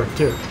their sword,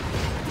 too.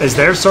 Is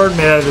their sword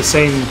made out of the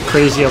same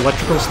crazy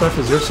electrical stuff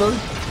as your sword?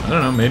 I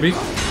don't know, maybe.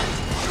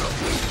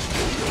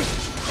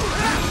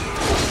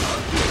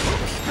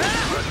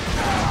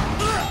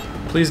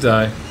 Please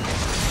die.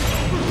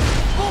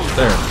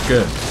 There,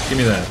 good. Give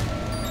me that.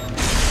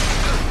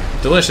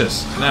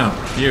 Delicious. Now,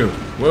 you.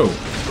 Whoa.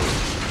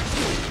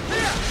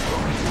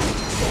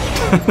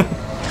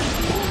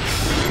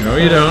 No,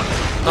 you don't.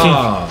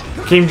 Ah.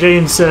 King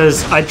James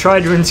says, I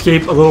tried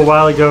RuneScape a little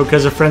while ago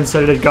because a friend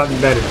said it had gotten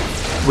better.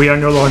 We are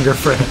no longer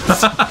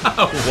friends.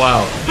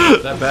 Wow.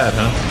 That bad,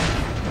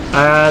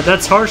 huh?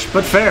 That's harsh,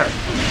 but fair.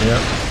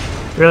 Yep.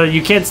 Really,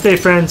 you can't stay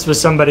friends with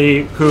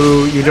somebody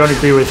who you don't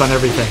agree with on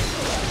everything.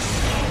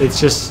 It's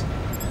just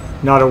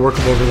not a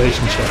workable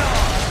relationship.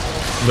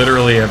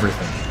 Literally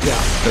everything. Yeah.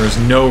 There is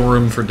no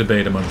room for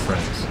debate among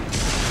friends.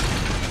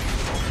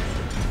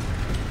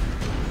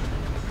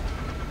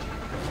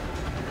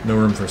 No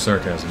room for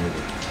sarcasm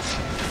either.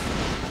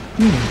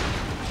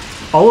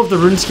 All of the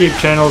RuneScape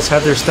channels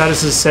have their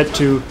statuses set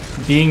to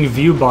being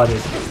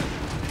view-botted.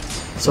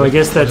 So I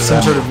guess that's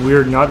some sort of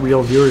weird, not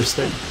real viewers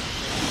thing.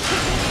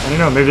 I don't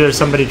know, maybe there's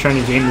somebody trying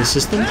to game the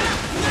system?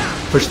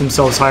 Push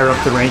themselves higher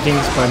up the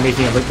rankings by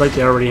making it look like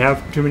they already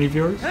have too many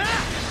viewers?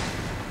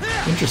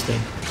 Interesting.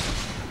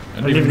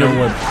 I don't even know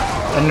what...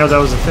 I didn't know that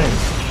was a thing. I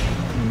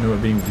don't even know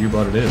what being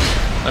view-botted is.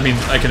 I mean,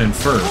 I can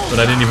infer, but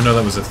I didn't even know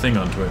that was a thing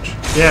on Twitch.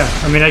 Yeah,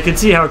 I mean, I could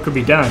see how it could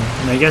be done.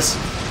 And I guess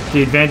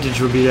the advantage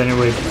would be that it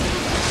would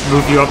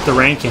move you up the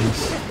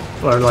rankings.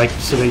 Or, like,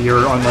 so that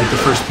you're on, like, the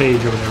first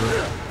page or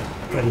whatever.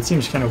 But it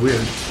seems kind of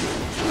weird.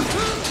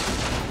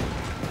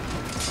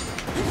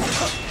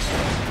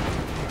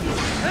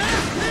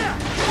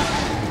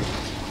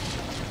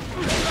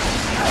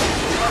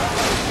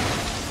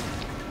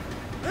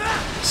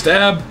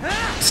 Stab!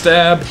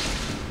 Stab!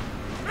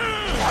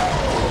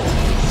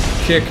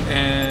 Kick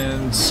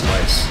and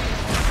slice.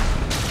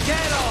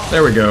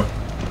 There we go.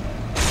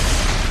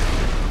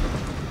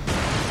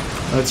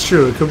 That's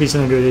true. It could be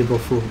something to do with April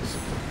Fools.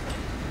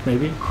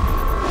 Maybe.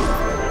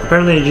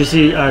 Apparently, did you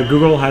see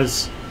Google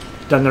has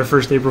done their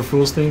first April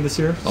Fool's thing this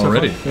year?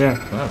 Already? So yeah.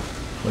 Wow.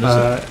 What is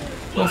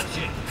it? Well,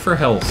 for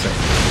hell's sake.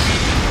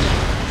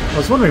 I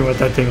was wondering what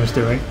that thing was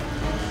doing.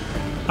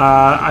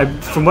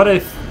 From what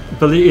I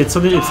believe, it's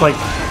something. It's like,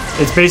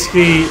 it's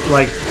basically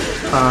like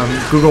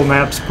Google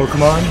Maps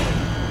Pokemon.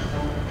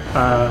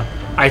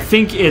 I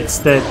think it's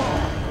that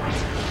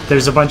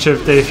there's a bunch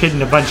of they've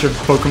hidden a bunch of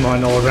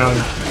Pokemon all around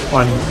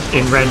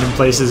in random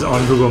places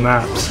on Google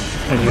Maps,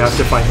 and you have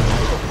to find them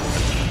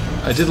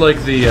all. I did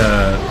like the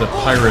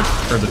pirate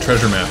or the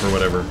treasure map or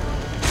whatever.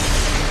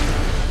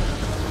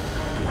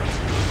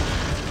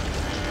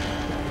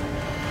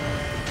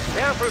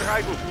 Careful,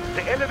 Raiden.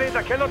 The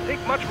elevator cannot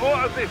take much more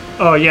of this.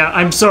 Oh yeah,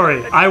 I'm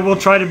sorry. I will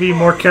try to be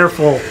more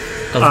careful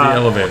Of the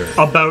elevator.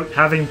 about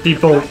having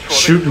people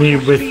shoot me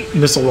with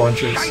missile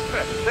launchers.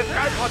 Scheiße, the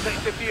Skypods are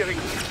interfering.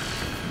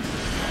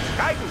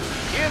 Raiden,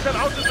 gear them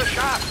out of the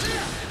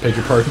shaft. Beg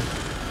your pardon?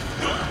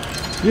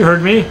 You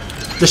heard me.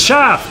 The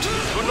shaft!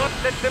 Do not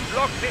let them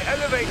block the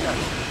elevator.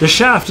 The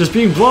shaft is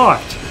being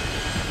blocked.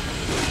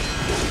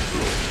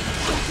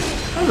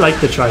 I like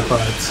the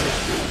tripods.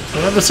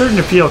 They have a certain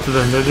appeal to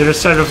them. They're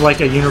just sort of like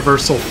a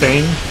universal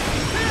thing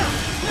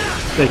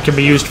that can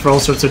be used for all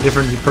sorts of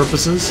different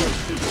purposes.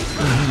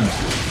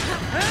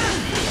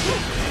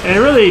 And it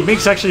really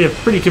makes actually a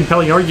pretty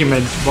compelling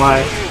argument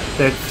why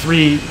that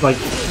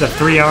the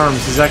three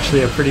arms is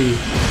actually a pretty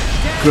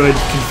good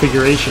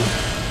configuration.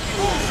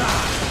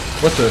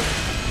 What the?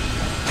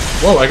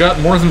 Whoa! I got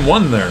more than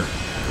one there.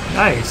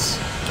 Nice.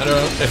 I don't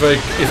know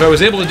if I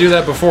was able to do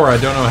that before. I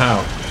don't know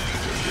how.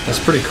 That's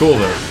pretty cool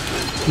though.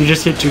 You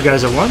just hit two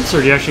guys at once,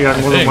 or you actually got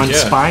more than one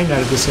spine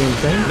out of the same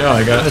thing? No,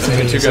 I got That's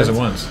two guys at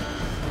once.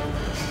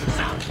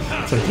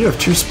 It's like, you have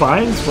two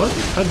spines? What?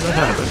 How did that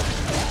happen?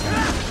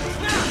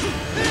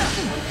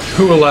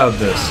 Who allowed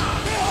this?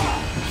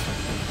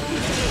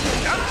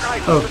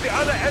 Oh,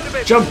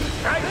 jump!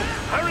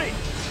 Hurry!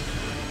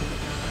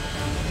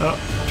 Oh,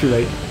 too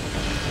late.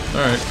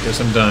 Alright, guess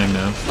I'm dying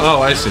now.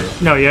 Oh, I see.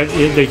 No, yeah,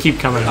 they keep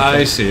coming.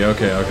 I see,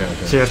 okay.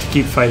 So you have to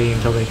keep fighting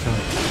until they come.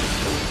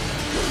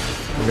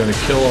 We're gonna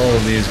kill all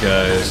of these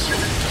guys,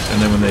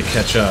 and then when they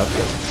catch up...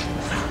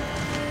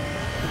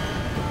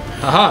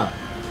 Haha!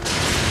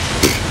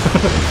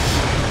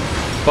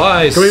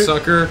 Bye,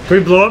 sucker! Can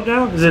we blow up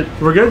now?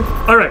 We're good?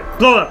 Alright,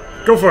 blow up!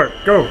 Go for it,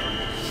 go!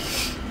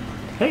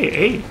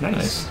 Hey,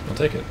 nice. I'll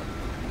take it.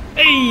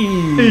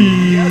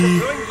 Hey!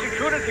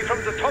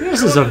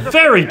 This is a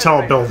very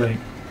tall building.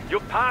 You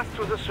pass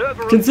through the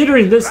server room.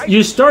 Considering this, Right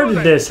you started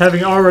through this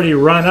having already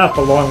run up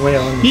a long way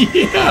on.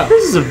 Yeah.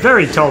 This is a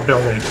very tall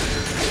building.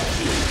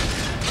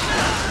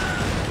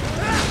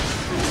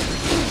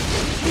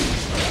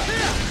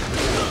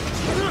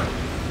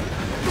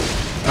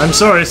 I'm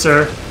sorry,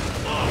 sir.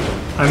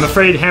 I'm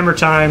afraid hammer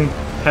time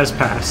has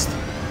passed.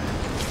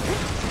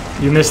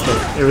 You missed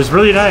it. It was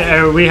really nice.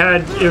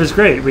 It was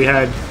great. We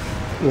had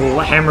little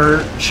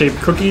hammer-shaped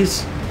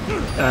cookies,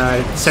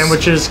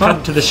 sandwiches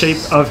cut to the shape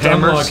of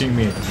hammers. Unlocking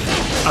me.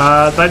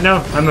 But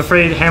no, I'm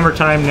afraid hammer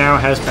time now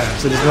has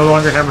passed. It is no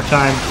longer hammer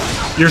time.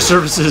 Your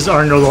services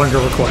are no longer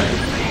required.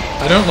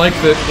 I don't like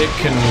that it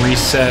can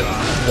reset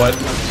what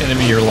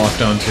enemy you're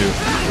locked onto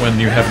when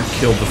you haven't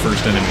killed the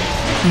first enemy.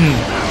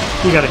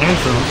 You got a hand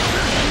for him.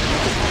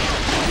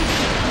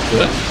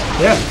 Did I?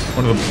 Yeah,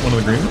 One of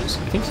the green ones?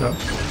 I think so.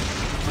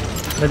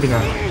 Maybe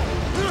not.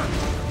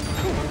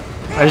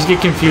 I just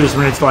get confused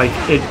when it's like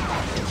it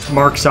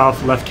marks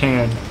off left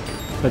hand,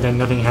 but then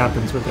nothing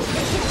happens with it.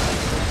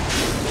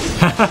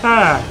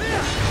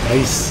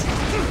 Nice.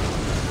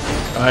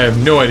 I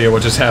have no idea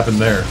what just happened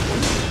there.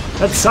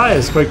 That Saya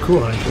is quite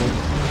cool, actually.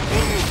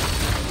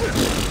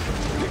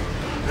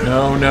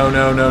 No, no,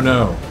 no, no,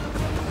 no.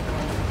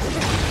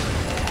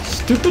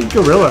 Stupid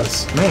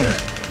gorillas, man.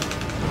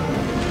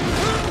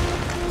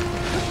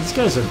 These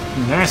guys are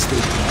nasty.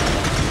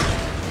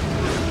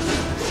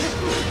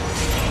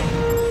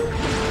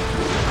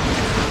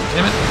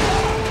 Damn it.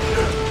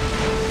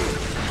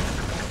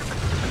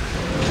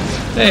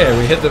 Hey,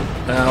 we hit the...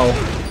 Ow.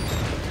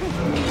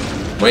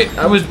 Wait,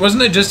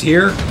 wasn't it just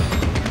here?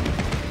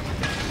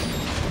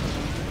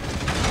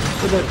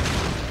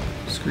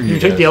 Screw you You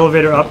take guys. the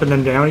elevator up and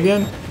then down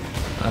again?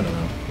 I don't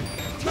know.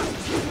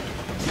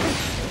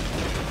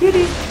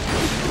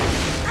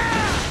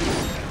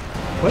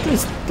 What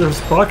is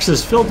those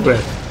boxes filled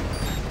with?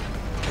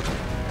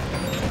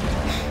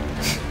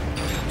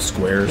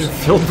 Squares.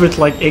 Filled with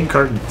like egg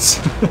cartons.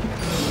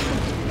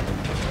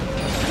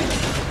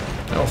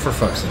 Oh, for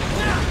fuck's sake.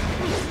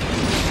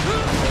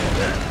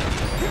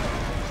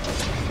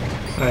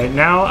 Alright,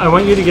 now I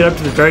want you to get up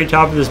to the very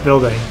top of this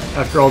building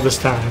after all this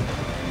time.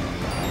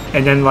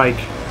 And then like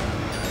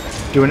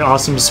do an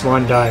awesome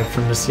swan dive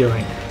from the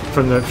ceiling.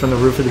 From the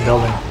roof of the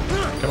building.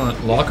 Come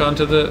on, lock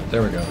onto the...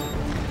 There we go.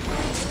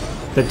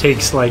 That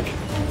takes like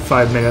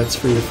 5 minutes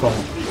for you to fall.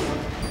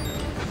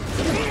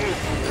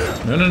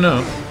 No, no,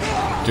 no.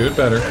 Do it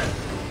better.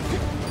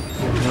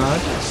 You're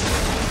not.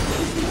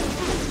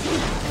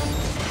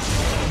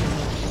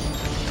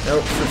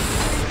 Oh,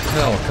 for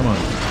hell, come on.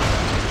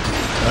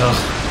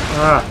 Ugh.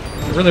 Ah,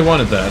 I really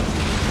wanted that.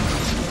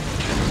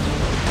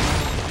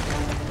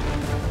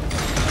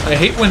 I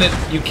hate when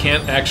you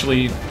can't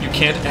actually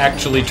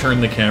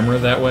turn the camera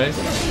that way.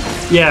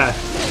 yeah.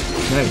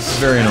 It's Nice.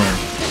 very annoying.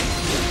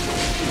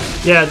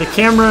 Yeah, the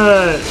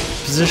camera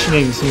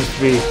positioning seems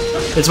to be...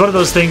 It's one of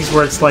those things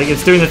where it's like,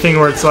 it's doing the thing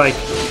where it's like,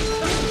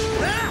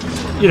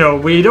 you know,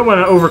 we don't want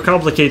to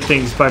overcomplicate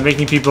things by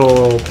making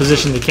people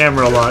position the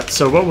camera a lot.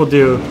 So what we'll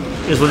do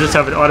is we'll just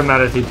have it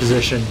automatically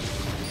positioned.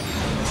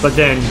 But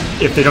then,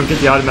 if they don't get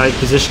the automatic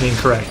positioning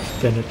correct,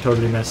 then it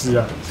totally messes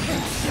up.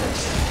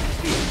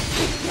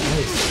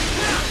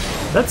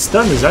 Nice. That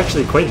stun is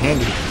actually quite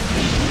handy.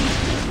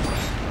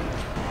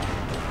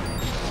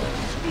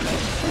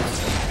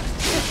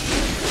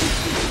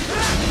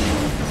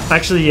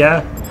 Actually,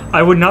 yeah,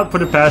 I would not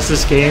put it past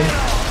this game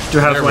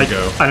to have There we like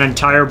go. an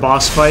entire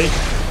boss fight,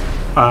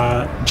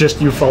 just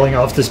you falling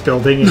off this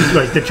building and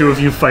like the two of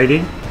you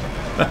fighting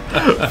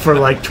for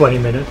like 20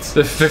 minutes.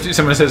 The 50.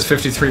 Someone says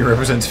 53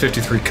 represents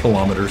 53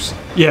 kilometers.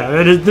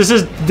 Yeah, this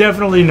is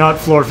definitely not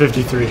floor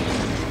 53.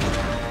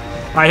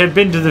 I had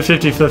been to the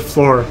 55th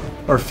floor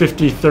or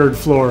 53rd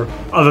floor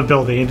of a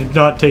building. It did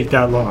not take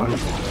that long,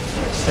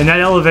 and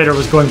that elevator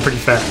was going pretty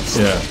fast.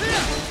 Yeah.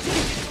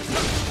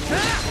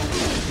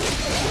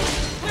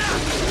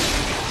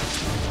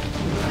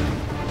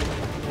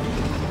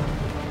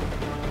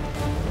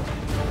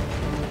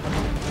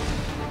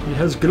 He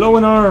has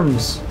glowing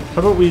arms. How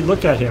about we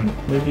look at him?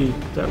 Maybe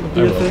that would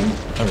be I a will. thing.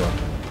 I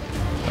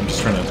will. I'm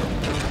just trying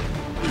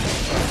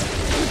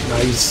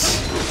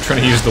Nice.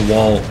 to use the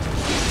wall.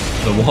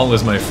 The wall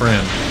is my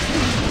friend.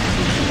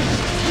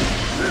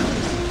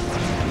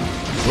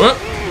 Whoop!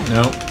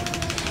 No.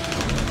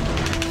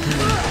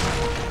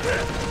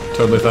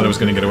 Totally thought I was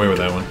going to get away with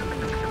that one.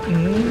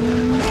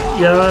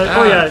 Yeah.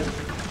 Oh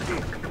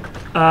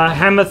yeah.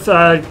 Hamath,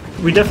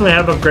 we definitely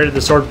have upgraded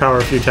the sword power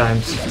a few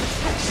times.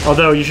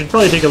 Although you should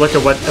probably take a look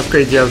at what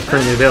upgrades you have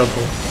currently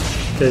available,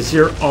 because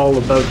you're all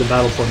about the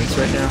battle points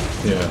right now.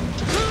 Yeah.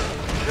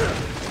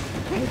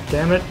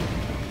 Damn it.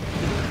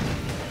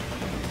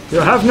 You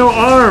have no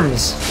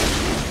arms!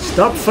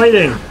 Stop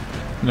fighting!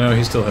 No,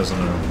 he still has an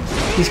arm.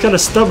 He's got a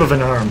stub of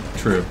an arm.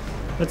 True.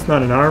 That's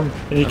not an arm.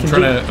 And he I'm can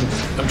trying do-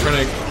 to. I'm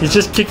trying to. He's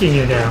just kicking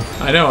you now.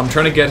 I know. I'm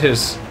trying to get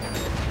his.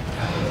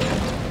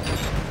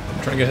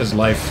 I'm trying to get his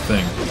life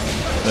thing.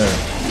 There.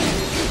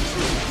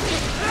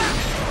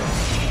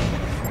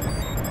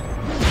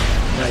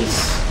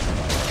 Nice.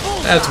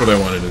 That's what I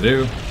wanted to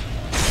do.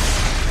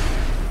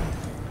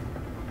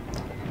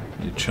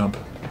 chump.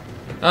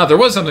 Ah, there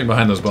was something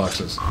behind those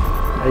boxes.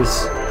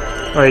 Nice.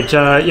 Alright,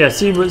 yeah,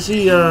 see what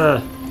you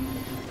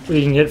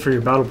can get for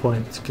your battle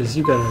points, because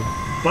you got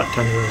a butt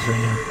ton of those right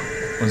now.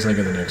 Once I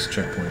get the next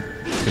checkpoint.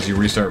 Because you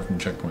restart from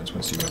checkpoints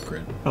once you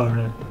upgrade. Oh,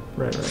 right.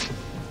 Right.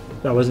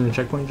 That wasn't a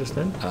checkpoint just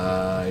then?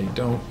 I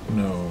don't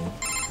know.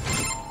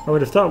 I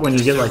would have thought when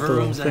you get like the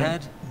little rooms thing.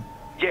 ahead?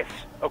 Yes,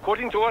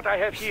 according to what I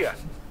have here.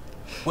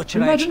 What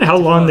Can you imagine how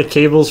long the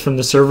cables from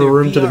the server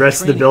room to the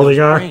rest of the building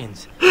are?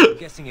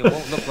 Guessing it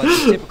won't look like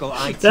a typical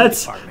IT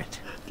That's- department.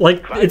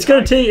 Like, it's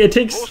gonna take, it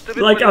takes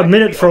like a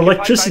minute for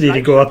electricity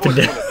to go up and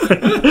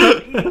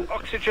down.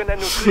 Oxygen and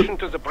nutrition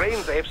to the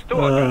brains they have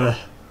stored.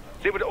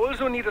 They would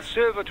also need a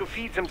server to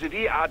feed them the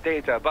VR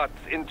data, but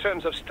in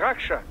terms of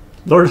structure,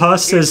 Lord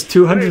Haas says it's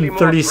really more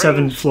 237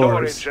 brain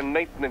floors. storage and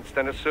maintenance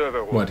than a server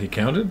room. What, he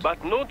counted?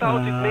 But no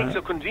doubt it makes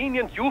a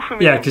convenient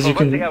euphemism. Yeah, because you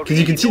for what can they are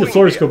see the really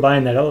floors doing go by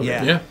in that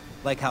elevator. Yeah.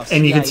 Like how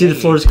And you can see the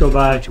CIA floors go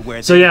by. to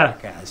where So they yeah,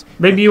 work as.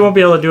 maybe you won't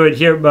be able to do it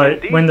here,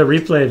 but when the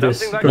replay of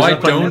this Something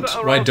like goes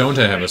Why up on don't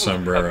I have a A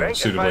sombrero rank and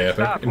suitably file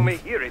staff epic? who may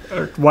hear it.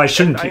 or why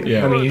shouldn't I'm you?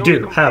 Yeah. I mean, sure you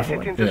those do have complicit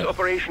one. in this Yeah.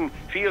 operation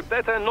feel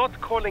better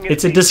not calling it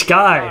It's a the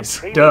disguise,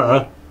 training duh.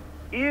 room.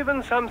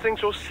 Even something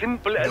so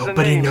simple as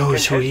Nobody a name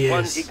knows can who he help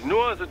one is.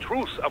 ignore the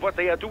truth of what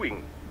they are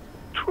doing.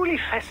 Truly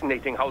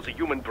fascinating how the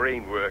human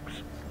brain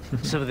works.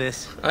 So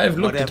this. I've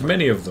looked at whatever,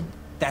 many of them.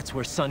 That's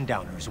where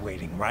Sundowner's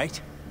waiting, right?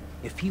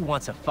 If he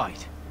wants a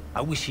fight,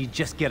 I wish he'd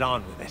just get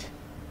on with it.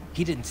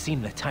 He didn't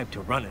seem the type to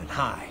run and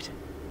hide.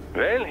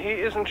 Well, he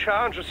is in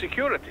charge of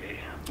security.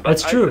 But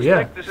That's I true, yeah.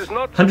 suspect this is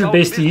not 100 about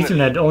base to business.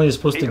 Ethernet only is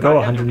supposed to If go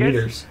I had 100 guess,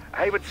 meters.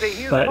 I would say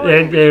he is But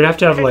fine they would have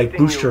to have with like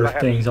testing you, booster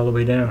perhaps. things all the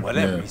way down.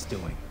 Whatever Yeah. he's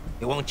doing,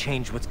 it won't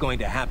change what's going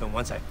to happen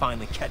once I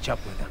finally catch up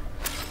with him.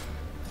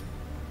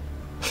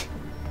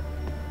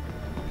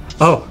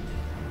 Oh.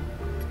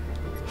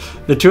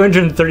 The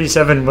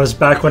 237 was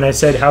back when I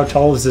said, how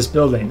tall is this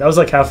building? That was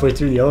like halfway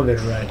through the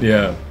elevator ride.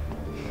 Yeah.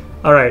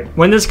 Alright,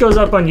 when this goes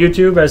up on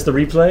YouTube as the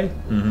replay,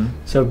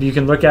 so you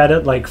can look at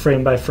it like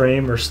frame by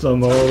frame or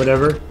slow-mo or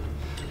whatever,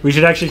 we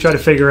should actually try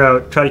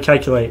to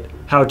calculate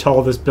how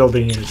tall this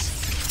building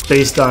is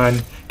based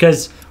on,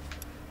 because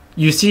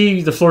you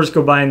see the floors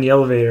go by in the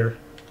elevator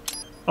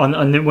when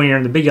you're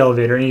in the big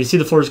elevator, and you see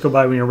the floors go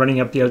by when you're running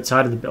up the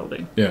outside of the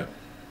building. Yeah.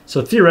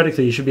 So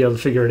theoretically, you should be able to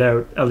figure it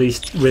out at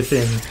least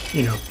within,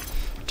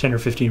 10 or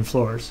 15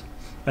 floors.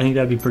 I think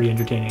that'd be pretty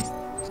entertaining.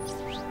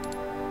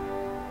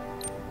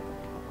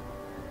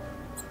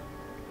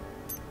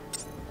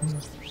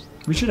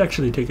 We should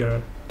actually take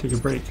a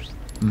break.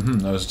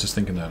 I was just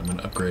thinking that. I'm going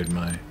to upgrade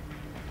my...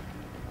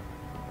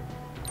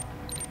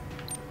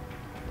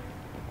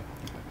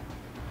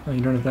 Oh,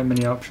 you don't have that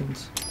many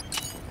options.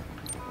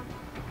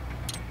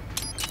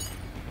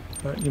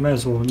 But you might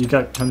as well. You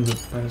got tons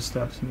of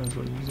stuff, so you might as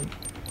well use it.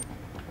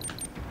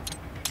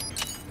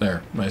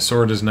 There. My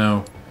sword is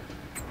now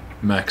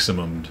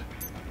maximumed.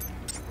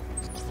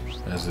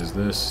 As is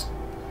this.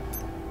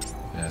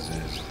 As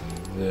is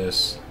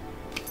this.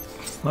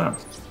 Wow.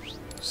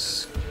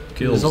 Skills.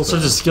 There's all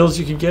sorts though. of skills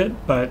you can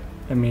get, but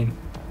I mean,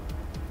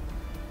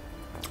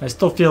 I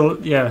still feel,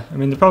 yeah. I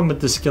mean, the problem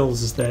with the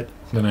skills is that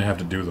Then I have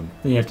to do them.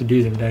 then you have to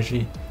do them to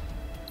actually.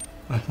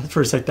 I thought for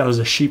a sec that was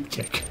a sheep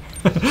kick.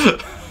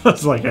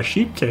 That's like a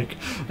sheep kick.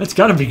 That's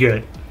got to be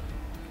good.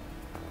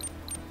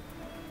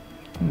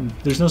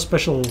 There's no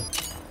special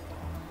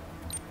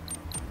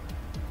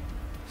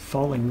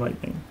falling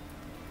lightning.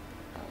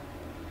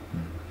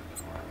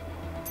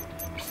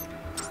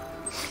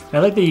 I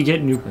like that you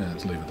get new. Yeah,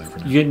 let's leave it there for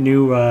now. You get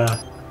new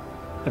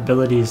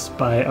abilities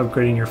by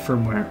upgrading your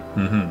firmware.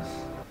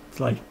 It's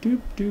like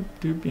doop doop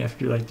doop. You have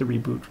to do like the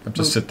reboot. I have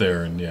to sit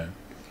there and, yeah.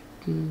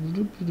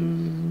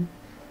 And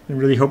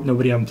really hope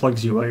nobody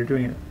unplugs you while you're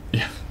doing it.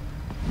 Yeah.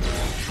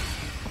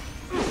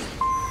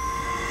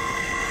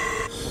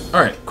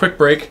 Alright, quick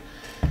break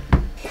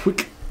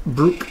Quick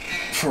brook.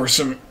 for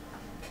some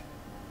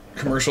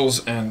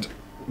commercials and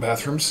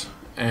bathrooms.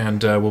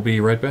 And we'll be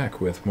right back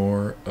with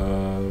more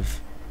of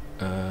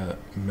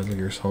Metal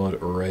Gear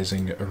Solid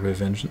Rising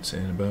Revengeance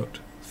in about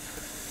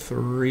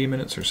 3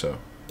 minutes or so.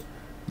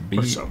 Be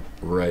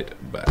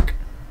right back.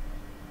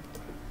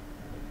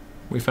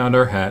 We found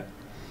our hat.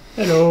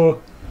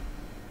 Hello.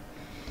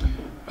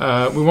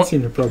 We want.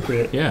 Seemed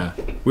appropriate. Yeah,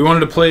 we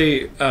wanted to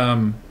play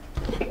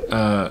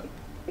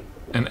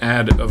an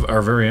ad of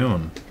our very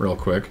own real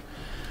quick.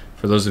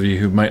 For those of you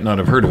who might not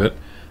have heard of it,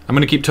 I'm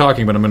going to keep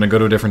talking, but I'm going to go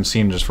to a different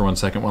scene just for 1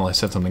 second while I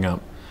set something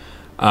up.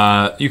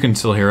 You can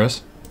still hear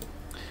us.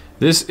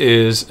 This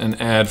is an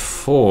ad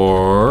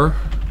for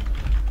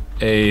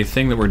a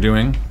thing that we're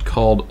doing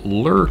called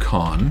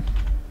LurCon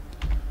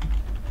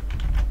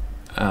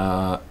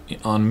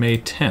on May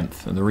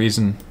 10th. And the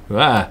reason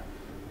that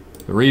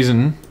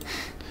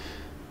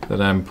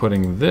I'm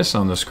putting this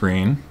on the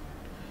screen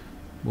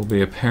will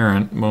be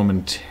apparent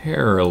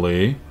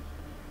momentarily.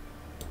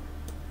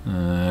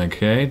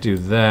 Okay, do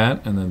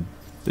that, and then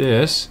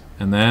this,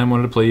 and then I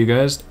wanted to play you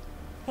guys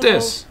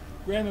this.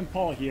 Graham and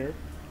Paul here.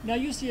 Now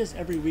you see us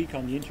every week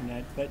on the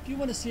internet, but do you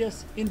want to see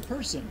us in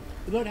person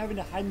without having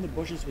to hide in the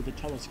bushes with a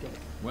telescope?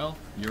 Well,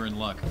 you're in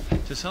luck.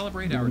 To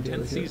celebrate our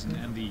 10th season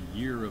and the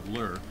Year of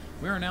Lure,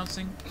 we're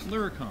announcing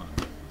LureCon.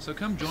 So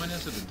come join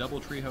us at the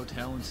Doubletree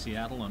Hotel in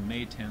Seattle on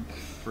May 10th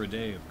for a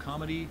day of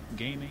comedy,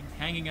 gaming,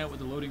 hanging out with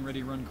the Loading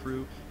Ready Run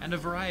crew, and a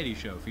variety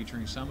show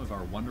featuring some of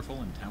our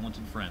wonderful and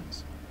talented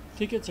friends.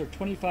 Tickets are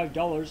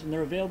 $25 and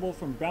they're available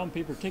from Brown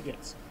Paper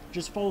Tickets.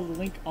 Just follow the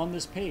link on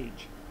this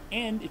page.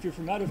 And if you're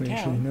from out of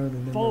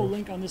town, follow the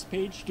link on this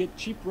page to get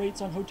cheap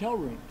rates on hotel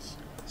rooms.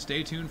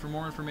 Stay tuned for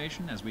more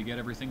information as we get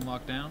everything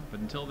locked down, but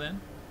until then,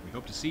 we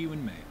hope to see you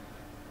in May.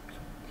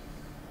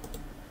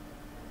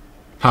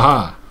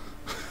 Haha.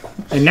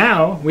 And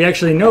now we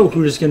actually know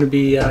who's going to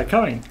be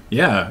coming.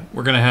 Yeah,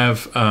 we're going to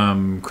have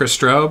Chris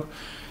Straub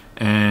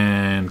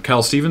and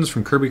Kyle Stevens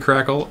from Kirby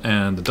Crackle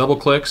and the Double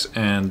Clicks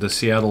and the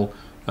Seattle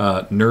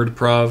Nerd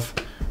Prov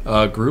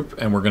group,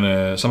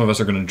 and some of us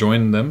are gonna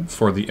join them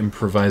for the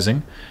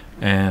improvising,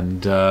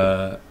 and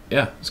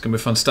yeah, it's gonna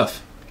be fun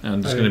stuff.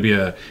 And it's gonna be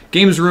a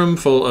games room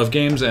full of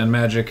games and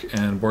Magic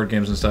and board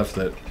games and stuff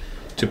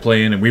to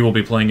play in, and we will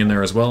be playing in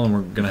there as well. And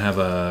we're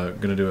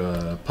gonna do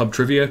a pub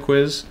trivia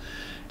quiz,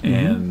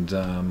 and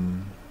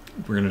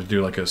we're gonna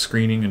do like a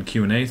screening and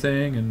Q&A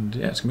thing, and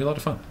yeah, it's gonna be a lot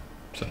of fun.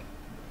 So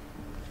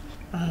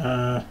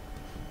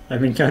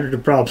I've encountered a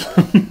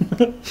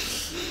problem.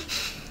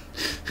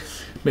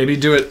 Maybe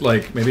do it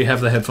maybe have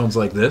the headphones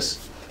like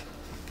this.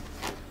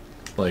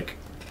 Like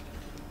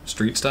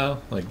street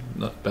style, like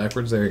not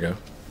backwards. There you go.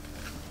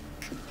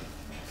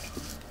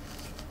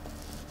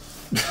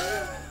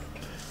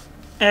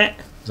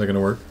 Is that gonna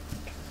work?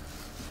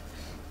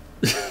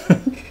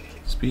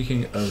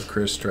 Speaking of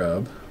Chris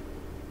Straub.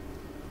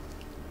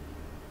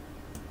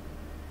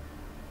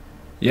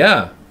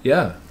 Yeah.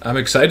 I'm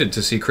excited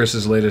to see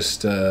Chris's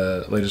latest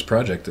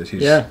project that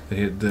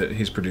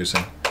he's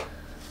producing.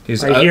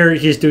 I hear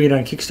he's doing it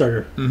on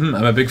Kickstarter.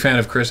 I'm a big fan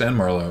of Chris and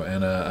Marlo,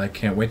 and I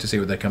can't wait to see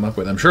what they come up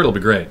with. I'm sure it'll be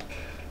great.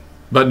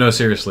 But no,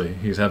 seriously,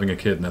 he's having a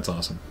kid, and that's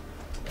awesome.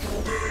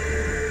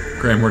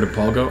 Graham, where did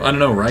Paul go? I don't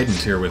know,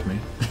 Ryden's here with me.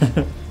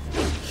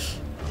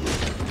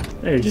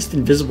 Hey, you're just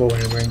invisible when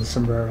you're wearing the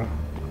sombrero.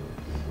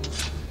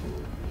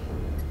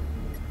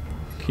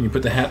 Can you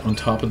put the hat on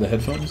top of the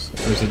headphones?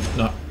 Or is it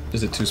not?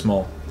 Is it too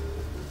small?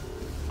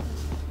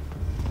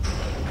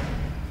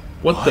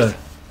 What the?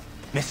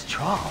 Miss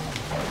Traub.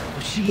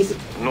 She's...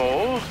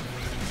 No.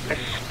 A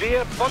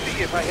spare body,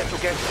 if I had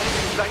to guess.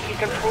 Likely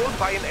controlled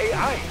by an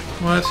AI.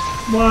 What?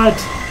 I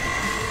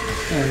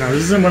don't know.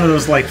 This isn't one of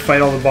those, like,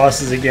 fight all the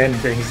bosses again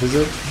things, is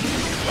it?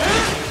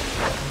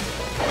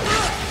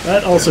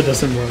 That also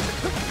doesn't work.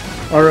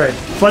 Alright.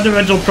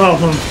 Fundamental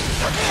problem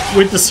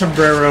with the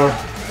sombrero.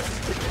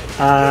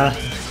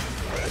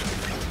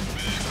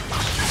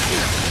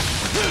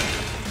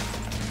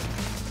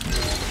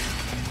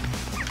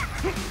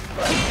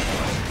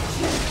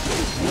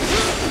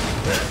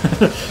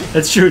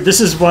 That's true. This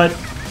is what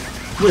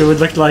it would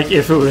look like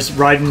if it was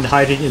Raiden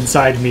hiding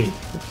inside me.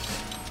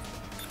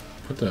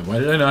 What the? Why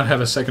did I not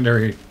have a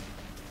secondary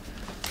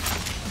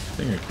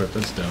thing equipped?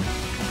 That's dumb.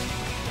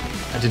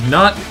 I did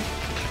not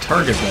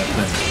target that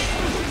thing.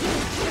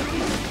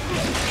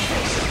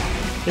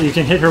 Yeah, you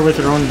can hit her with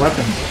her own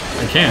weapon.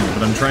 I can,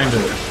 but I'm trying to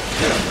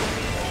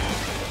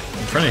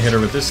hit her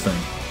with this thing.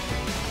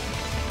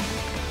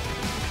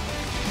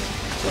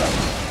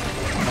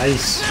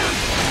 Nice.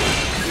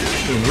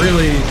 It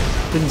really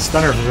didn't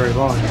stun her for very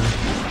long.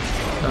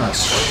 Ah,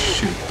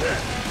 shoot.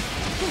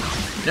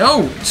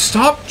 No!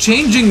 Stop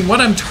changing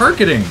what I'm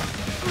targeting!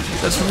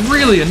 That's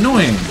really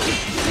annoying.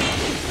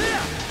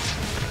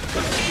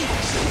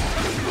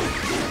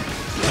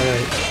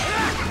 Alright.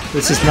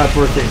 This is not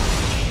working.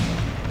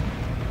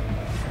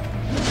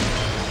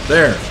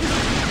 There.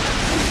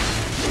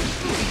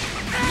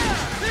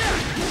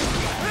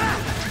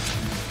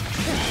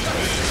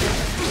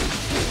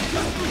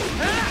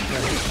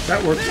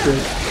 That works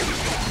good.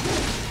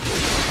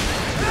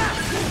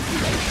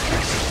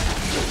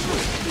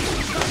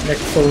 Neck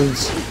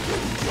phones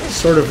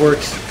sort of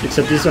works,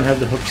 except these don't have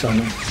the hooks on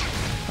them.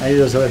 I need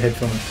those other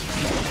headphones.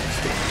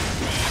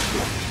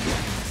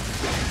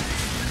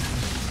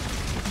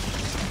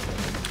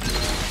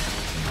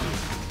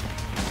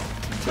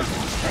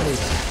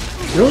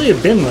 There only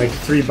have been like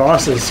 3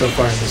 bosses so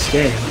far in this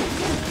game.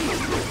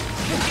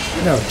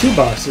 No, 2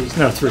 bosses.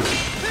 No, 3.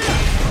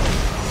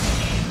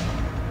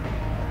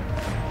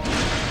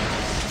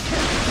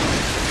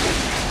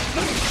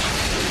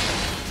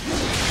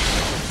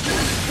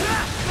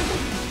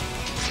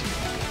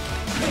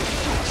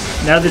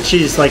 Now that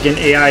she's like an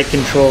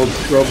AI-controlled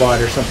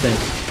robot or something,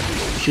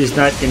 she's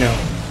not, you know,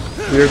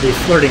 weirdly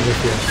flirting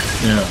with you.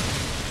 Yeah.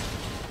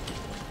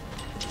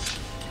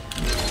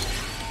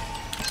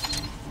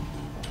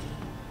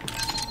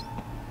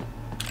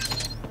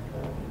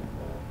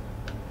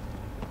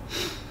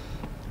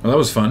 Well, that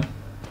was fun.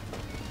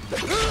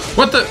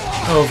 What the?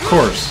 Oh, of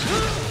course.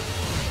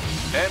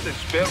 And a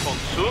spare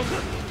monsoon?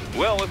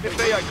 Well, if it's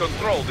AI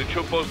controlled, it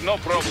should pose no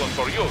problem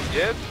for you,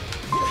 yes?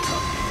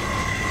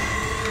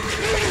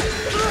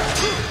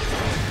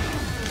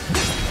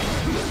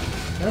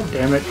 God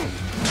damn it.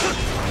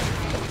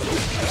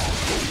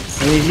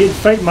 I mean, he'd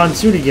fight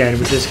Monsoon again,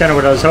 which is kind of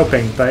what I was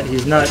hoping, but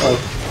he's not all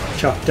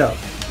chopped up.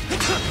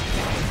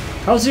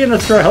 How's he gonna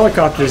throw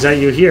helicopters at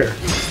you here?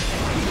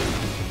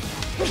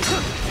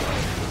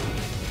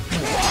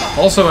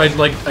 Also, I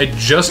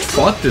just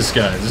fought this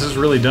guy. This is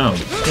really dumb.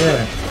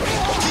 Yeah.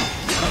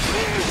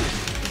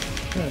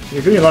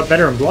 You're doing a lot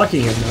better in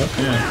blocking him, though.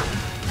 Yeah.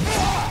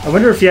 I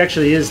wonder if he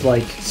actually is,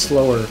 like,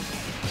 slower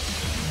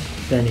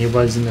than he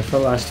was in the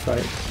last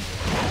fight.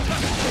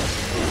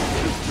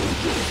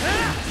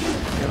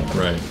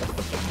 Right.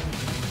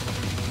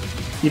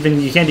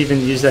 You can't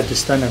even use that to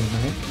stun him,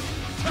 right?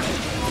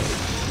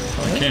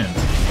 I can.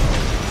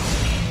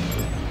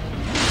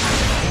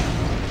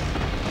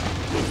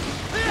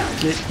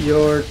 Get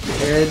your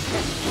head.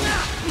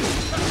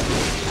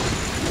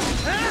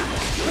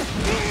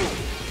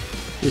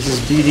 This is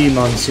BD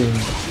Monsoon.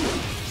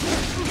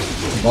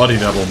 Body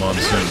double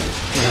Monsoon.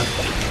 Yeah.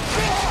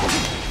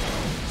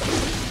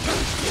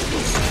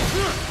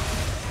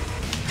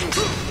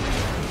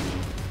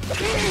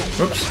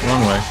 Whoops,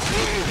 wrong way.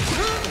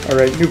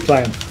 Alright, new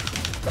plan.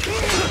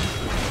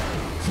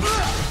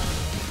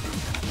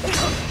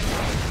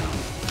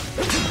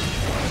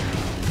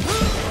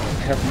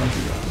 I have no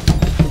idea.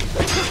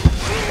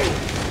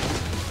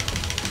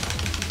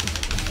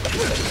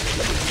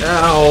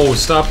 Ow,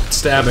 stop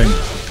stabbing.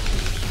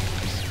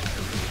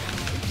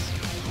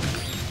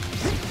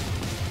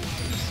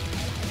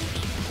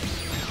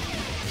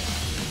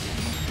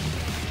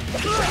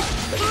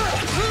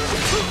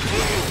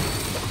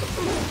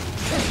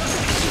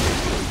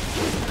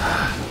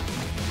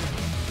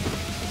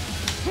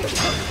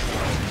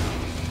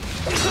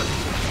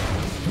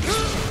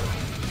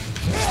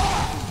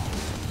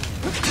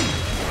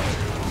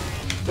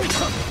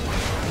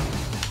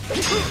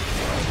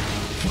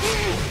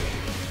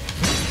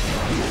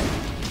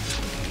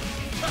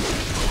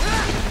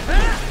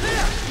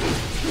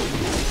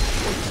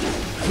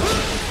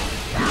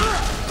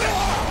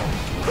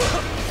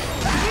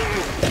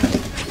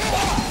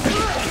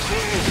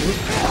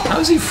 How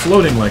is he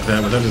floating like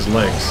that without his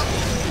legs?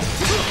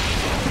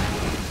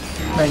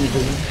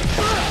 Magnetism.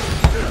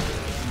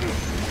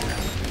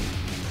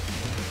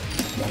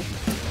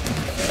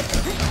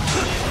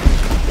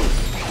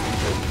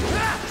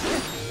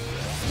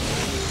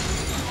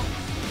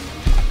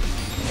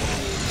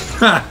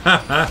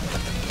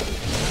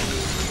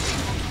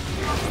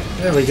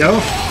 There we go.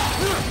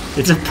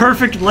 It's a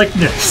perfect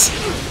likeness.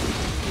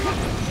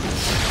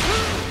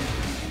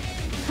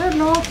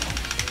 Hello,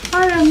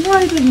 I am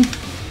writing.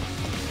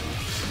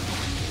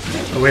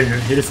 Oh wait a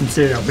minute, he doesn't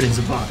say that, but he's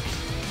a bot.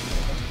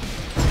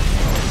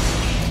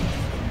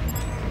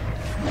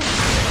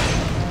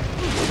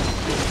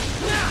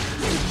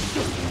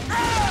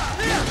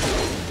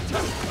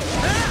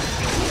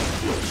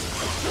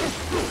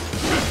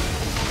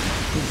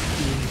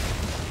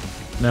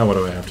 Now what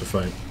do I have to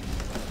fight?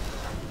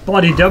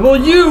 Body double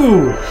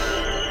you!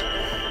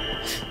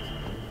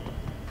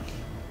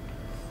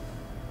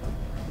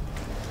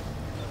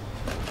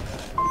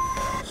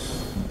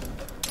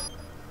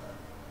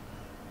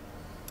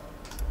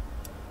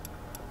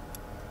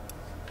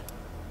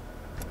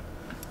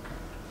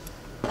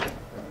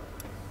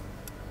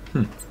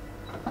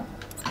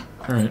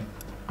 Alright.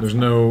 There's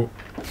no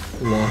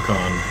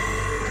lock-on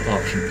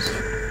options.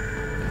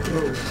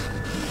 Oh.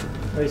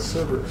 Nice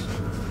servers.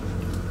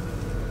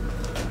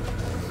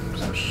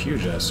 Some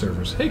huge-ass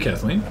servers. Hey,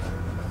 Kathleen.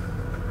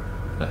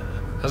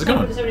 How's it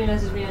going? Somebody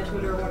messaged me on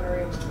Twitter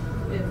wondering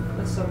if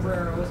a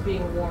sombrero was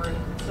being worn,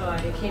 so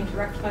I came to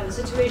rectify the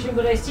situation,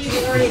 but I see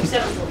it's already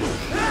acceptable.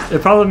 The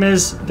problem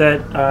is that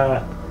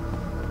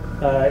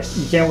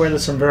you can't wear the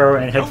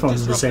sombrero and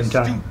headphones at the same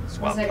time.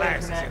 While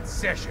class is in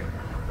session.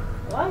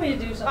 Allow me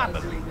to do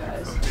something for you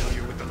guys.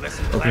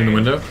 Opening the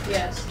window?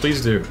 Yes.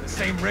 Please do. The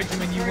same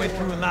regimen you went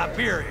through in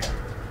Liberia.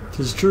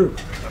 Tis true.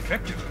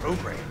 Effective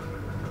program.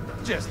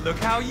 Just look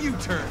how you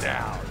turned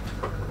out.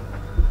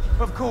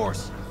 Of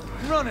course,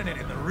 running it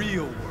in the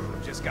real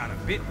world just got a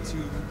bit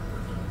too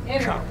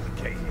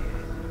complicated.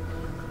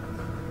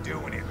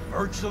 Doing it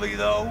virtually,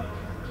 though,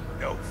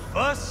 no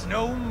fuss,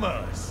 no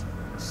muss.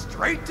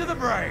 Straight to the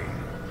brain.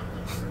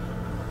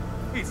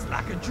 It's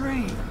like a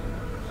dream.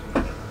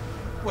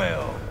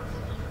 Well,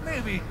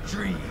 maybe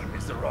dream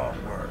is the wrong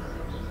word.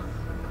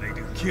 They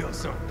do kill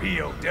some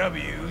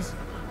POWs,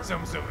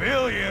 some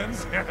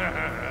civilians.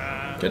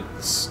 Good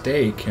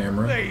stay,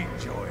 camera. They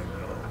enjoy it,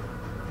 though.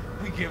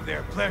 We give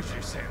their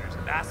pleasure centers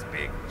a nice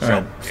big Alright,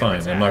 jump fine.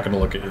 every I'm not time.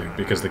 going to look at you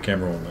because the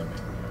camera won't let me.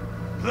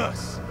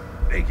 Plus,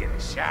 they get a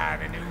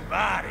shiny new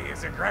body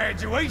as a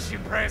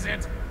graduation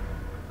present.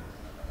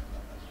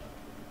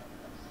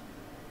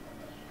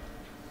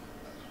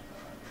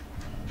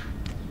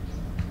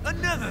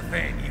 Another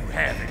thing you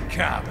have in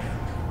common.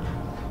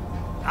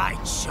 I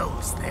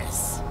chose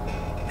this.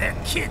 They're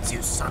kids,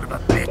 you son of a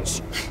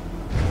bitch.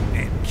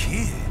 And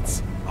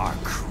kids are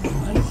cruel.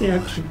 Why does he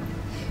have to,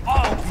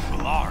 All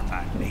people are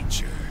by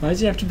nature. why does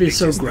he have to be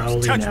so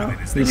growly now?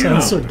 He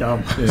sounds so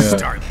dumb. Yeah.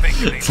 Start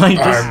thinking they It's like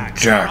can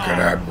this-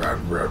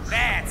 die.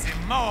 That's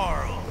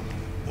immoral.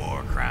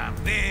 War crimes.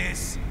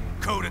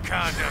 code of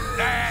conduct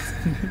that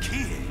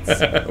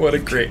kids. What a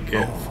great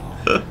game.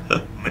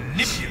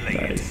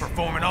 Manipulated Nice. to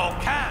performing all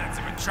kinds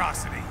of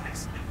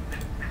atrocities.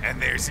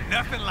 And there's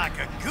nothing like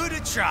a good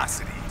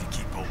atrocity to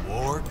keep a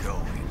war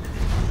going.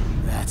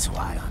 That's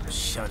why I'm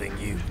shutting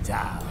you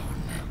down.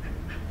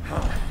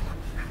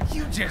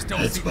 You just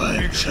don't That's see the why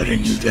I'm bigger shutting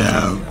you picture.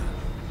 down.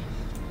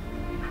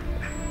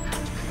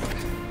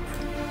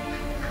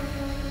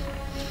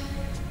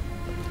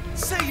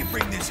 Say you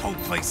bring this whole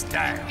place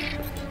down.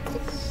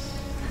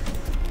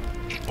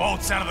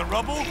 Waltz out of the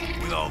rubble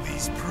with all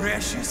these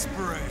precious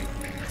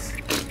brains.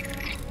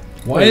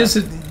 Why is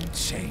it? Nothing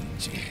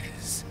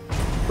changes.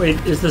 Wait,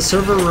 is the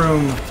server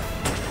room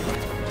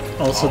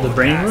also the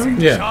brain guys room?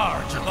 in Yeah.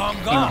 charge are long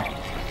gone.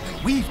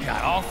 We've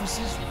got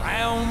offices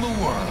around the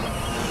world.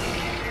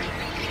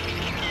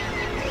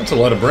 That's a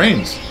lot of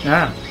brains.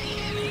 Yeah.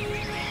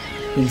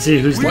 You can see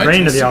who's the Why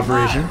brain of just the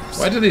operation.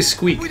 Why do they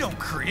squeak? We don't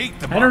create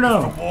the I don't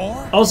market know. for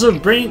war. Also,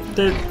 brain.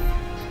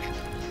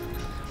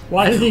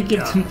 Why do they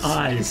give them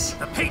eyes?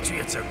 The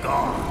Patriots are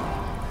gone.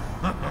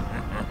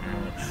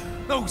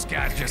 Those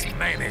guys just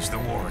manage the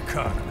war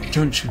economy.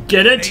 Don't you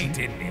get it? They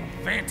didn't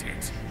invent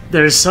it.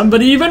 There's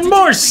somebody even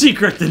more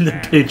secret than the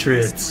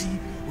Patriots.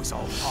 Was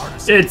all part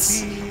of some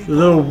It's big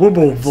the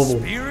wubble wubble.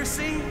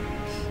 conspiracy?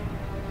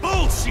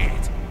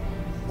 Bullshit!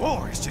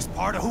 War is just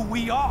part of who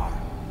we are.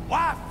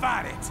 Why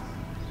fight it?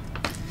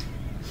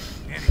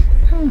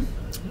 Anyway,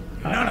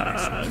 none of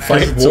this will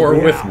Fight last war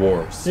for with hours.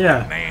 war.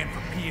 Yeah. Man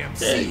from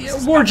PMC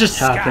is War about just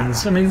to happens. I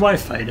skyrocket mean, why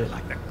fight it?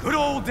 like the good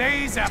old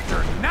days after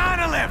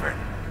 9/11.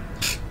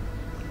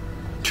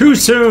 Too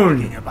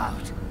soon.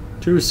 About.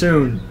 Too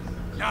soon.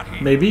 Not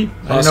here. Maybe.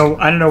 I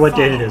don't know what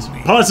date it is.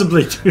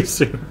 Possibly too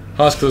soon.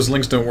 Hosk, those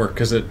links don't work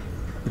because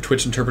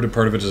Twitch interpreted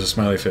part of it as a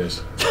smiley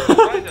face.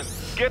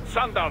 Raiden, get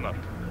Sundowner.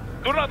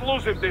 Do not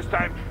lose him this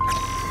time.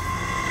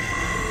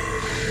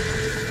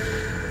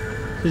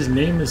 His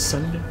name is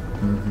Sunday.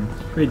 Mm-hmm.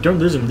 Wait, don't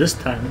lose him this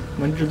time.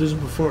 When did you lose him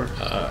before?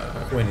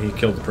 When he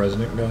killed the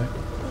president guy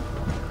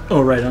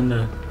Oh, right, on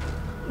the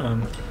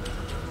on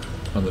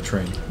the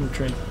train.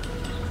 train.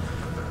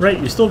 Right,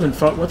 you still haven't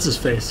fought. What's his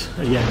face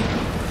again?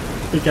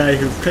 The guy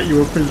who cut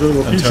you up into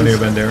little pieces. Antonio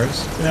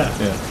Banderas. Yeah.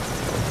 Yeah,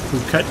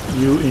 Who cut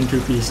you into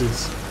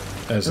pieces.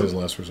 as his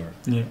last resort.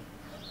 Yeah.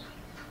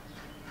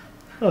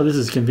 Oh, this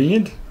is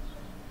convenient.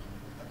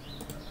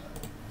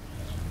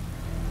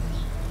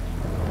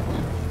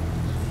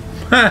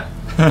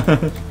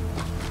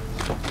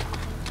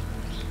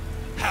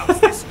 How's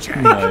this,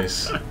 Jack?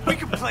 Nice. We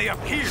can play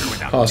up here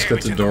without Hosk,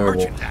 that's damaging the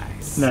adorable.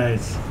 merchandise.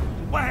 Nice.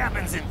 What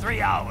happens in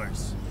 3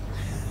 hours?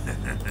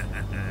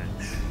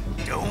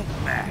 Don't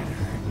matter.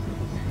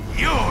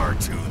 You're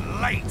too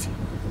late.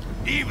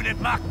 Even at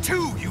Mach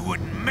 2, you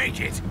wouldn't make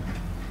it.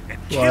 And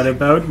What killing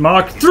about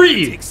Mach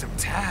 3? take some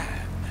time.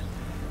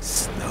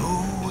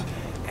 Slow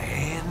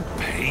and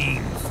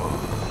painful.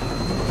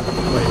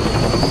 Wait.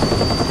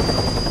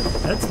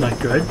 That's not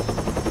good.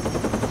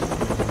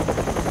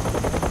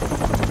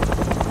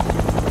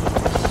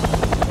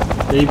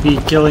 Maybe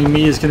killing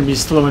me is going to be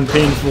slow and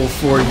painful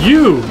for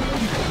you.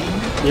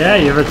 Yeah,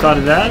 you ever thought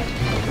of that?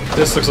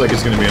 This looks like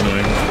it's going to be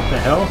annoying. The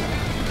hell?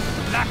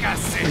 Like I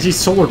said, Is he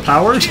solar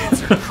powered?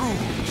 kids are cruel,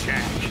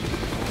 Jack.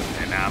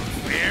 And I'm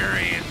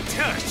very in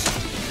touch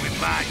with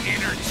my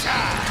inner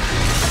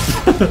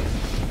child.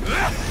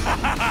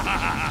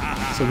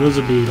 So those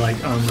would be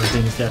like armor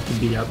things that have to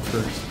be up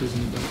first,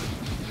 presumably.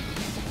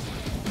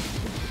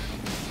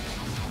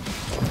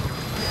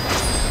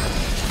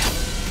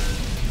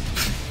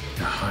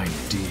 Behind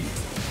D.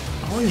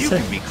 Always You say,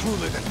 can be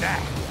cooler than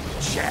that,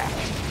 Jack.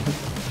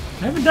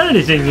 I haven't done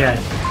anything yet.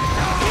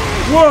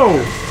 Whoa!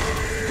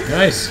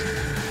 Nice.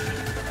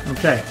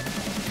 Okay.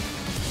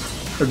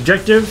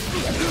 Objective: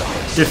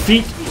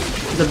 defeat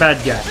the bad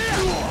guy.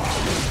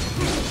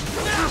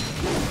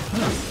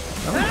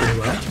 That went pretty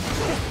well.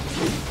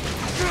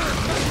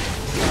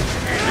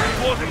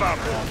 Explosive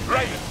armor.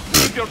 Raiden,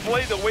 keep your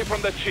blade away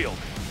from that shield.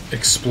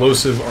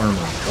 Explosive armor.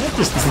 That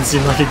just doesn't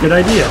seem like a good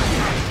idea.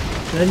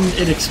 Then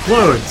it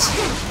explodes.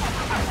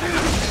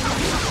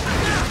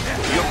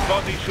 Your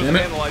body should Damn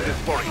it. analyze it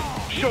for you.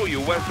 Show you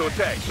when to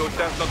attack so it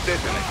does not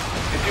detonate.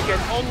 If you can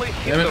only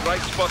hit Damn the it.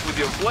 right spot with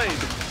your blade,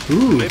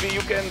 Ooh. maybe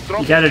you can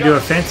drop You gotta the do a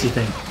gun. fancy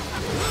thing.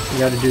 You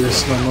gotta do a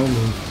slow-mo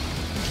move.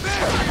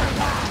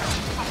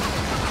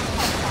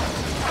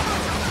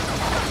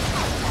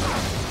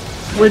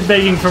 Would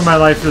begging for my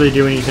life really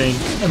do anything?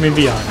 I mean,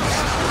 be honest.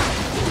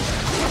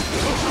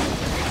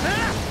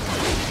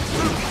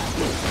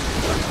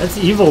 That's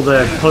evil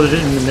to put it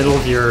in the middle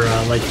of your,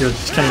 like, you're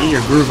just kind of get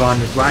your groove on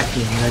with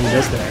whacking, and then he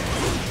does that.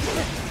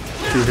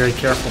 Be very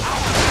careful.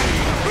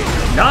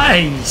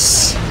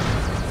 Nice!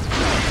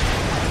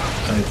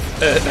 I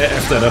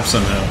effed that up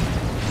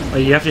somehow. Well,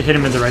 you have to hit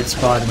him in the right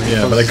spot. When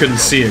Yeah, but I couldn't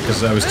see it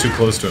because I was too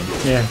close to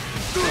him. Yeah.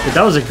 But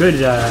that was a good,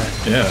 Yeah.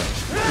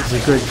 it was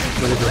a good,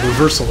 whatever,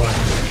 reversal on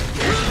him.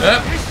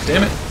 Ah,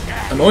 damn it.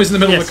 I'm always in the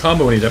middle Yes. of a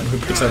combo when he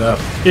puts that up.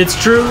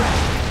 It's true.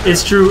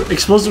 It's true.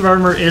 Explosive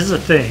armor is a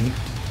thing.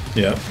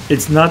 Yeah.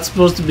 It's not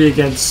supposed to be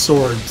against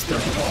swords, though.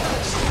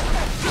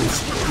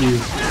 you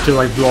to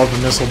like blow up a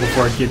missile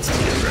before it gets to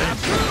you, right?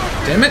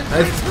 Damn it!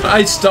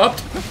 I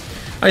stopped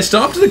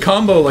the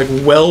combo like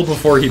well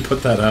before he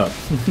put that up,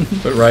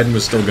 but Raiden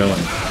was still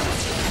going.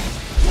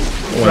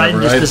 Whatever,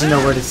 Raiden just doesn't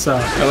know where to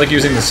stop. I like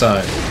using the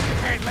side.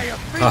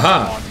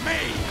 Haha!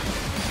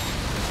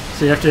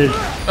 So you have to.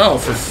 Oh,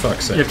 for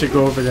fuck's sake! You have to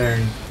go over there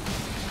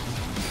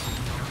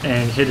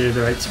and hit it at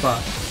the right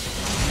spot,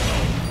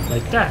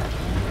 like that.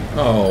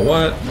 Oh,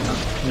 what? No,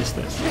 missed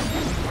it.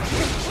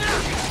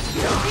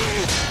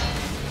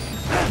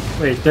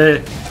 Wait,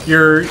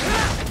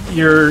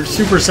 your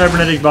super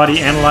cybernetic body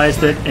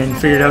analyzed it and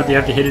figured out they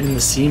have to hit it in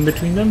the seam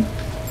between them?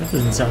 That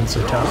doesn't sound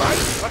so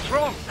tough. What's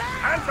wrong?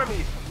 Answer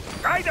me.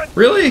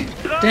 Really?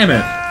 Damn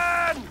it.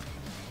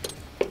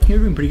 You're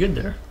doing pretty good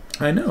there.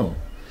 I know.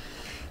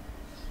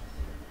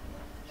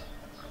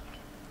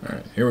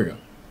 Alright, here we go.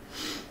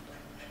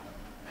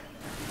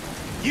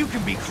 You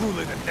can be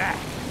cooler than that,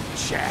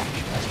 Jack.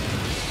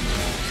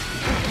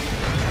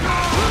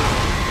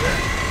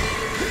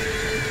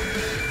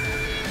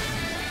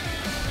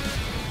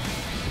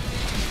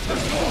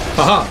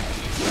 Haha!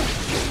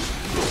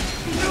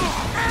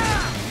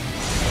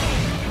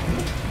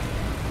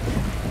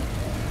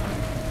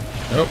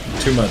 Nope,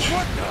 too much.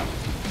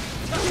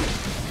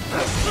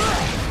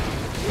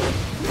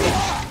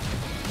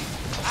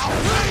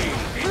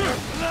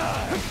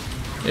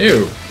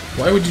 Ew,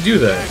 why would you do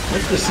that?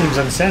 That just seems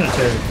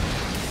unsanitary.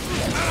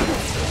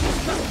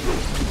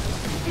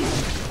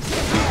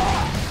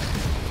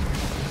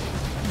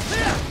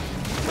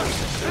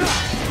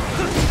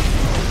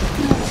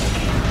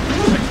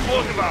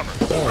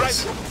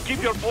 Right,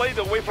 keep your blade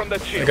away from the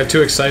chin. I got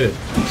too excited.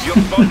 Your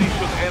body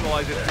should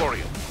analyze it for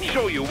you.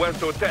 Show you where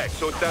to attack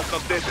so it does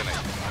not detonate.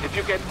 If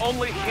you can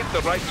only hit the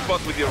right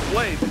spot with your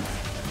blade,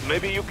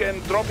 maybe you can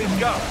drop his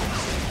guard.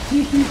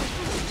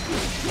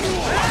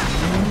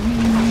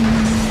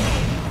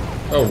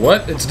 Oh,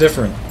 what? It's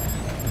different.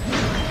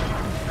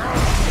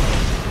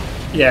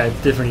 Yeah,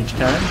 it's different each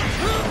time.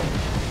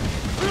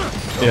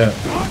 Yeah.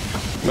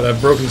 But I've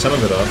broken some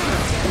of it off.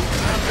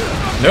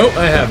 Nope,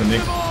 I haven't.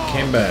 It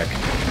came back.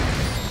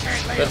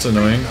 That's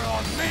annoying.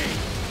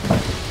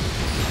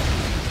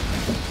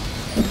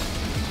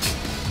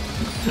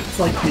 It's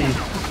like the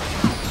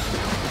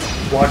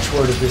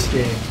watchword of this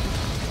game.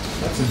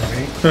 That's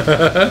annoying.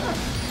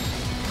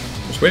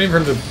 Just waiting for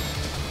him to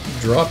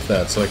drop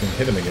that so I can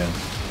hit him again.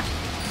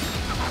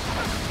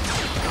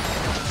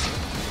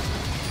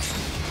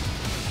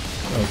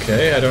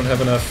 Okay, I don't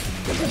have enough.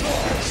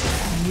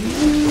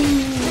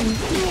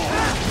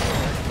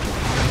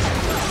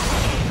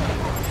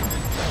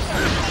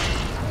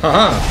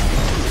 Haha!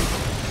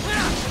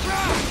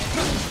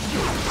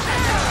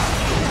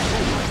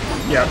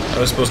 Yeah. I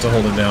was supposed to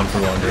hold it down for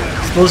longer.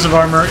 Explosive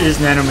armor is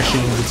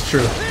nanomachines, it's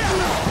true.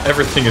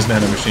 Everything is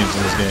nanomachines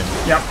in this game.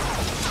 Yep.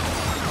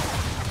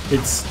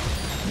 It's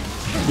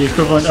the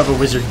equivalent of a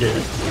wizard did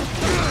it.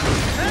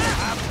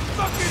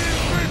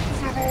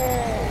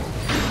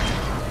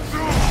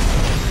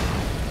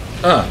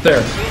 Ah,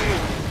 there.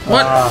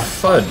 What?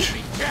 Fudge.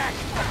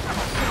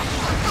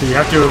 So you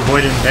have to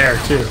avoid him there,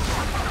 too.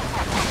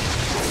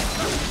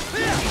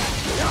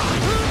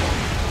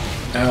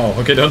 Ow.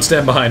 Okay, don't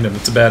stand behind him.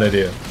 It's a bad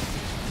idea.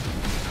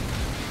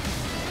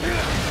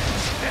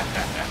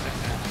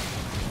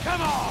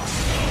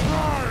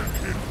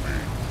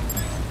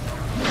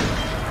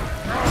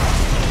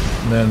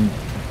 And then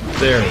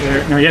there.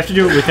 No, you have to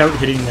do it without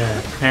hitting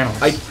the panel.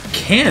 I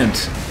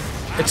can't.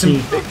 It's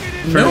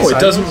no, it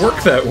doesn't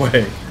work that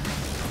way.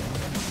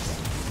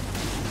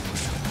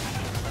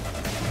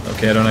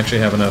 Okay, I don't actually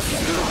have enough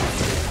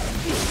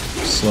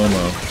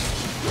slow-mo.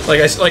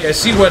 Like I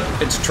see what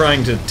it's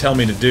trying to tell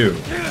me to do.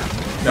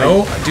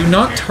 No, do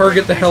not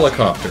target the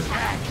helicopter.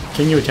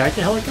 Can you attack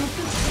the helicopter?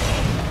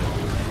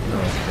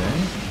 Okay.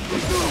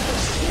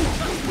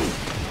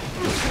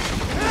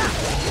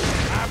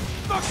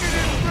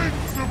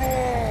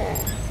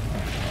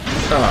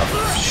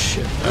 Oh,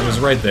 shit. I was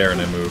right there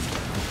and I moved.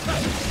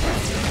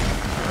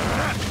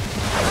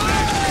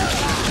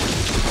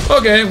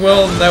 Okay,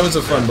 well, that was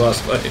a fun boss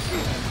fight.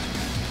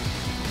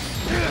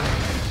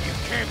 You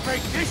can't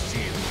break this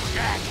shield,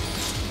 Jack.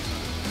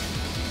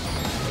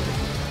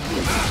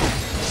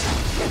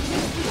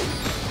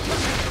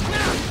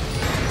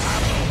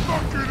 I'm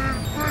fucking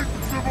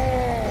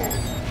invincible!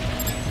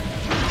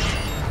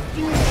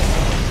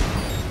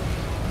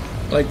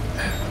 Like...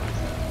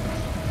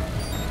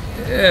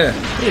 Yeah.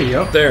 There you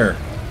go. There.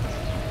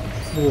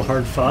 A little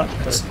hard fought,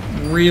 but... That's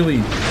really...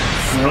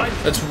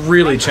 That's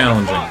really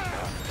challenging.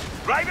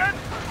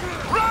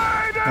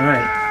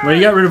 Alright. Well,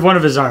 you got rid of one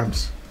of his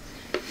arms.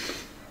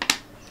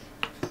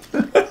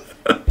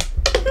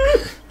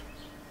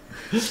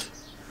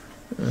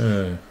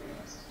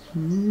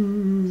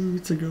 Ooh,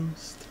 it's a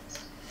ghost.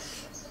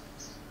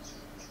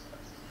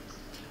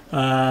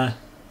 Yeah,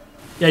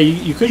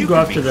 you could go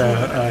after the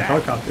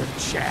helicopter.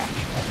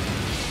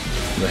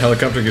 The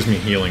helicopter gives me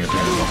healing,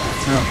 apparently.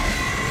 Oh.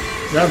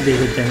 That would be a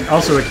good thing.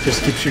 Also, it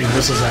just keeps shooting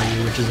missiles at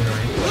you, which is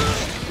annoying.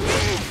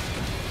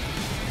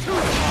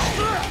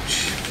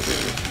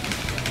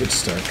 Good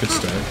start, good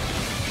start.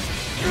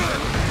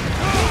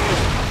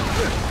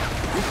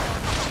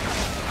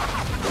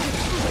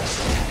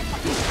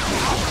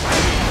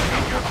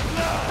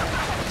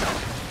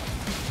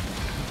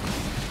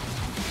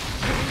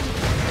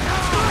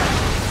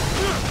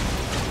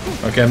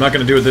 Okay, I'm not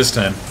gonna do it this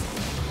time.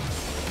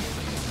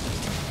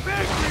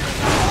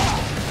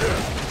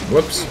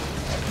 Whoops.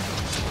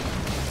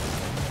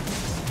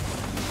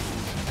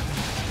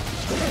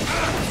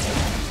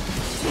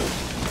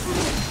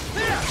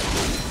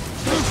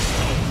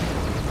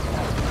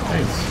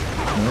 Thanks.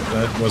 Nope,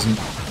 that wasn't...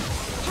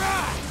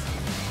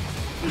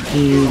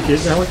 Can you get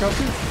the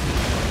helicopter?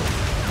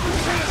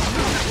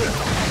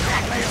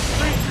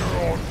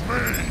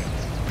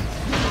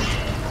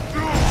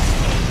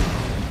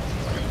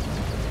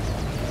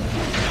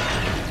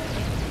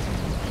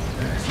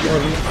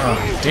 Oh,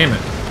 damn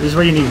it. This is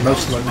where you need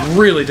most luck.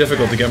 Really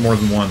difficult to get more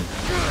than one.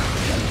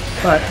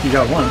 But you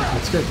got one.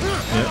 That's good.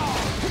 Yeah.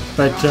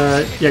 But,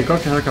 yeah, go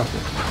up to helicopter.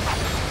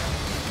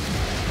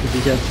 If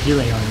you get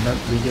healing on him,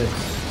 that'd be good.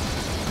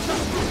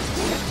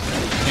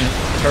 Can't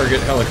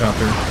target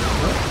helicopter.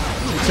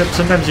 Except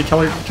sometimes you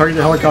target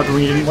the helicopter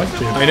when you didn't want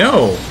to. I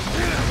know!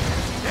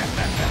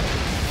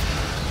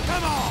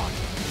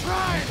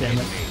 Damn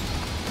it.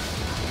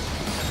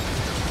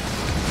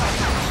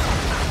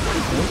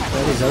 Oh,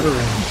 that is out of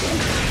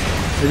range.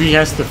 Maybe he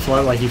has to fly,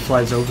 like he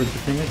flies over the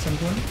thing at some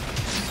point?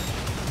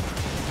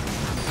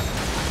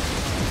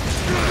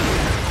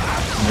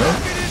 Nope.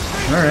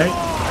 Alright.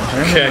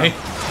 Okay.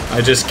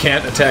 I just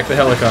can't attack the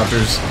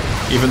helicopters,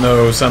 even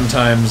though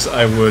sometimes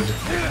I would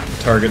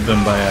target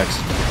them by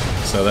accident.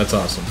 So that's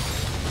awesome.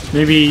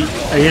 Maybe,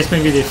 I guess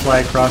maybe they fly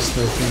across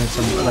the thing at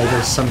some, like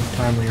there's some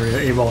time where you're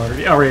able to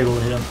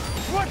hit them.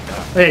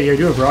 Hey, you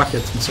do have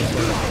rockets and so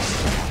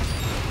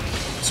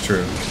forth. It's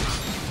true.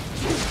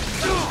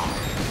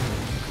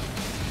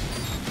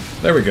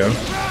 There we go.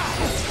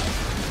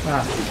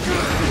 Ah.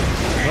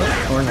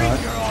 Oh, or not.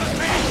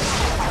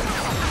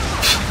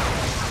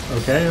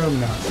 Okay, or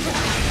not.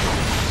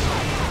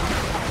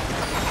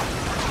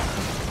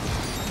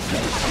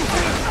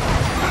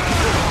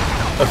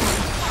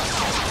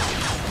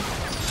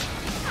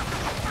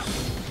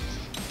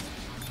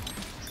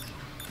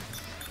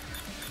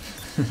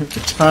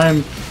 The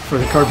time for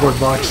the cardboard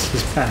box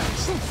has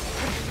passed.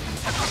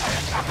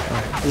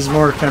 Right, this is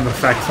more kind of a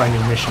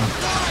fact-finding mission.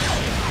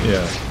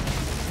 Yeah.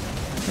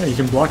 Yeah, you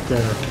can block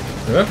the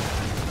Yep.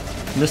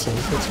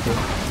 missiles, that's cool.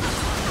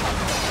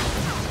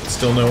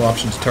 Still no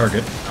option to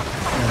target.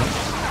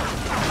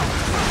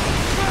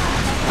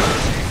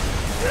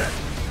 Yeah.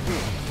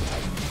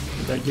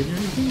 Did that give you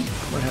anything?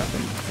 What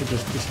happened? It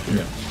just disappeared.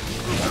 Yeah.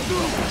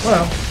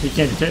 Well, you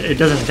can't. It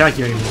doesn't attack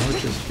you anymore,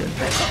 which is good.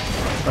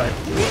 But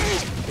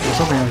there's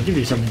something that'll give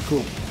you something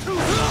cool.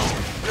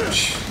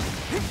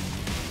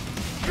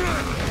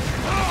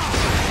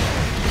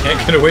 Can't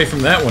get away from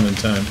that one in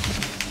time.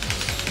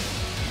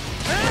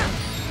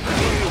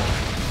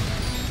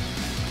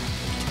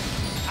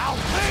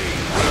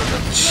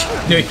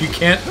 No, you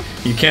can't.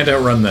 You can't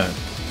outrun that.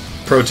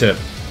 Pro tip.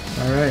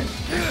 All right.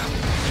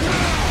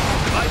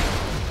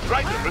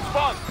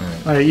 Respond.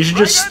 All right. You should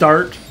just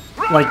start.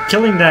 Like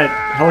killing that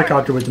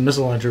helicopter with the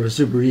missile launcher was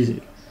super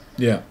easy.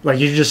 Yeah. Like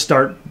you just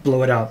start,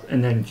 blow it up,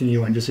 and then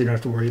continue on, just so you don't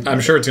have to worry about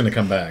I'm sure it's going to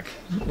come back.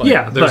 Like,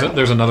 yeah,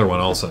 there's another one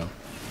also.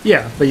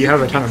 Yeah, but you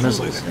have a ton of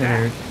missiles,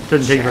 and it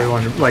doesn't take very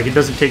long. Like it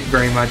doesn't take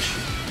very much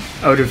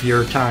out of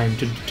your time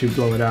to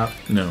blow it up.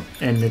 No.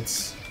 And it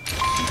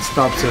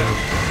stops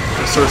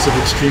a source of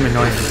extreme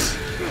annoyance.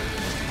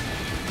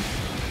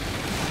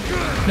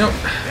 No.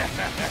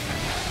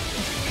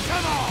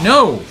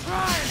 No.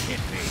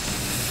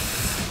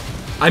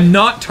 I'm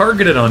not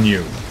targeted on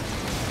you.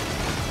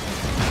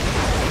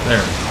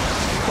 There.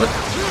 What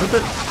the?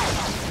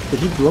 Did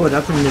he blow it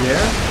up in midair?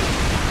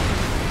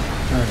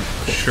 Alright.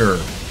 Sure.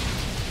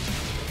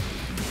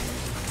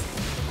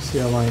 See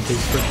how long it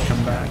takes for it to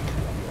come back.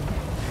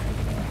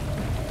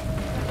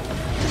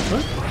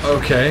 What?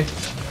 Okay.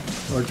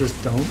 Or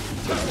just don't.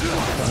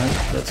 Fine.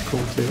 That's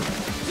cool too.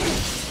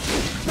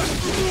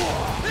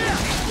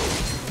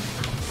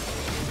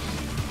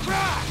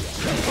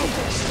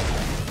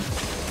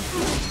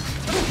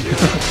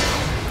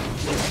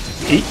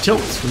 Eight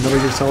tilts from Metal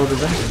Gear Solid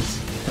Vengeance.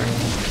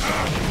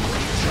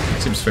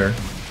 Seems fair.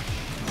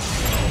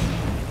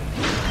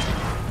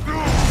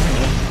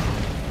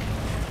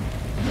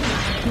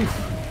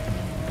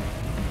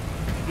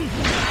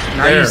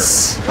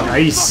 Nice. There.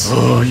 Nice.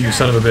 Oh, you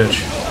son of a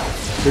bitch.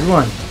 Good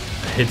one.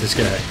 I hate this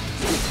guy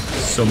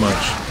so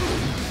much.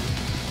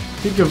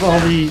 Think of all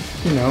the,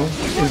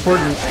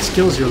 important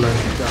skills you're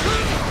learning.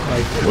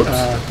 Like,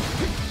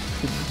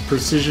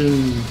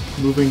 precision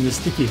moving the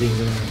sticky things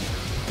around.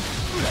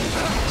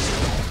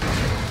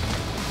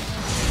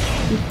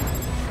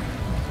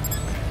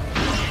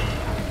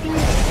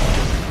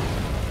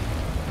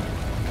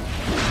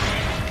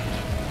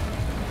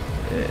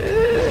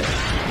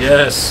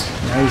 Yes.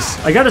 Nice.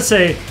 I gotta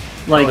say,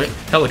 like...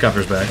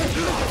 helicopter's back.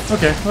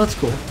 Okay, well that's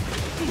cool.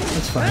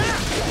 That's fine.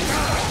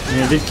 I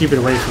mean, I did keep it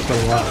away for quite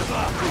a while.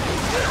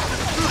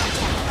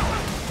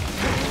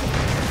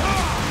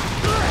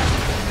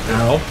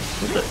 Ow.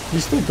 He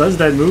still does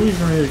that move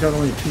even when he's got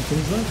only 2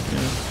 things left?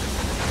 Yeah.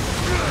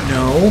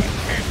 No.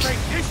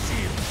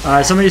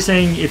 Somebody's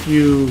saying if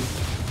you...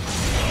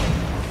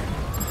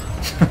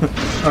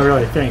 oh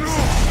really, thanks.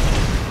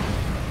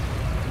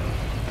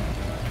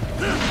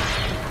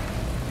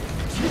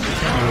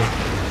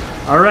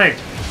 Alright.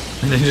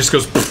 And then he just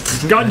goes...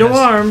 Got no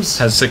arms!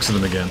 Has 6 of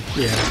them again.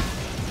 Yeah.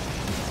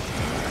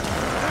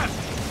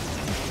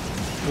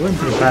 I wouldn't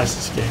put it past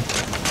this game.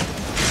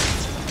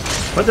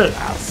 What the...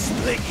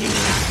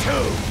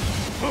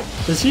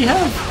 Does he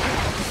have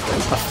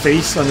a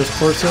face on his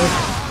torso? I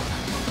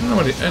don't know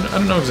I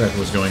don't know exactly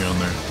what's going on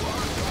there.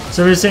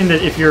 So he's saying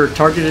that if you're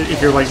targeted,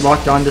 if you're like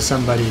locked onto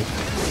somebody,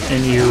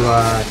 and you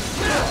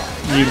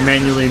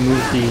manually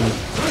move the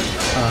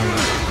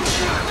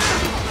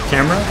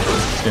camera,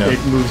 yeah. It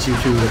moves you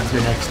to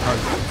the next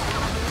target.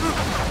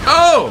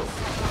 Oh!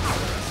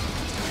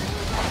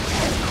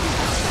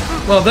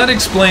 Well, that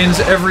explains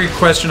every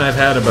question I've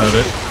had about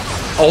it.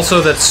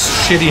 Also, that's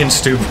shitty and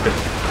stupid.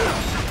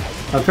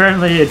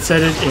 Apparently, it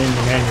said it in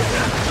the manual.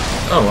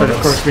 Oh, well, but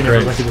of course, we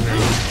never great. look at the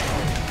manual.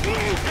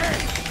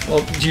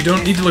 Well, you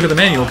don't need to look at the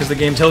manual because the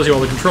game tells you all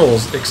the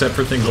controls, except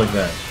for things like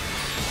that.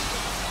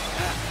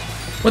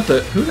 What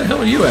the? Who the hell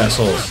are you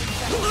assholes?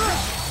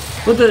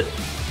 What the?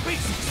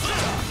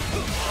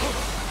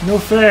 No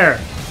fair.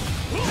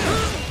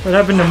 What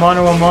happened to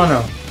mono a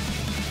mono?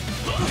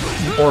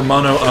 Or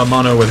mono a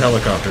mono with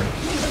helicopter.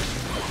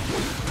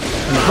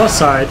 On the plus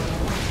side,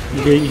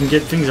 you can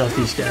get things off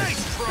these guys.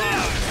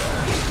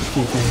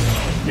 You can,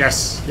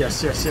 yes.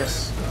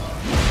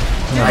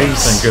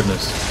 Nice. Thank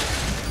goodness.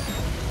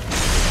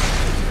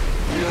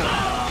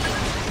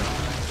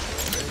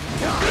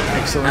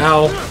 Excellent.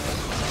 Ow.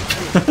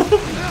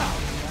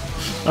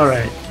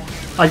 Alright.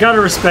 I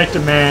gotta respect a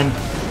man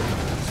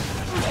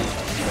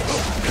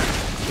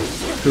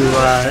who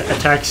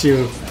attacks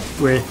you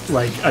with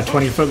like a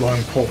 20-foot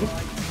long pole.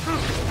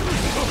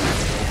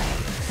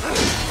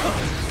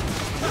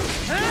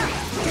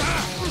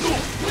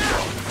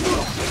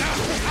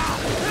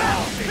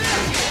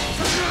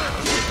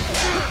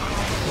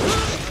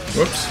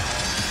 Whoops.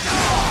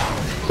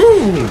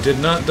 Whew, did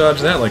not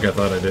dodge that like I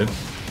thought I did.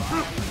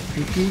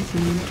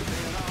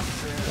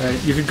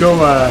 You could go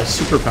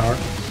superpower.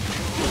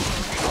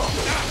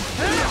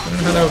 I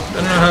don't know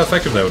how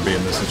effective that would be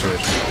in this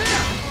situation.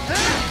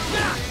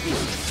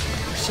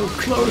 So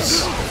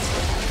close.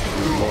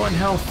 Low on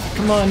health.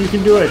 Come on, you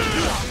can do it.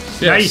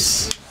 Yes.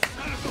 Nice.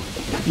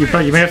 You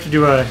may have to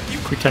do a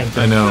quick time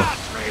thing. I know.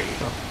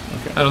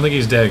 Oh, okay. I don't think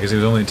he's dead because he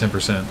was only at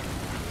 10%.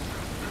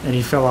 And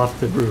he fell off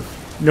the roof.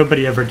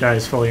 Nobody ever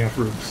dies falling off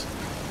roofs.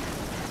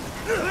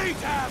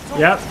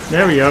 Yep,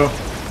 there we go.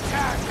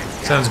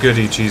 Sounds good,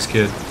 eat cheese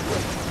kid.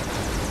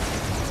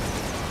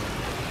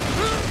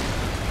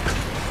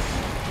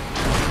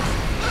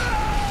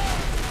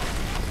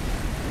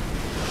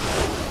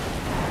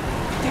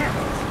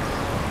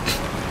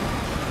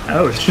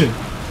 Ouch.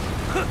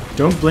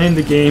 Don't blame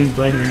the game,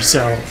 blame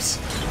yourselves.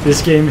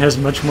 This game has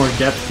much more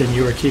depth than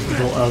you are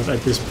capable of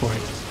at this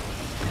point.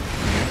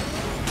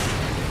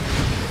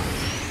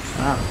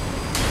 Wow.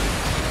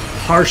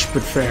 Harsh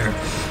but fair.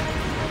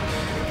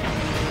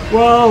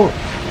 Whoa!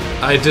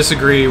 I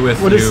disagree with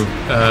you,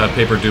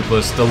 Paper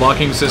Dupless. The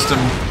locking system,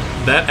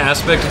 that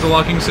aspect of the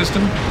locking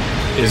system,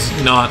 is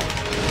not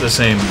the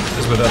same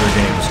as with other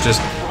games.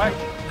 Just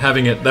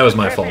having it, that was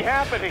my fault.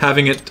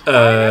 Having it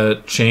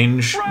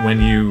change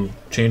when you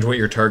change what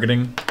you're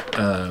targeting,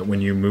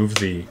 when you move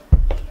the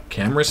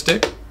camera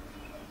stick.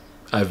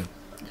 I've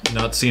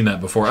not seen that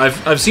before.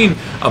 I've seen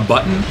a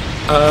button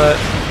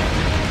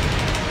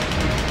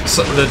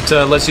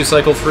that lets you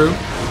cycle through,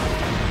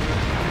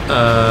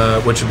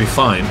 which would be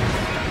fine.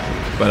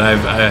 But I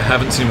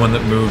haven't seen one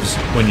that moves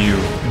when you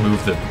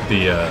move the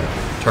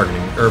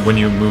targeting, or when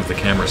you move the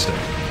camera stick.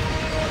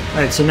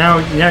 Alright, so now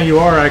you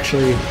are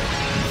actually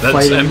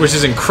fighting. Which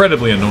is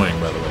incredibly annoying,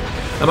 by the way.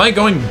 Am I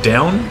going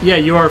down? Yeah,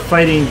 you are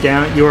fighting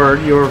down.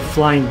 You're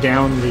flying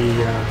down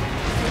the.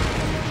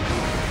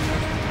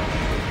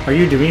 Are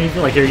you doing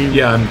anything? Like, are you?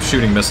 Yeah, I'm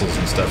shooting missiles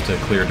and stuff to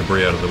clear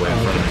debris out of the way in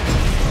front of me.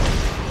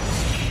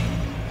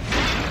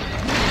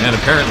 And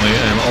apparently,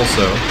 I'm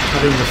also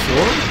cutting the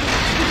floor.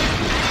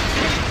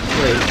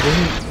 Wait,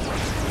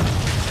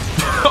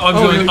 I'm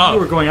going up. You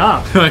were going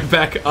up. Going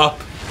back up.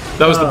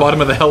 That was the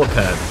bottom of the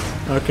helipad.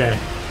 Okay.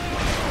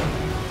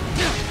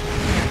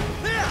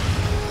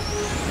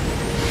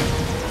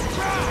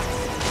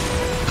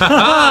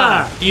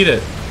 Haha! Eat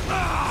it.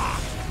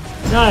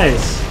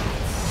 Nice.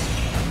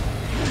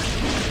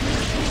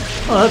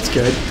 Oh, that's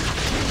good.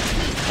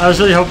 I was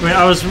really hoping.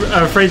 I was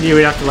afraid that you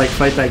would have to like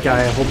fight that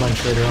guy a whole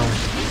bunch later on.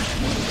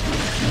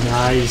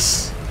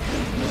 Nice.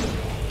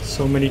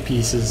 So many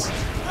pieces.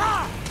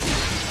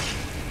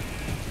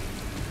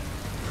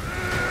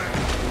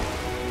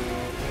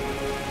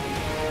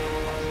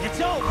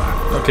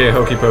 Okay,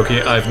 hokey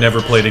pokey, I've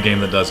never played a game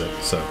that does it,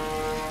 so.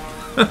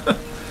 Look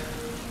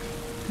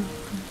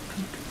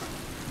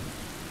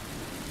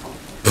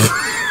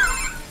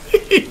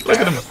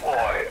at him.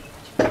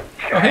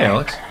 Oh, hey,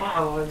 Alex.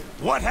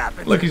 What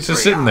happened? Look, he's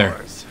just sitting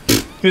there.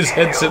 His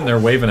head's sitting there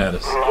waving at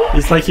us.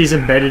 It's like he's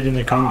embedded in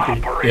the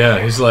concrete.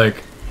 Yeah, he's like...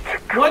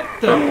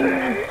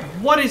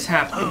 What is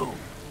happening?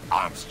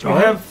 We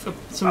have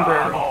a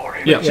sombrero.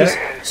 Yeah. Just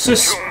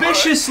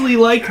suspiciously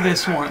like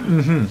this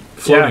one. Mm-hmm.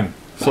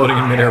 Floating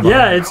in midair.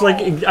 Yeah, it's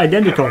like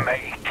identical.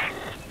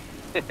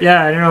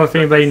 Yeah, I don't know if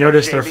anybody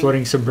noticed our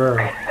floating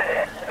sombrero.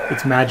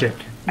 It's magic.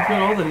 You've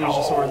got all the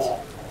ninja swords.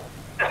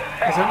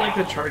 Is that like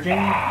the charging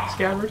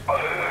scabbard?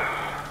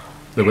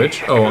 The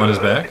witch? Oh, on his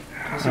back?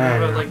 Does he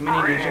have a like mini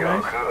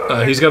ninja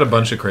knife? He's got a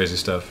bunch of crazy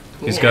stuff.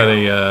 He's got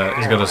the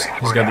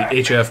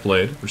HF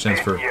blade, which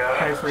stands for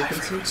high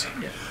frequency.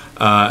 Yeah.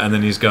 And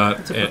then he's got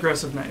It's a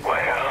progressive knife.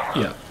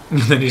 Yeah.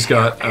 And then he's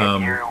got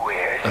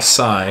a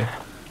sai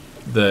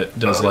that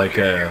does like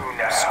a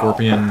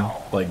scorpion,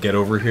 like get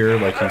over here,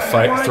 like he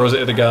throws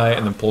it at a guy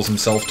and then pulls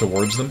himself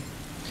towards them.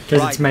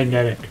 Because it's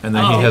magnetic. And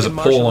then he has a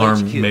pole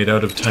arm made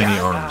out of tiny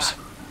arms.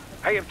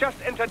 I have just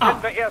entered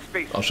into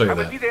airspace. I'll show you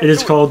that. It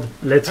is called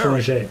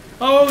L'étranger.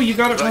 Oh, you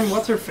got it from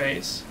what's her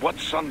face?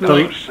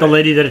 The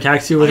lady that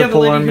attacks you with a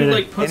pole arm. Yeah, the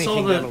lady who like puts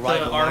all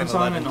the arms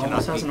on and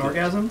almost has an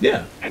orgasm.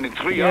 Yeah. And in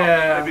 3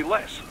 hours, maybe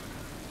less.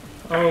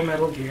 Oh,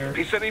 Metal Gear.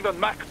 He said even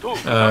Mac 2.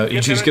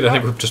 Ichi's good. I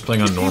think we're just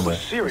playing on normal.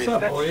 What's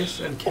up,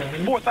 boys? And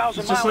Kevin.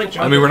 It's just like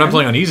I mean, we're not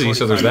playing on easy,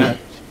 so there's that.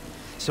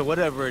 So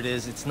whatever it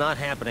is, it's not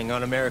happening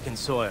on American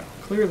soil.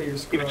 Clearly, you're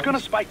If it's going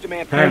to spike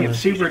demand for Apparently.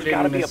 AMC, it's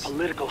got to be a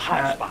political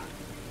hotspot.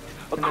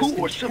 A coup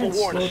or civil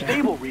war in a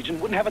stable region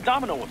wouldn't have a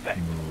domino effect.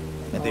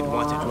 And they'd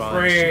want to draw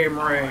frame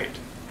rate.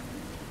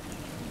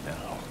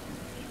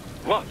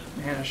 What?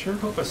 Man, I sure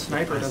hope a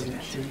sniper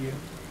doesn't shoot you.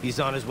 He's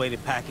on his way to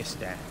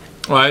Pakistan.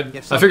 Well, I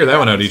figured that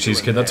one out,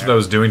 Ichi's kid. That's what I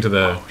was doing to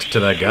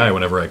that guy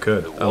whenever I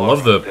could. I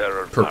love the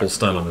purple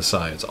stun on the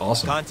side. It's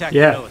awesome. Contact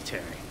Yeah.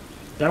 military.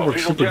 That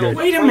works super good.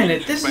 Wait a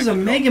minute, this is a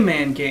Mega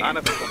Man game.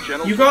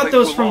 You got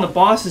those from the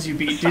bosses you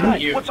beat,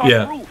 didn't you?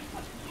 Yeah.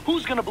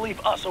 Who's going to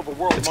believe us over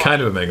world? It's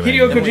kind of a Mega Man.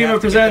 Hideo game.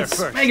 Kojima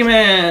presents Mega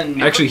Man.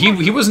 Actually,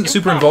 he wasn't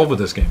super involved with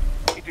this game.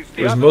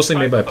 It was mostly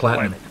made by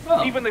Platinum.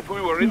 Even if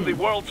we were in the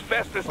world's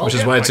fastest, Which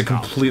is why it's a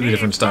completely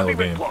different style of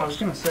game. I was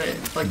gonna say,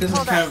 like this is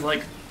kind of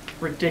like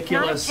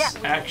ridiculous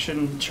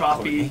action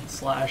choppy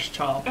 /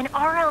 chop. An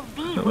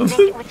RLV will make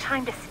it with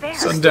time to spare.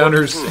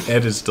 Sundowner's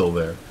head is still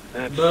there.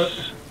 But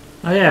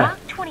Oh yeah.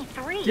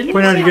 23.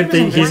 Point out a good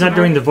thing. He's not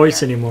doing the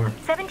voice anymore.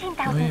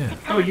 17,600.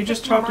 oh, you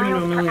just chopped him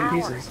into a million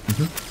pieces.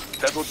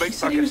 that would make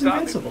said he was Pakistan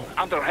invincible.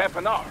 under half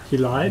an hour. He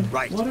lied.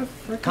 Right. What a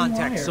freaking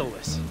Contact liar.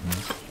 Solus.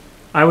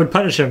 I would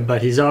punish him,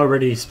 but he's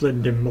already split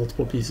into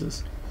multiple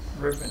pieces.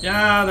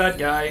 Yeah, that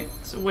guy.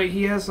 So wait,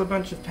 he has a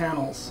bunch of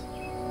panels.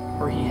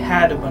 Or he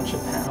had a bunch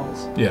of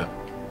panels. Yeah.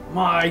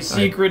 My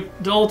secret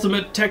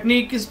ultimate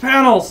technique is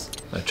panels!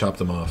 I chopped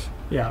them off.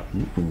 Yeah.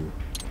 Ooh.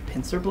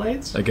 Pincer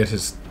blades? I get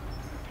his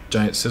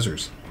giant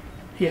scissors.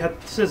 He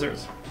had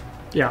scissors.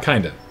 Yeah.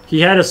 Kinda.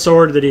 He had a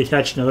sword that he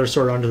attached another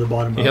sword onto the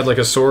bottom He of. had like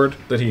a sword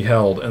that he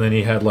held, and then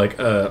he had like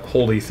a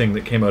holy thing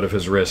that came out of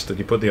his wrist that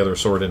he put the other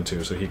sword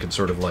into, so he could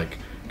sort of like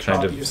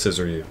kind of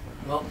scissor you.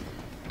 Well,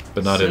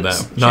 But not in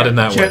that. Not in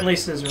that way. Gently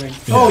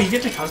scissoring. Yeah. Oh, you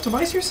get to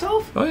customize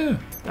yourself? Oh yeah.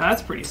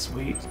 That's pretty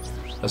sweet.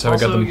 That's how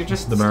also, I got you're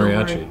just the still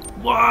mariachi.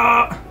 wearing-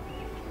 Wah!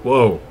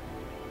 Whoa.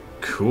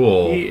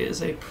 Cool. He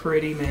is a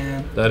pretty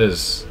man. That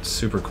is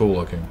super cool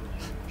looking.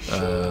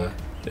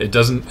 It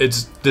doesn't.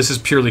 This is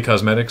purely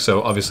cosmetic,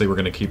 so obviously we're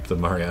gonna keep the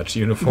mariachi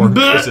uniform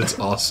because it's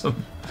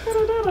awesome.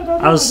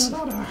 I was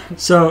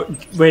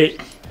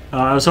wait.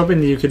 I was hoping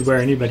that you could wear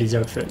anybody's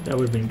outfit. That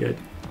would have been good.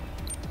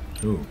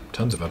 Ooh,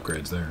 tons of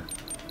upgrades there.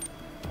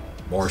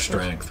 More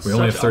strength. We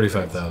only have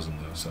 35,000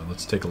 though, so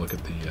let's take a look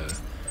at the.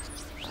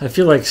 I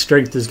feel like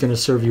strength is going to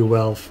serve you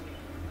well.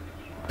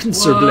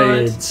 Pincer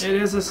blades. It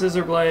is a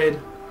scissor blade.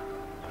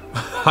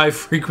 High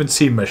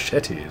frequency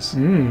machetes.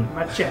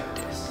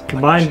 Machetes.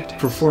 Combined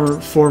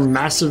form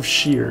massive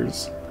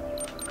shears.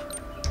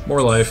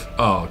 More life.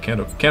 Oh,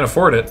 can't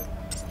afford it.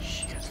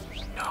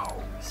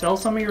 Sell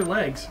some of your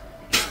legs.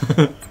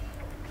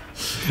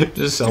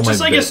 Just sell It's my just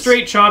like bits. a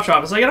straight chop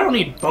chop. It's like I don't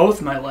need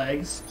both my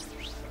legs.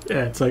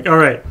 Yeah, it's like, all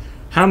right,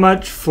 how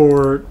much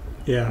for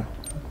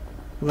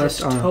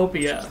left arm?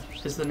 Dystopia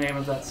is the name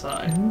of that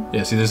side.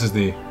 Yeah, see, this is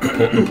the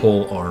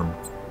pole arm.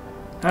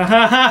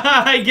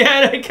 I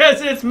get it,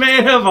 because it's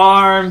made of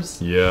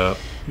arms. Yeah.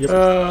 Yep.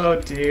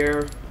 Oh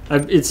dear.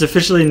 It's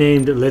officially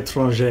named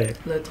L'étranger.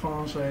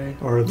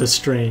 L'étranger. Or The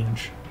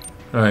Strange.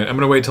 All right, I'm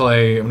gonna wait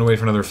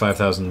for another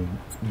 5,000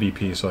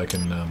 BP so I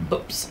can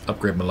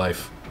upgrade my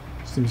life.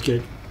 Seems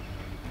good.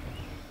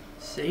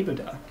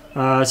 Sabada.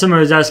 Someone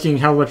was asking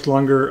how much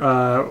longer.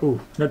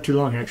 Not too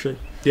long actually.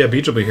 Yeah,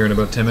 Beach will be here in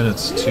about 10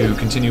 minutes to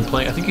continue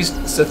playing. I think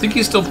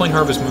he's still playing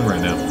Harvest Moon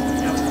right now.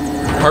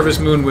 Harvest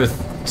Moon with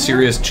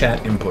serious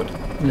chat input.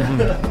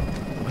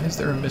 Why is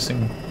there a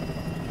missing?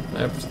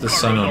 I have the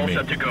sun on me.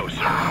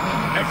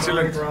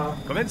 Excellent.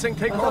 Commencing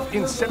takeoff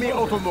in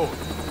semi-auto mode.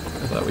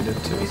 I thought we did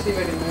too. Let me see if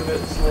I can move it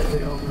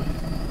slightly over.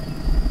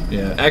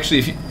 Yeah,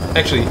 actually,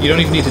 you don't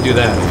even need to do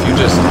that. If you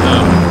just,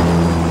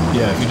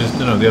 Yeah, if you just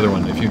no, the other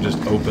one. If you just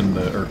open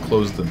the or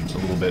close them a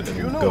little bit and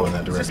you go in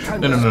that direction.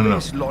 No.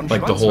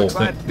 Like the whole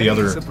thing, the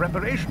other Solus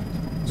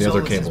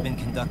cable. has been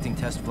conducting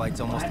test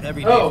flights almost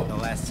every day for the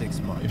last 6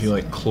 months. If you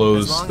like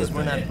close as long the as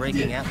we're thing. not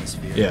breaking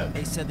atmosphere. Yeah.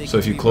 They said they So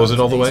if could you close it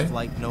all the way,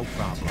 flight, no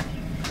problem.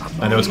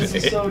 I know it's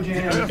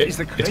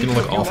gonna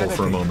look awful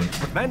for a moment.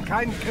 But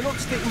mankind cannot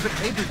stay in the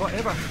cradle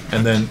forever.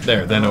 And then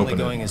then We're open only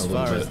going it as a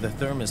far little as bit.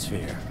 the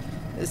thermosphere.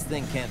 This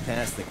thing can't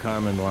pass the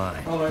Karman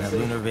line. Oh, I that see.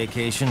 lunar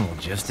vacation will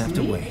just have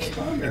to wait.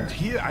 And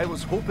here I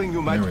was hoping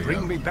you might There we bring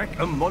go. me back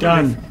a monolith.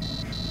 Done.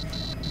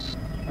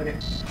 Okay.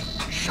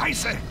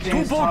 Scheiße!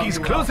 James, Two bogies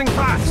talk to me. closing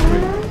fast!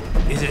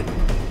 Is it?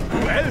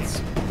 Who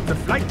else? The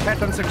flight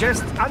pattern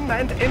suggests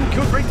unmanned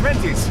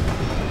MQ-320s.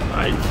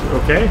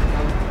 Okay.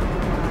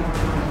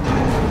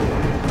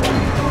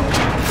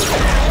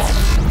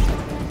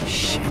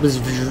 This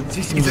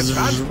is a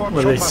transport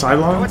Were they chopper.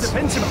 Our Cylons?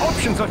 defensive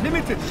options are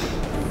limited.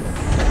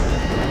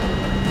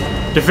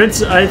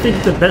 Defense. I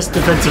think the best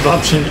defensive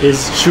option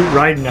is shoot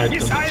Raiden at them.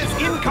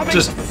 Missiles incoming!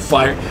 Just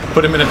fire.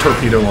 Put him in a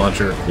torpedo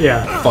launcher.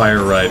 Yeah.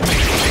 Fire right.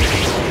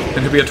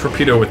 And he'll be a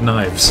torpedo with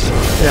knives.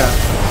 Yeah.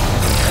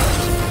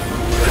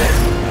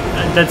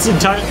 That's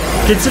entire.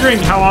 Considering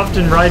how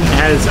often Raiden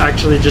has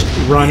actually just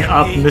run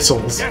up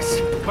missiles. Yes,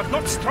 but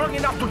not strong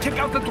enough to take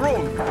out the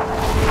drone.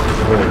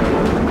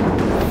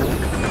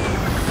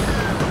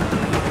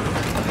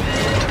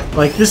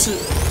 Like this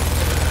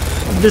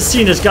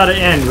scene has got to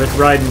end with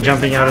Raiden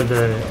jumping out of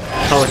the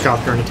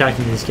helicopter and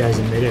attacking these guys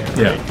in midair. Right?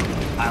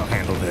 Yeah. I'll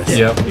handle this.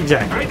 Yep.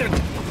 Exactly.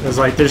 Raiden, It's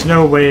like there's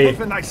no way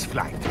have a nice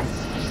flight.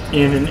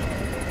 in an.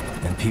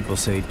 And people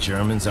say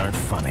Germans aren't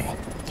funny.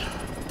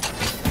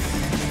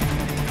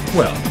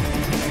 Well,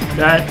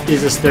 That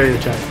is a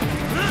stereotype.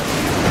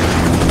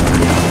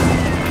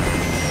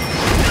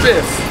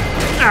 Biff.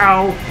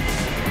 Ow.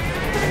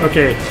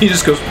 Okay. He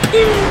just goes.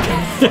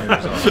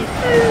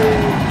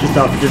 Just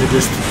off into the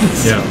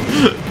distance. Yeah.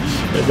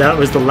 And that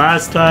was the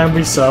last time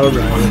we saw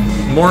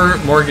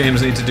Raiden. More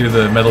games need to do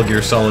the Metal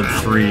Gear Solid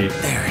 3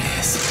 There it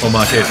is.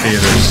 Omake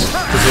theaters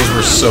because those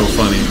were so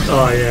funny.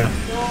 Oh yeah.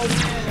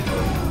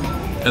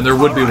 And there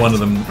would be one of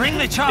them Bring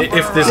the chopper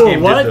if this Whoa,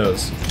 game what? did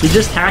those. He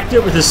just hacked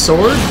it with his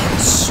sword?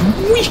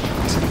 Sweet.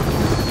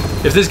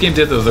 If this game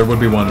did those, there would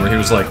be one where he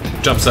was like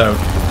jumps out,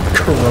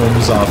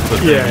 chromes off the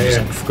thing, Yeah, and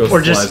yeah. just goes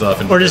Or flies just, off,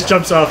 and or just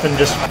jumps off and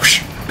just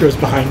whoosh, goes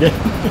behind it.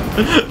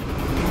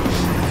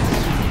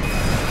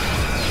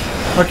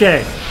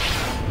 Okay.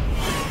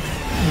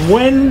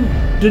 When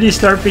did he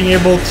start being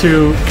able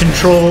to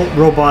control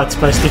robots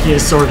by sticking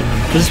his sword in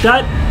them? Because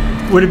that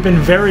would have been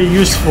very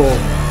useful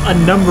a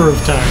number of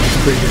times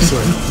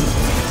previously.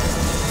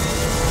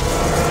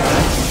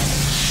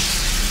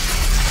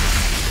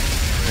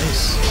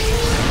 nice.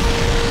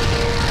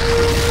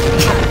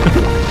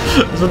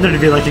 I was wanting to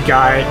be like a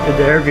guy in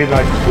there being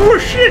like, oh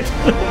shit!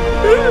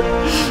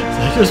 It's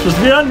like, this was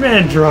the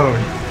unmanned drone.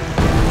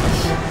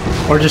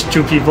 Or just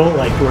two people,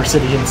 like, who are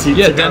sitting in seats.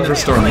 Yeah, an Dante hour-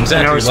 Storm, an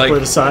exactly. hour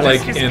split aside.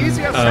 Like It's in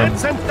easier said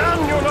than done,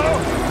 you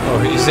know. oh,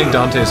 he's saying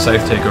Dante's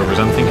Scythe takeovers.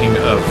 I'm thinking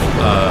of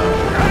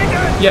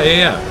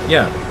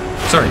yeah.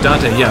 Sorry,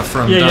 Dante. Yeah,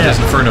 from Yeah, Dante's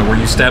yeah. Inferno, where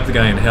you stab the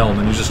guy in hell and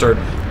then you just start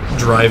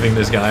driving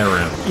this guy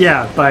around.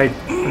 Yeah, by,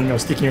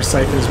 sticking your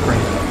scythe in his brain.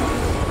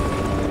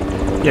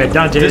 Yeah,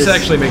 Dante This is...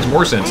 actually makes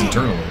more sense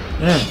internally.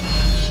 Yeah.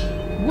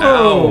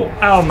 Whoa!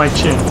 Ow, my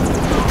chin.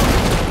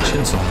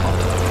 Chin's so hot.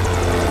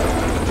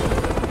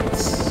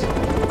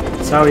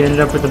 That's how he ended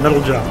up with the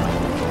metal jaw.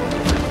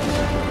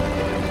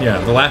 Yeah,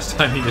 the last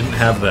time he didn't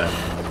have that.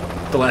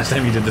 The last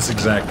time he did this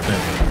exact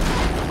thing.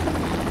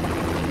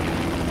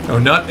 Oh,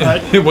 not...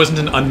 it wasn't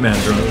an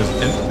unmanned drone, it was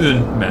an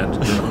unmanned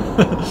drone.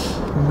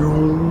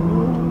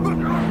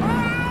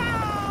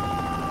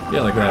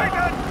 Yeah, like that.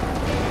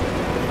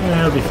 Yeah,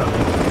 it'll be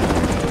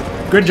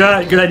fine. Good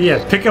job, good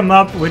idea. Pick him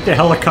up with the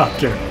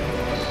helicopter.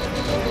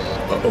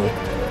 Uh-oh.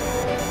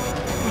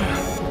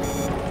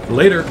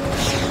 Later.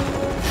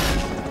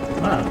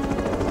 Wow.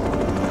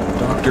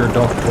 Doctor.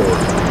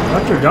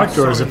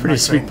 Doctor is a pretty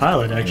sweet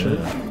pilot, actually.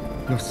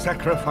 Your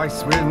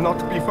sacrifice will not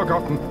be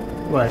forgotten.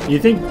 What, you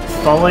think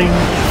falling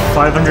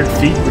 500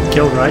 feet would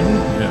kill Raiden?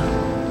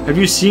 Yeah. Have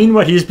you seen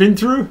what he's been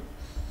through?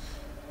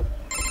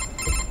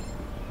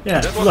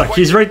 Yeah, look,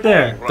 he's right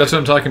there. That's what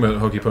I'm talking about,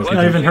 Hokey Pokey.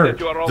 Not even hurt.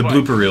 The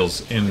blooper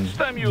reels in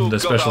the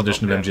special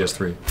edition of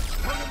MGS3.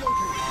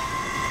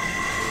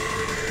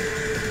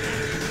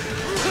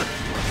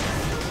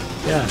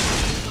 Yeah.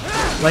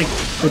 Like,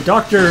 the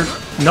Doctor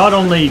not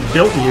only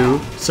built you,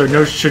 so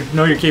should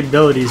know your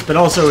capabilities, but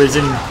also is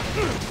in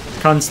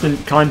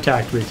constant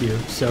contact with you,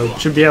 so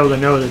should be able to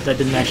know that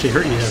didn't actually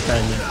hurt you that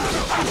badly.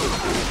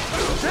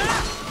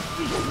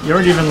 You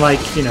aren't even, like,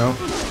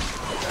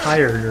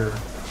 tired or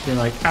being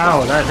like,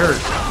 ow, that hurt.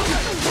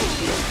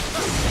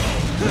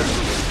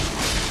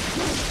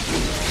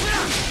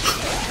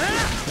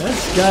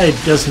 This guy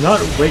does not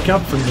wake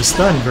up from the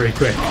stun very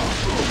quick.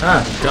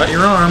 Ah, got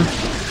your arm.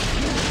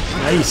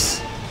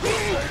 Nice.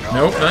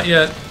 Nope, not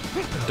yet.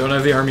 Don't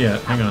have the arm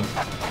yet. Hang on.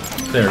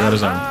 There, got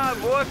his arm.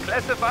 More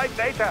classified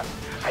data.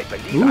 I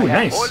believe Ooh, I have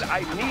nice. all I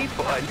need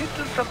for a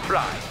little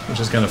supply. Which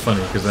is kind of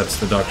funny because that's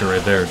the doctor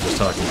right there just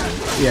talking to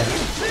you. Yeah.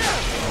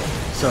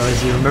 So,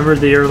 has he remembered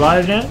that you're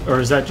alive yet? Or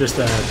is that just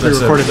a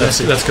pre-recorded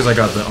message? That's because I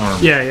got the arm.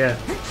 Yeah, yeah.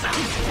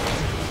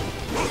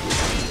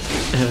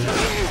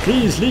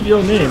 Please leave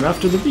your name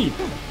after the beep.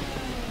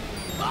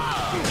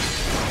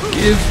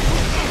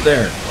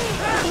 There.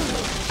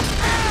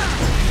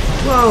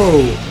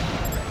 Whoa!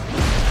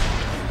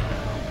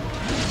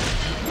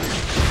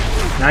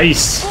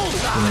 Nice.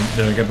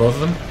 Did I get both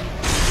of them?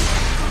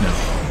 No.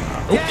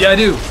 Oh, yeah, I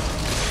do.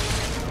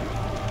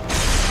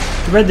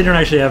 Too bad they don't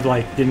actually have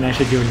didn't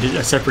actually do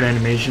a separate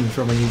animation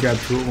from when you grab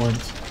two at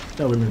once.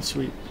 That would have been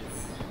sweet.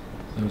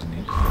 That was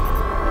neat.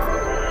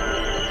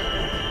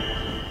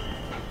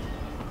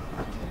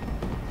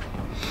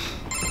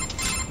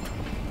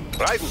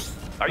 Raiden,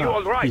 are you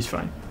all right? He's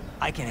fine.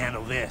 I can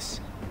handle this.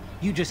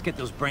 You just get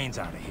those brains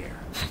out of here.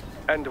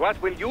 And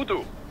what will you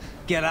do?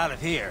 Get out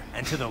of here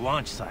and to the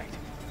launch site.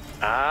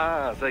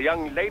 Ah, the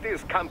young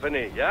ladies'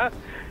 company, yeah?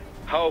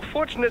 How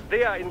fortunate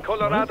they are in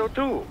Colorado,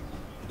 too.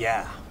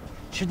 Yeah.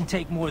 Shouldn't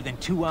take more than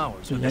 2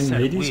 hours with a Young set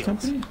of ladies' wheels.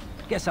 company?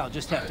 Guess I'll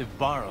just have to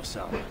borrow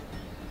some.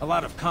 A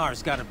lot of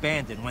cars got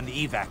abandoned when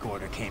the evac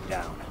order came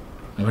down.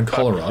 I'm in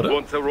Colorado?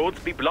 Won't the roads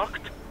be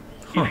blocked?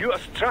 Huh. If you are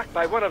struck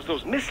by one of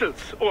those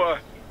missiles, or...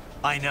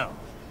 I know.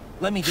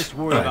 Let me just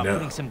worry I about know.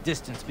 putting some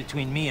distance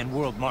between me and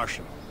World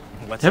Marshal.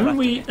 What's Haven't left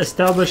we of it.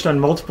 established on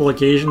multiple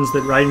occasions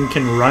that Raiden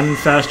can run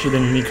faster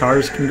than any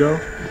cars can go?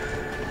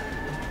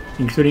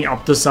 Including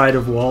up the side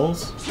of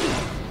walls?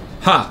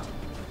 Ha!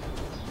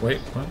 Wait,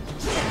 what?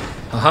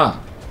 Haha.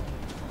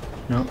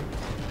 No.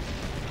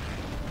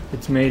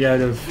 It's made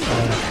out of,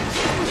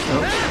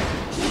 oh.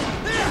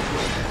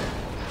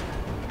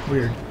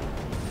 Weird.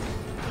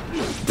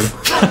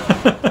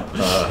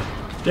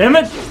 Damn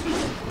it!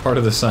 Part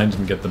of the sign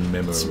didn't get the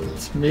memo.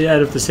 It's made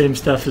out of the same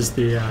stuff as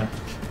the,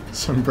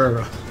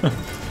 sombrero.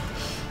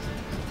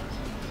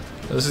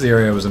 This is the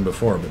area I was in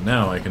before, but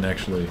now I can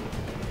actually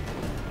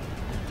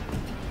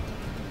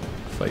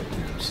fight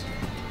dudes.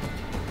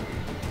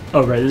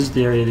 Oh, right, this is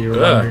the area that you were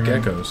Ugh, wandering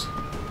around. geckos.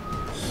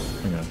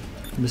 Hang on.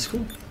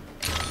 Mystical?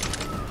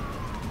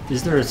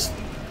 Is there a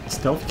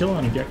stealth kill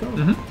on a gecko?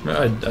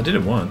 Mm-hmm. I did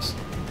it once.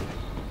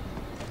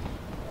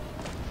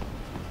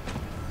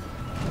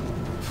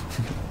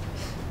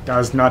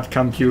 Does not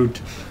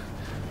compute.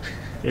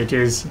 It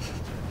is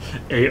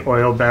a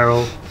oil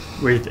barrel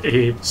with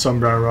a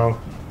sombrero.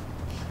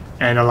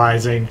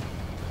 Analyzing.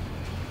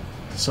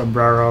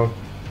 Sombrero.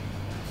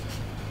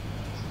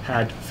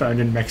 Hat found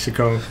in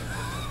Mexico.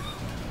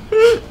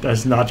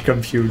 Does not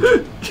compute.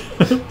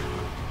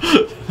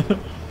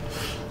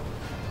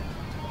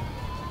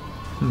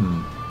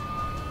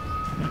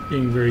 Not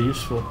being very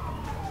useful.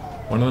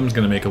 One of them's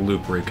gonna make a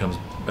loop where he comes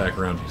back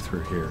around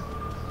through here.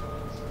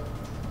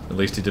 At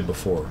least he did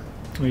before.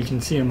 Well, you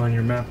can see him on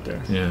your map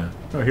there. Yeah.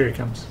 Oh, here he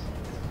comes.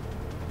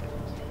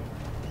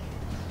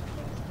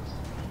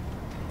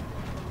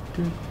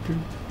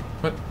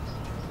 What?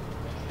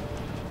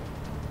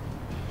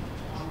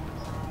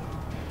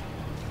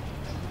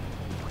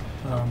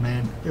 Oh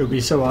man, it would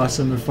be so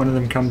awesome if one of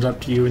them comes up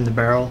to you in the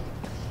barrel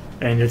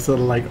and its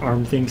little like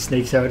arm thing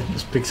snakes out and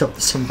just picks up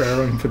the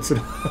sombrero and puts it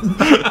on.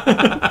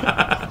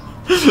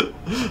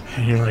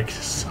 And you're like,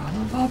 son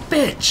of a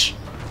bitch!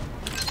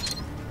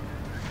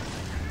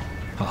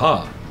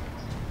 Haha.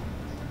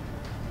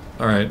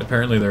 Alright,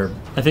 apparently they're...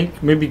 I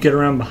think maybe get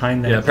around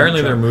behind that. Yeah,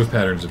 apparently dump their truck. move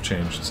patterns have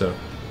changed, so...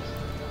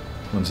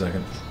 1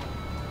 second.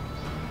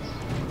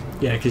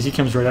 Yeah, because he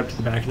comes right up to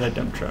the back of that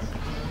dump truck.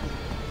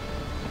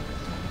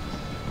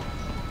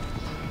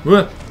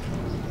 What?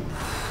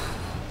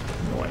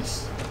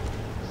 Nice.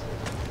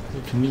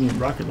 A convenient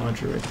rocket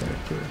launcher right there,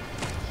 too.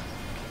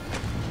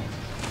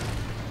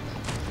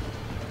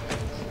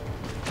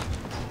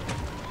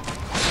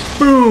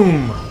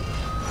 Boom!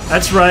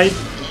 That's right.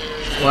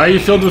 Why are you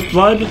filled with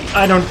blood?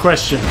 I don't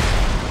question.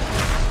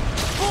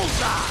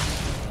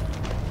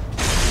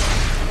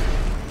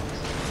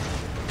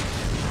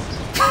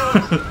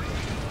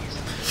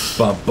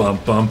 Bum bum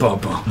bum bum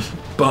bum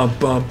bum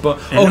bum bum.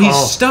 And Oh, he's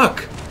all-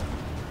 stuck.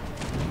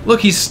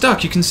 Look, he's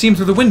stuck. You can see him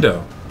through the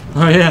window.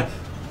 Oh yeah,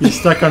 he's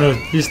stuck on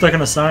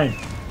a sign.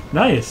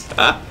 Nice.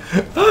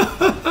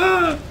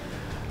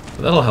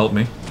 That'll help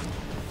me.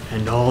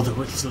 And all that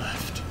was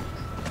left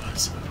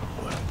was an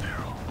oil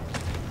barrel.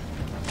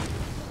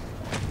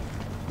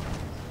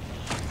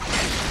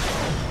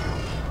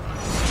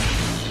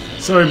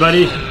 Sorry,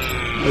 buddy.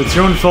 It's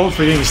your own fault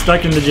for getting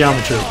stuck in the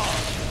geometry.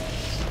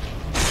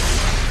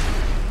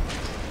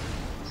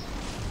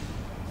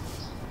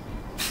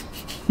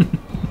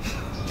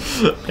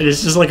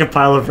 It's just like a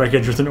pile of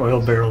wreckage with an oil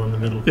barrel in the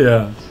middle.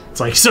 Yeah. It's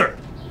like, sir,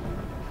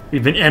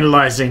 we've been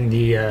analyzing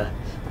the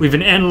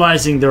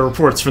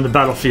reports from the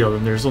battlefield,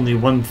 and there's only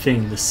one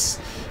thing,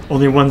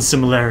 only one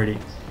similarity.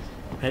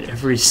 At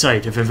every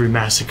site of every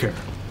massacre,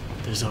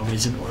 there's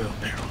always an oil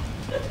barrel.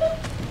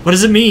 What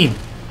does it mean?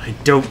 I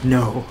don't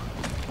know.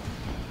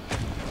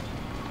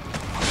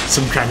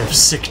 Some kind of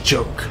sick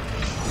joke.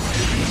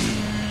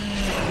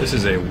 This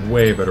is a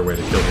way better way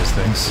to kill these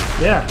things.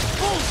 Yeah.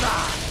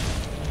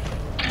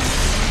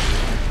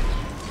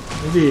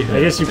 Maybe,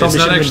 I guess you probably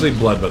It's not should've actually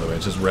blood, by the way.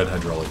 It's just red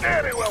hydraulic.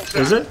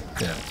 Is it?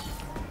 Yeah.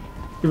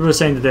 People were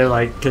saying that they're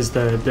like, because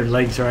their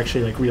legs are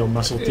actually like real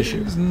muscle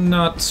tissue.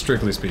 Not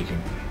strictly speaking.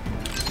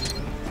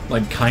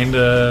 Like,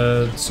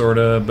 kinda,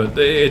 sorta, but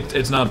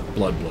it's not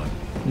blood.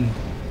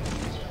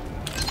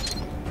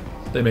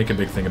 They make a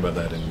big thing about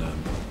that in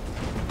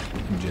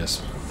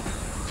GS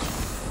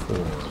 4.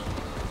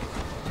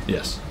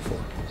 Yes, 4.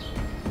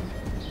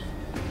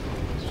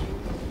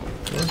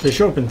 Well, they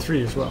show up in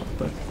 3 as well,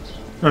 but...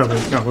 No,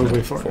 we'll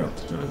wait for it. 4. No,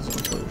 this is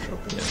before they show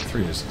up. Yeah,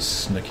 3 is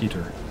Snack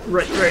Eater.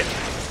 Right.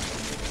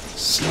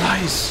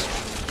 Slice!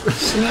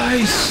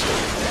 Slice!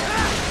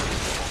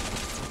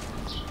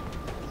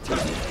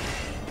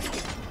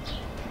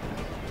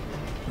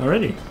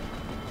 Alrighty.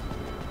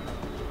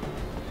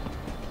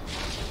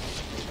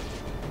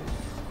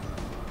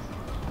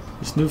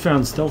 This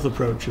newfound stealth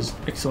approach is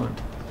excellent.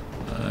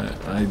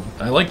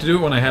 I like to do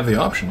it when I have the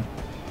option,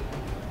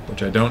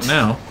 which I don't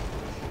now.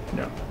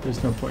 No,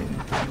 there's no point.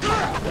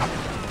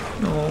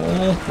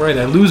 Oh, right,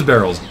 I lose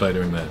barrels by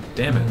doing that.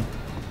 Damn it.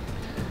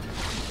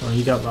 Oh,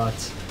 you got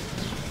lots.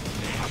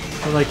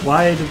 But like,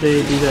 why did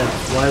they do that?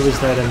 Why was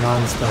that a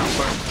non-stealth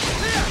part?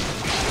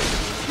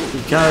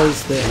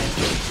 Because they...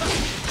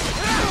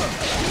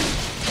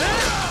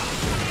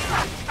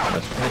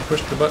 I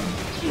pushed the button.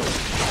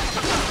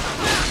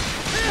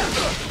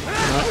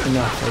 Not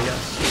enough, I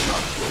guess.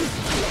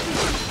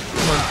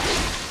 Come on.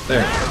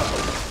 There.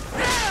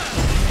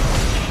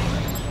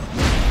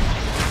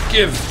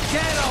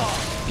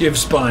 Give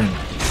spine.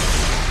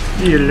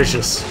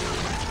 Delicious.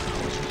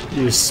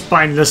 You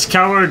spineless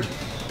coward.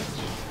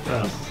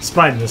 Well,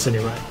 spineless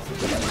anyway.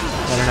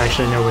 I don't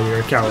actually know whether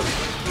you're a coward.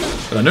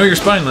 But I know you're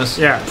spineless.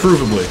 Yeah.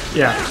 Provably.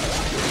 Yeah.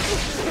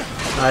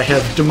 I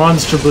have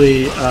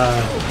demonstrably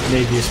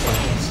made you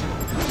spineless.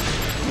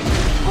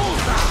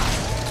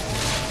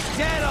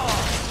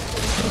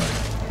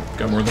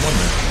 Got more than one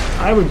there.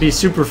 I would be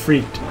super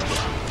freaked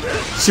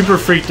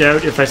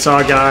out if I saw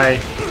a guy.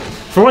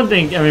 For one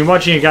thing, I mean,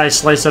 watching a guy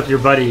slice up your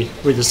buddy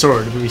with a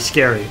sword would be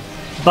scary.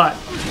 But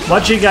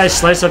watching a guy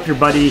slice up your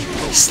buddy,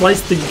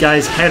 slice the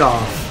guy's head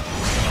off,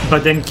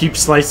 but then keep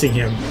slicing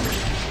him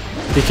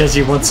because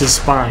he wants his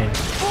spine.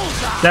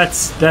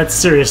 That's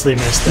seriously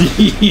messed up.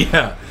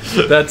 Yeah,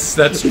 that's.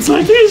 It's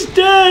like he's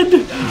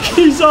dead.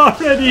 He's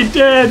already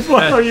dead.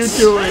 What are you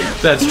doing?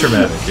 That's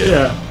traumatic.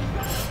 Yeah.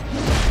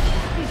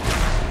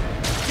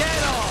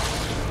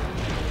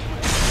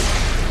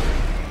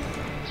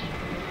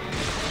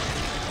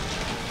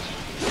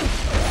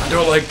 I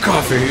don't like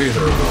coffee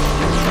either.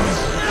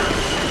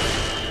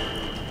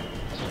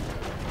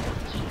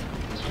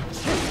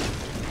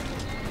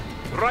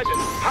 Raiden,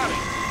 hurry!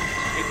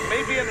 It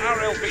may be an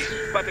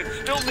RLB, but it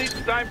still needs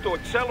time to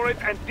accelerate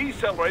and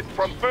decelerate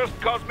from first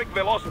cosmic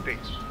velocity.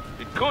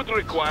 It could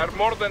require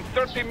more than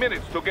 30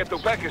 minutes to get to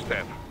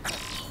Pakistan.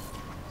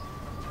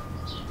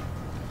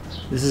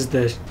 This is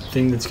the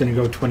thing that's going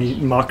to go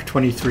Mach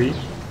 23.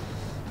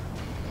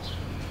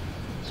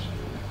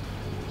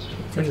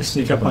 Trying to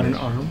sneak up on an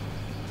arm.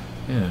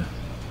 Yeah.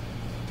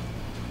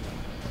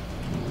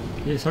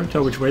 Yeah, it's hard to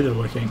tell which way they're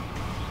looking.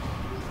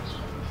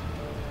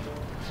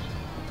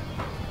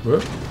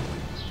 Whoop.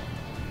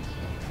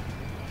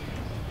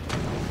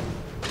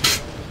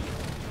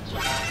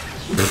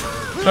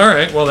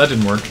 Alright, well that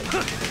didn't work.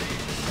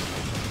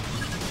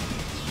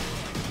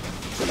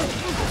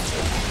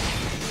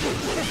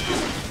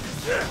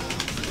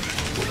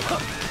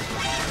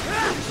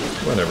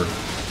 Whatever.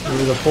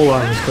 Maybe the pole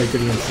arm is quite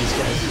good against these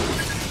guys.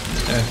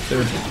 They're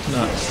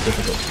not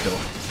difficult to kill.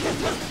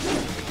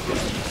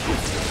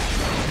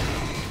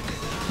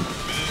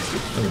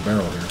 Another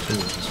barrel here too,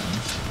 which is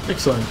fine.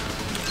 Excellent.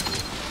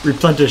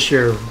 Replenish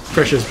your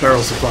precious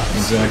barrel supply.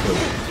 Exactly.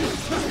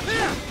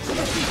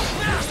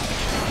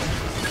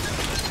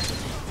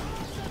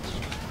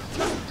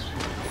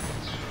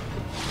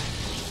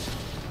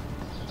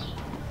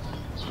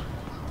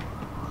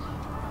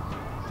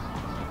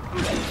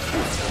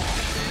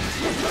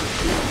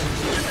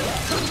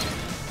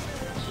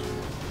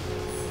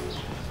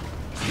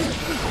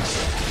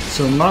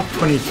 So Mach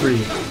 23.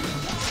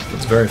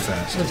 It's very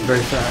fast. That's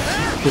very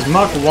fast. Because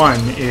Mach 1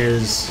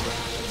 is...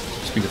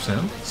 Speed of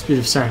sound? Speed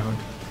of sound.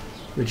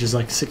 Which is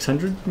like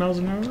 600 miles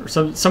an hour? Or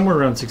somewhere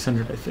around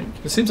 600, I think.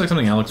 It seems like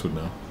something Alex would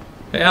know.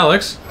 Hey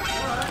Alex,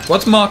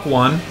 what's Mach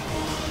 1?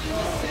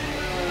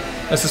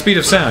 That's the speed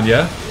of sound,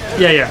 yeah?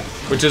 Yeah.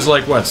 Which is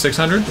like, what,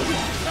 600?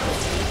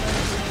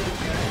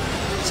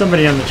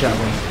 Somebody on the chat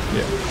room.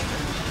 Yeah.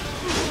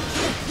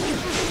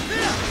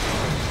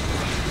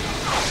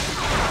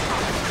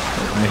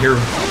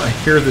 I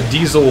hear the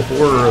diesel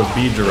horror of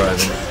bead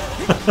arriving.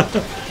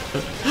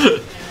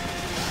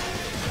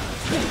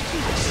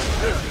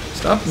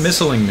 Stop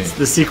missiling me. It's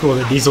the sequel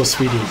to Diesel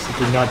Sweeties. It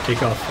did not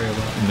take off very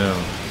well. No.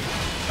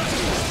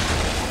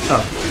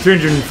 Oh,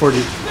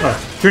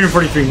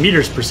 343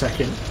 meters per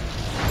second.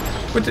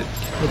 What the?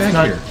 It's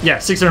not, here? Yeah,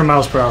 600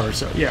 miles per hour.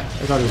 So yeah,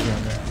 I thought it was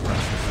around there.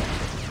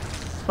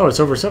 Oh, it's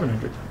over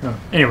 700. No.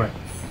 Anyway.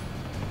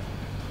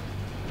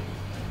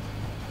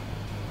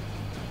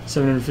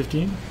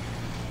 715?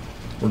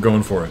 We're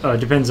going for it. It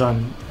depends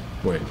on...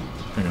 Wait,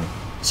 hang on.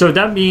 So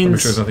that means... Make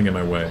sure there's nothing in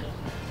my way.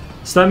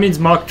 So that means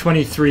Mach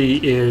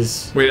 23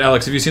 is... Wait,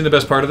 Alex, have you seen the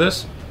best part of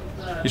this?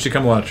 You should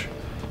come watch.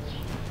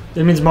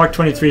 That means Mach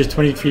 23 is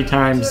 23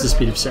 times the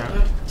speed of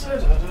sound.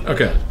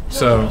 Okay,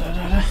 so...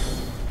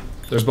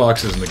 There's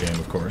boxes in the game,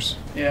 of course.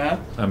 Yeah.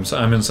 I'm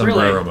in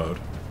sombrero mode.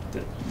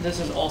 This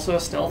is also a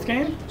stealth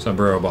game?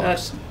 Sombrero box.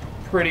 That's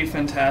pretty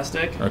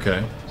fantastic.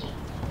 Okay.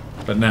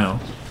 But now...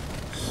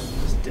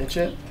 Just ditch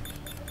it.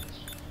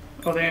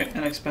 Oh, they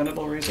an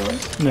expendable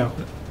resource? No.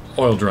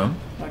 Oil drum.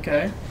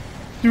 Okay.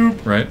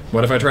 Right?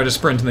 What if I try to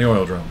sprint in the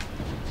oil drum?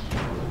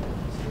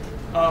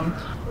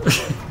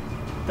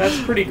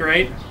 That's pretty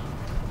great.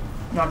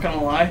 Not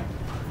gonna lie.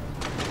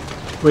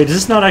 Wait, does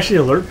this not actually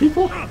alert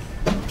people?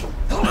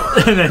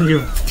 And then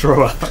you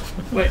throw up.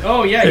 Wait,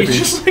 oh yeah, you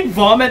just like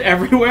vomit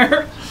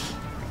everywhere?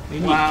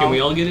 Wow. Can we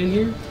all get in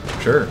here?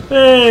 Sure.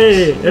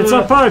 Hey, it's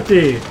a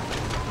party!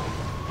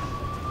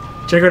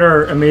 Check out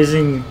our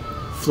amazing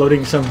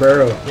floating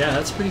sombrero. Yeah,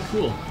 that's pretty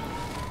cool.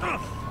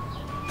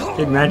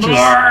 It matches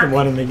the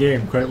one in the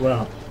game quite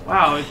well.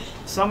 Wow,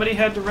 somebody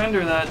had to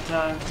render that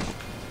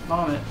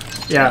vomit.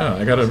 Yeah.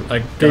 Oh, I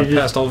got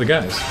past all the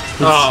guys.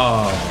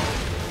 Oh,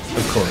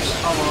 of course.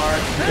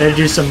 They had to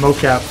do some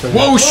mocap for that.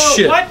 Whoa,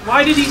 shit! What?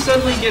 Why did he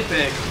suddenly get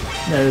big?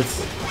 Yeah,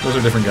 it's Those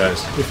are different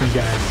guys. different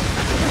guys.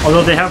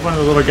 Although they have one of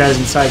the little guys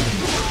inside them.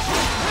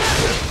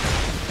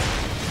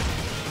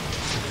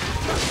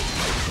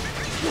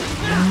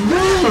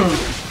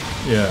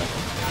 Yeah.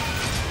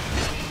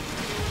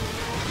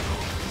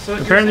 So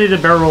Apparently the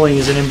barrel rolling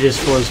is in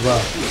MGS4 as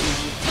well.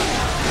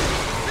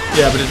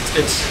 Yeah, but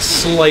it's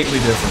slightly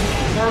different.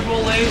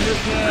 Purple laser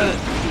cut.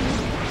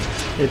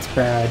 It's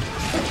bad.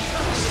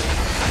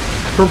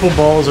 Purple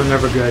balls are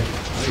never good.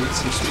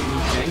 Some sweet new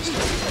gangster.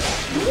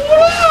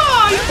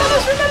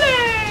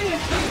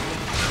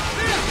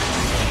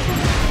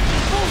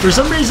 For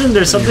some reason,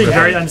 there's something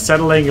very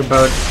unsettling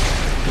about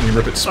Can you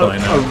rip its spine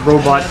out? a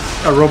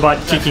robot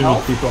kicking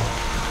people.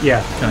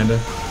 Yeah, Kinda.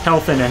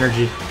 health and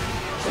energy.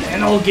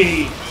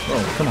 Energy.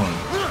 Oh, come on.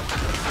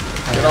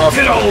 Get off.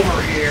 Get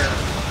over here.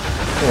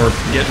 Or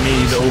get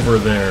me over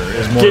there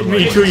is more Get me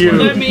like- to you.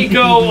 Let me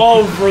go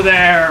over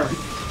there.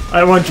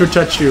 I want to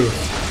touch you.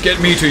 Get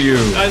me to you.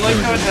 I like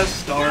how it has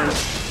stars.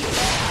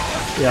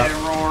 Yeah.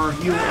 Error.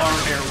 You are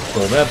error.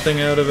 Pull that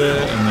thing out of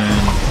it, and then...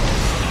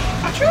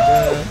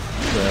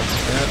 Grab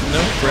that.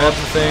 No, grab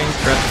the thing.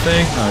 Grab the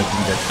thing. No, I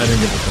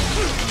didn't get the thing.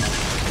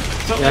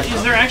 So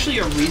is there actually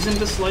a reason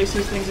to slice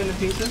these things into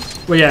pieces?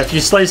 Well, yeah, if you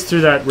slice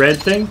through that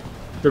red thing,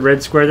 the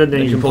red square,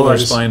 then you can pull out their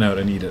spine out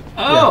and eat it.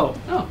 Oh.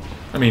 Oh.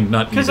 I mean,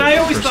 not eat it. Because I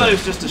always per thought se. it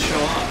was just to show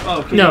off.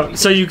 Oh, okay. No,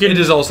 so you can. It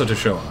is also to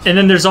show off. And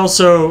then there's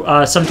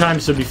also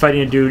sometimes you'll be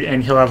fighting a dude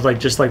and he'll have like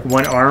just like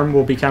one arm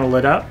will be kind of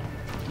lit up,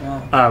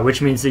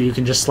 which means that you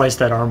can just slice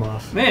that arm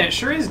off. Man, it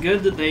sure is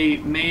good that they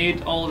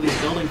made all of these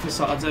building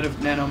facades out of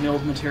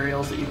nano-milled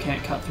materials that you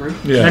can't cut through.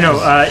 Yeah.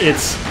 No,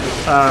 it's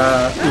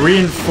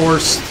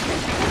reinforced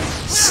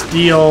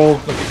steel.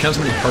 Look, it counts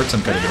how many parts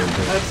I'm cutting it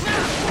into. That's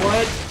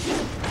what?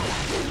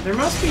 There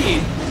must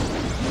be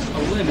a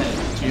limit.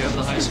 Do you have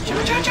the high school?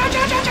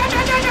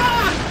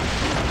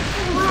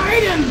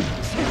 Raiden!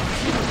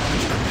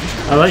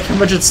 I like how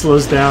much it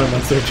slows down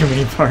once there are too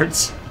many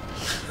parts.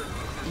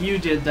 You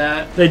did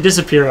that. They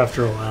disappear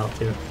after a while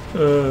too,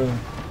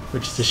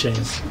 which is a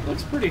shame.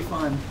 Looks pretty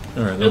fun.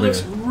 All right, It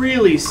looks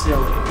really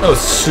silly. Oh,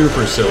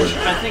 super silly. Which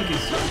I think is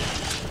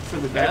for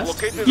the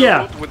best.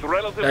 Yeah.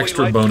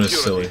 Extra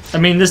bonus silly. I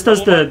mean, this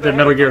does the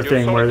Metal Gear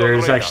thing where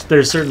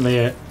there's certainly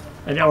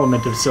an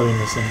element of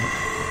silliness in it.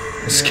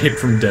 Escape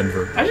from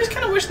Denver. I just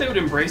kind of wish they would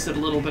embrace it a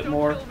little bit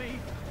more.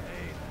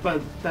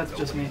 But that's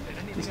just me.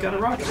 He's got a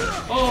rocket.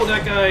 Oh,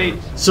 that guy.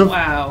 So,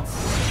 wow.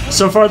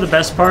 So far, the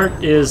best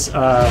part is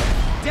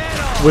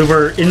we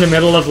were in the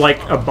middle of like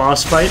a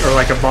boss fight or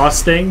like a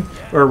boss thing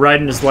where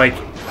Raiden is like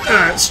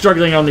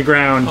struggling on the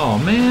ground. Oh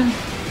man.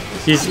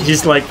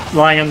 He's like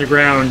lying on the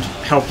ground,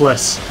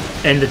 helpless,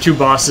 and the two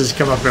bosses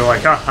come up and are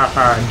like ha ha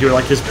ha and do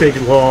like this big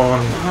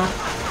long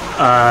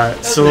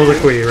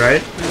soliloquy,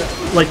 right?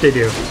 Like they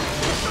do.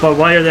 But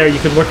while you're there, you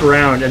can look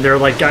around, and there are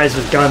like guys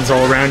with guns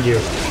all around you.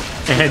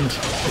 And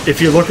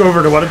if you look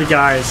over to one of the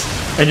guys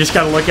and just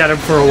gotta look at him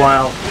for a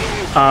while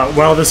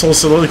this whole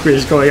soliloquy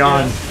is going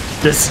on,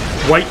 this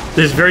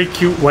very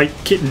cute white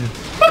kitten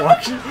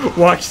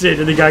walks in,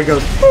 and the guy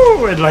goes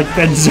ooh, and like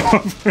bends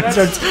over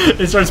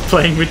and starts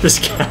playing with this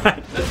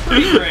cat. That's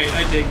pretty great.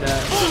 I dig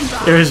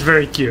that. It was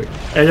very cute.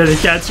 And then the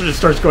cat sort of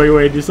starts going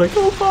away, and he's like,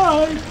 oh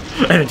bye,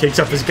 and it takes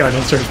up his gun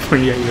and starts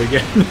pointing at you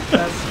again.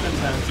 That's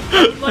fantastic.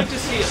 I would like to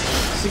see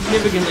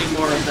significantly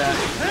more of that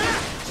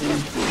in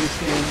these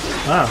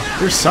games. Wow,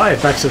 your psi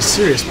effects a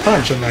serious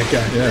punch on that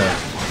guy. Yeah.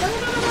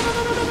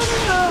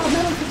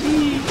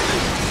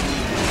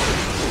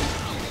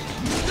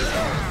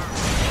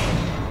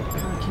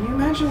 Can you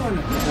imagine what a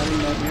bloody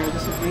nightmare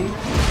this would be?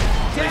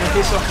 Like,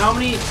 okay, so how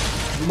many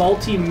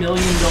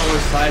multi-million-dollar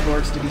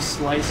cyborgs to be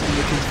sliced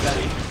into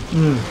confetti?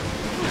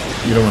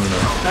 You don't want to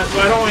know. That's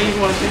what I don't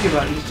even want to think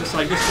about it. It's just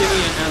like, just give me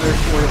another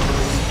quarter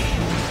billion.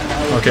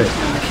 Okay,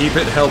 keep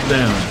it held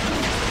down.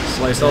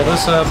 Slice all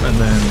this up and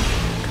then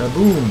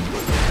kaboom.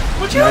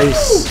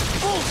 Nice.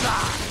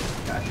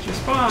 Got your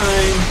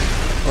spine.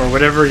 Or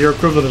whatever your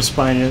equivalent of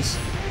spine is.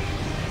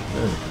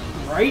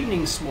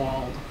 Lightning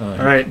swallowed.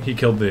 Alright. He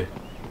killed the...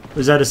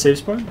 Was that a save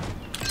spawn?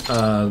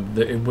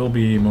 It will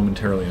be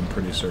momentarily, I'm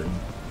pretty certain.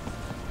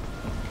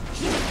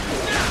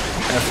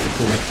 F the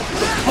police.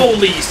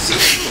 Police!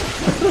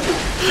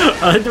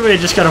 I like the way it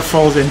just kind of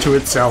falls into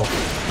itself.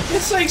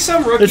 It's like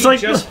some rookie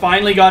just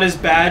finally got his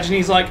badge and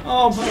he's like,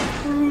 oh, but a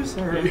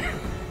cruiser.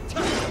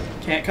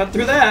 Can't cut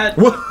through that.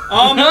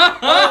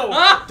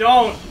 Oh,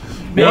 don't.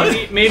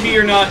 Maybe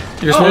you're not.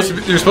 You're supposed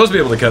to be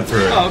able to cut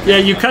through it. Oh, okay. Yeah,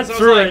 you cut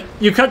through it.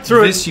 You cut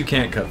through this you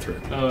can't cut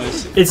through. Oh, I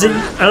see.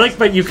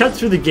 But you cut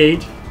through the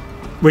gate,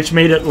 which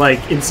made it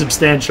like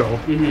insubstantial.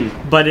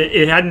 But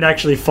it hadn't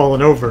actually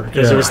fallen over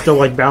because it was still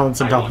like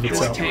balanced on top of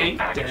itself.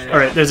 All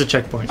right, there's a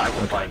checkpoint. I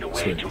will find a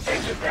way to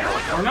exit the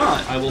helicopter. Or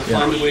not. I will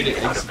find a way to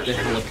exit the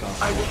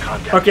helicopter. I will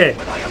contact Okay. you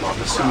when I am on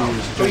the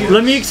ground.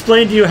 Let me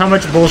explain to you how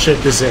much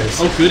bullshit this is.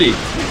 Oh, goody.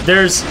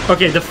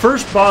 The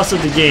first boss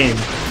of the game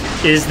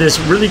is this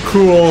really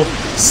cool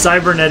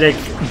cybernetic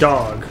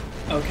dog.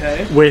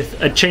 Okay.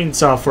 With a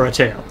chainsaw for a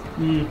tail.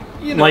 You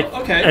know, like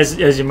okay.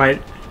 as you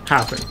might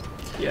happen.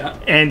 Yeah.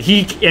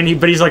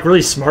 But he's like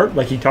really smart.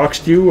 Like he talks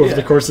to you over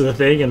the course of the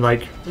thing, and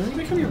like doesn't he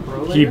become your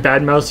bro later? he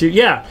badmouths you.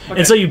 Yeah. Okay.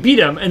 And so you beat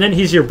him, and then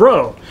he's your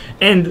bro.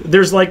 And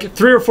there's like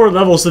 3 or 4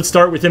 levels that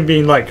start with him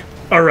being like,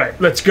 "All right,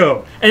 let's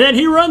go," and then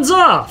he runs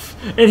off,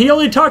 and he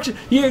only talks.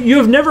 You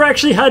have never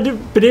actually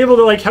been able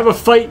to like have a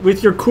fight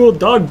with your cool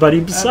dog buddy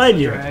beside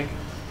you. Drag.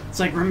 It's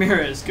like,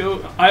 Ramirez,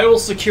 go. I will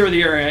secure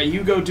the area.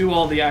 You go do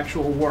all the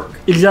actual work.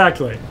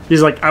 Exactly.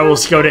 He's like, I will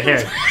scout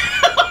ahead.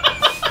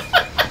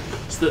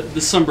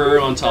 The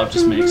sombrero on top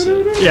just makes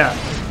it. Yeah.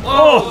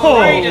 Oh,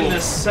 right in the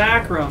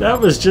sacrum.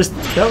 That was in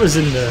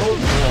the.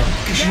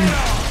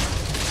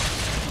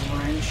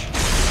 Orange.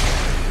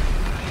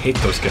 I hate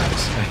those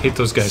guys. I hate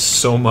those guys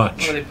so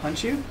much. Oh, they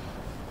punch you?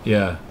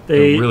 Yeah.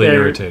 They're really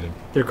irritating.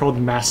 They're called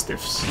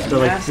mastiffs. They're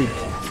like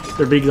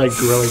they're big like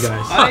gorilla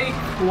guys. I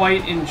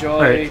quite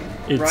enjoy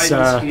riding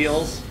his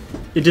heels.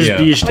 It just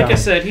beige time. Like I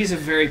said, he's a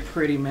very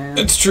pretty man.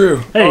 It's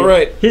true. Hey, all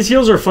right. His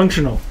heels are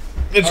functional.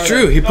 It's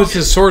true. He puts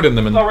his sword in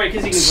them and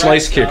he can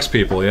slice kicks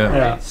people.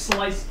 Yeah. Right,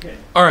 slice kick.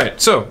 All right.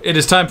 So it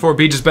is time for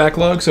Beach's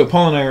backlog. So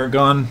Paul and I are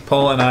gone.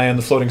 Paul and I and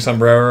the floating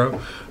sombrero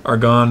are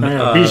gone.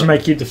 Beach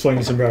might keep the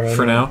floating sombrero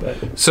for now.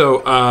 So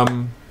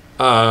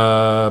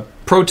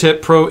pro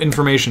tip, pro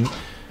information.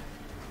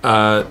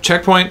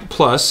 Checkpoint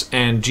Plus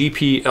and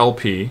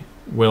GPLP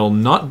will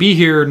not be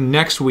here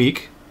next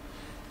week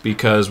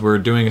because we're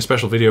doing a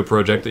special video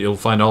project that you'll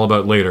find all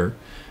about later.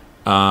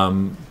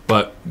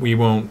 But we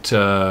won't.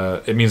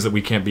 It means that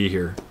we can't be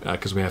here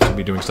because we have to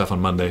be doing stuff on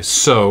Monday.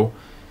 So,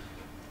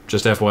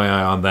 just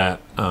FYI on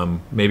that.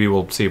 Maybe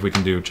we'll see if we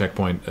can do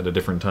Checkpoint at a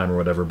different time or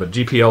whatever. But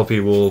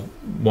GPLP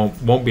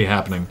won't be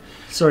happening.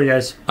 Sorry,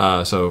 guys.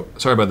 So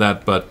sorry about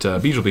that. But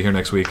Beej will be here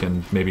next week,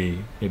 and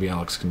maybe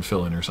Alex can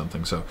fill in or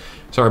something. So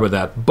sorry about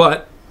that.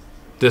 But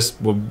this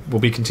will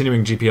be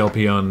continuing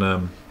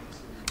GPLP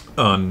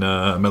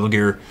on Metal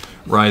Gear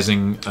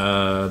Rising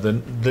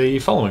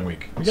the following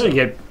week. We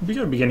gotta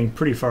be getting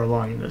pretty far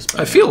along in this.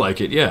 I feel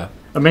like it, yeah.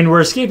 I mean, we're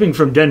escaping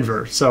from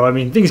Denver, so I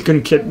mean things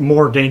couldn't get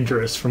more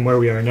dangerous from where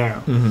we are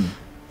now. Mm-hmm.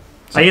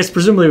 So, I guess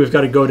presumably we've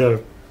got to go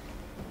to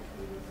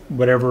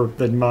whatever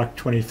the Mach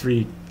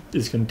 23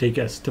 is going to take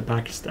us to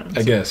Pakistan.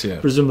 I guess, yeah.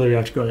 Presumably we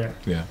have to go there.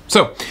 Yeah.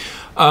 So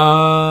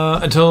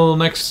until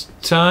next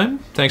time,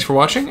 thanks for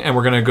watching, and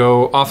we're going to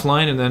go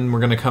offline, and then we're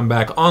going to come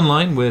back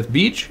online with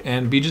Beej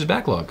and Beej's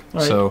backlog. All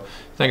right. So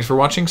thanks for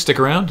watching. Stick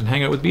around and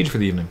hang out with Beej for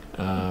the evening.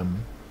 Bye,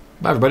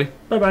 everybody.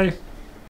 Bye-bye.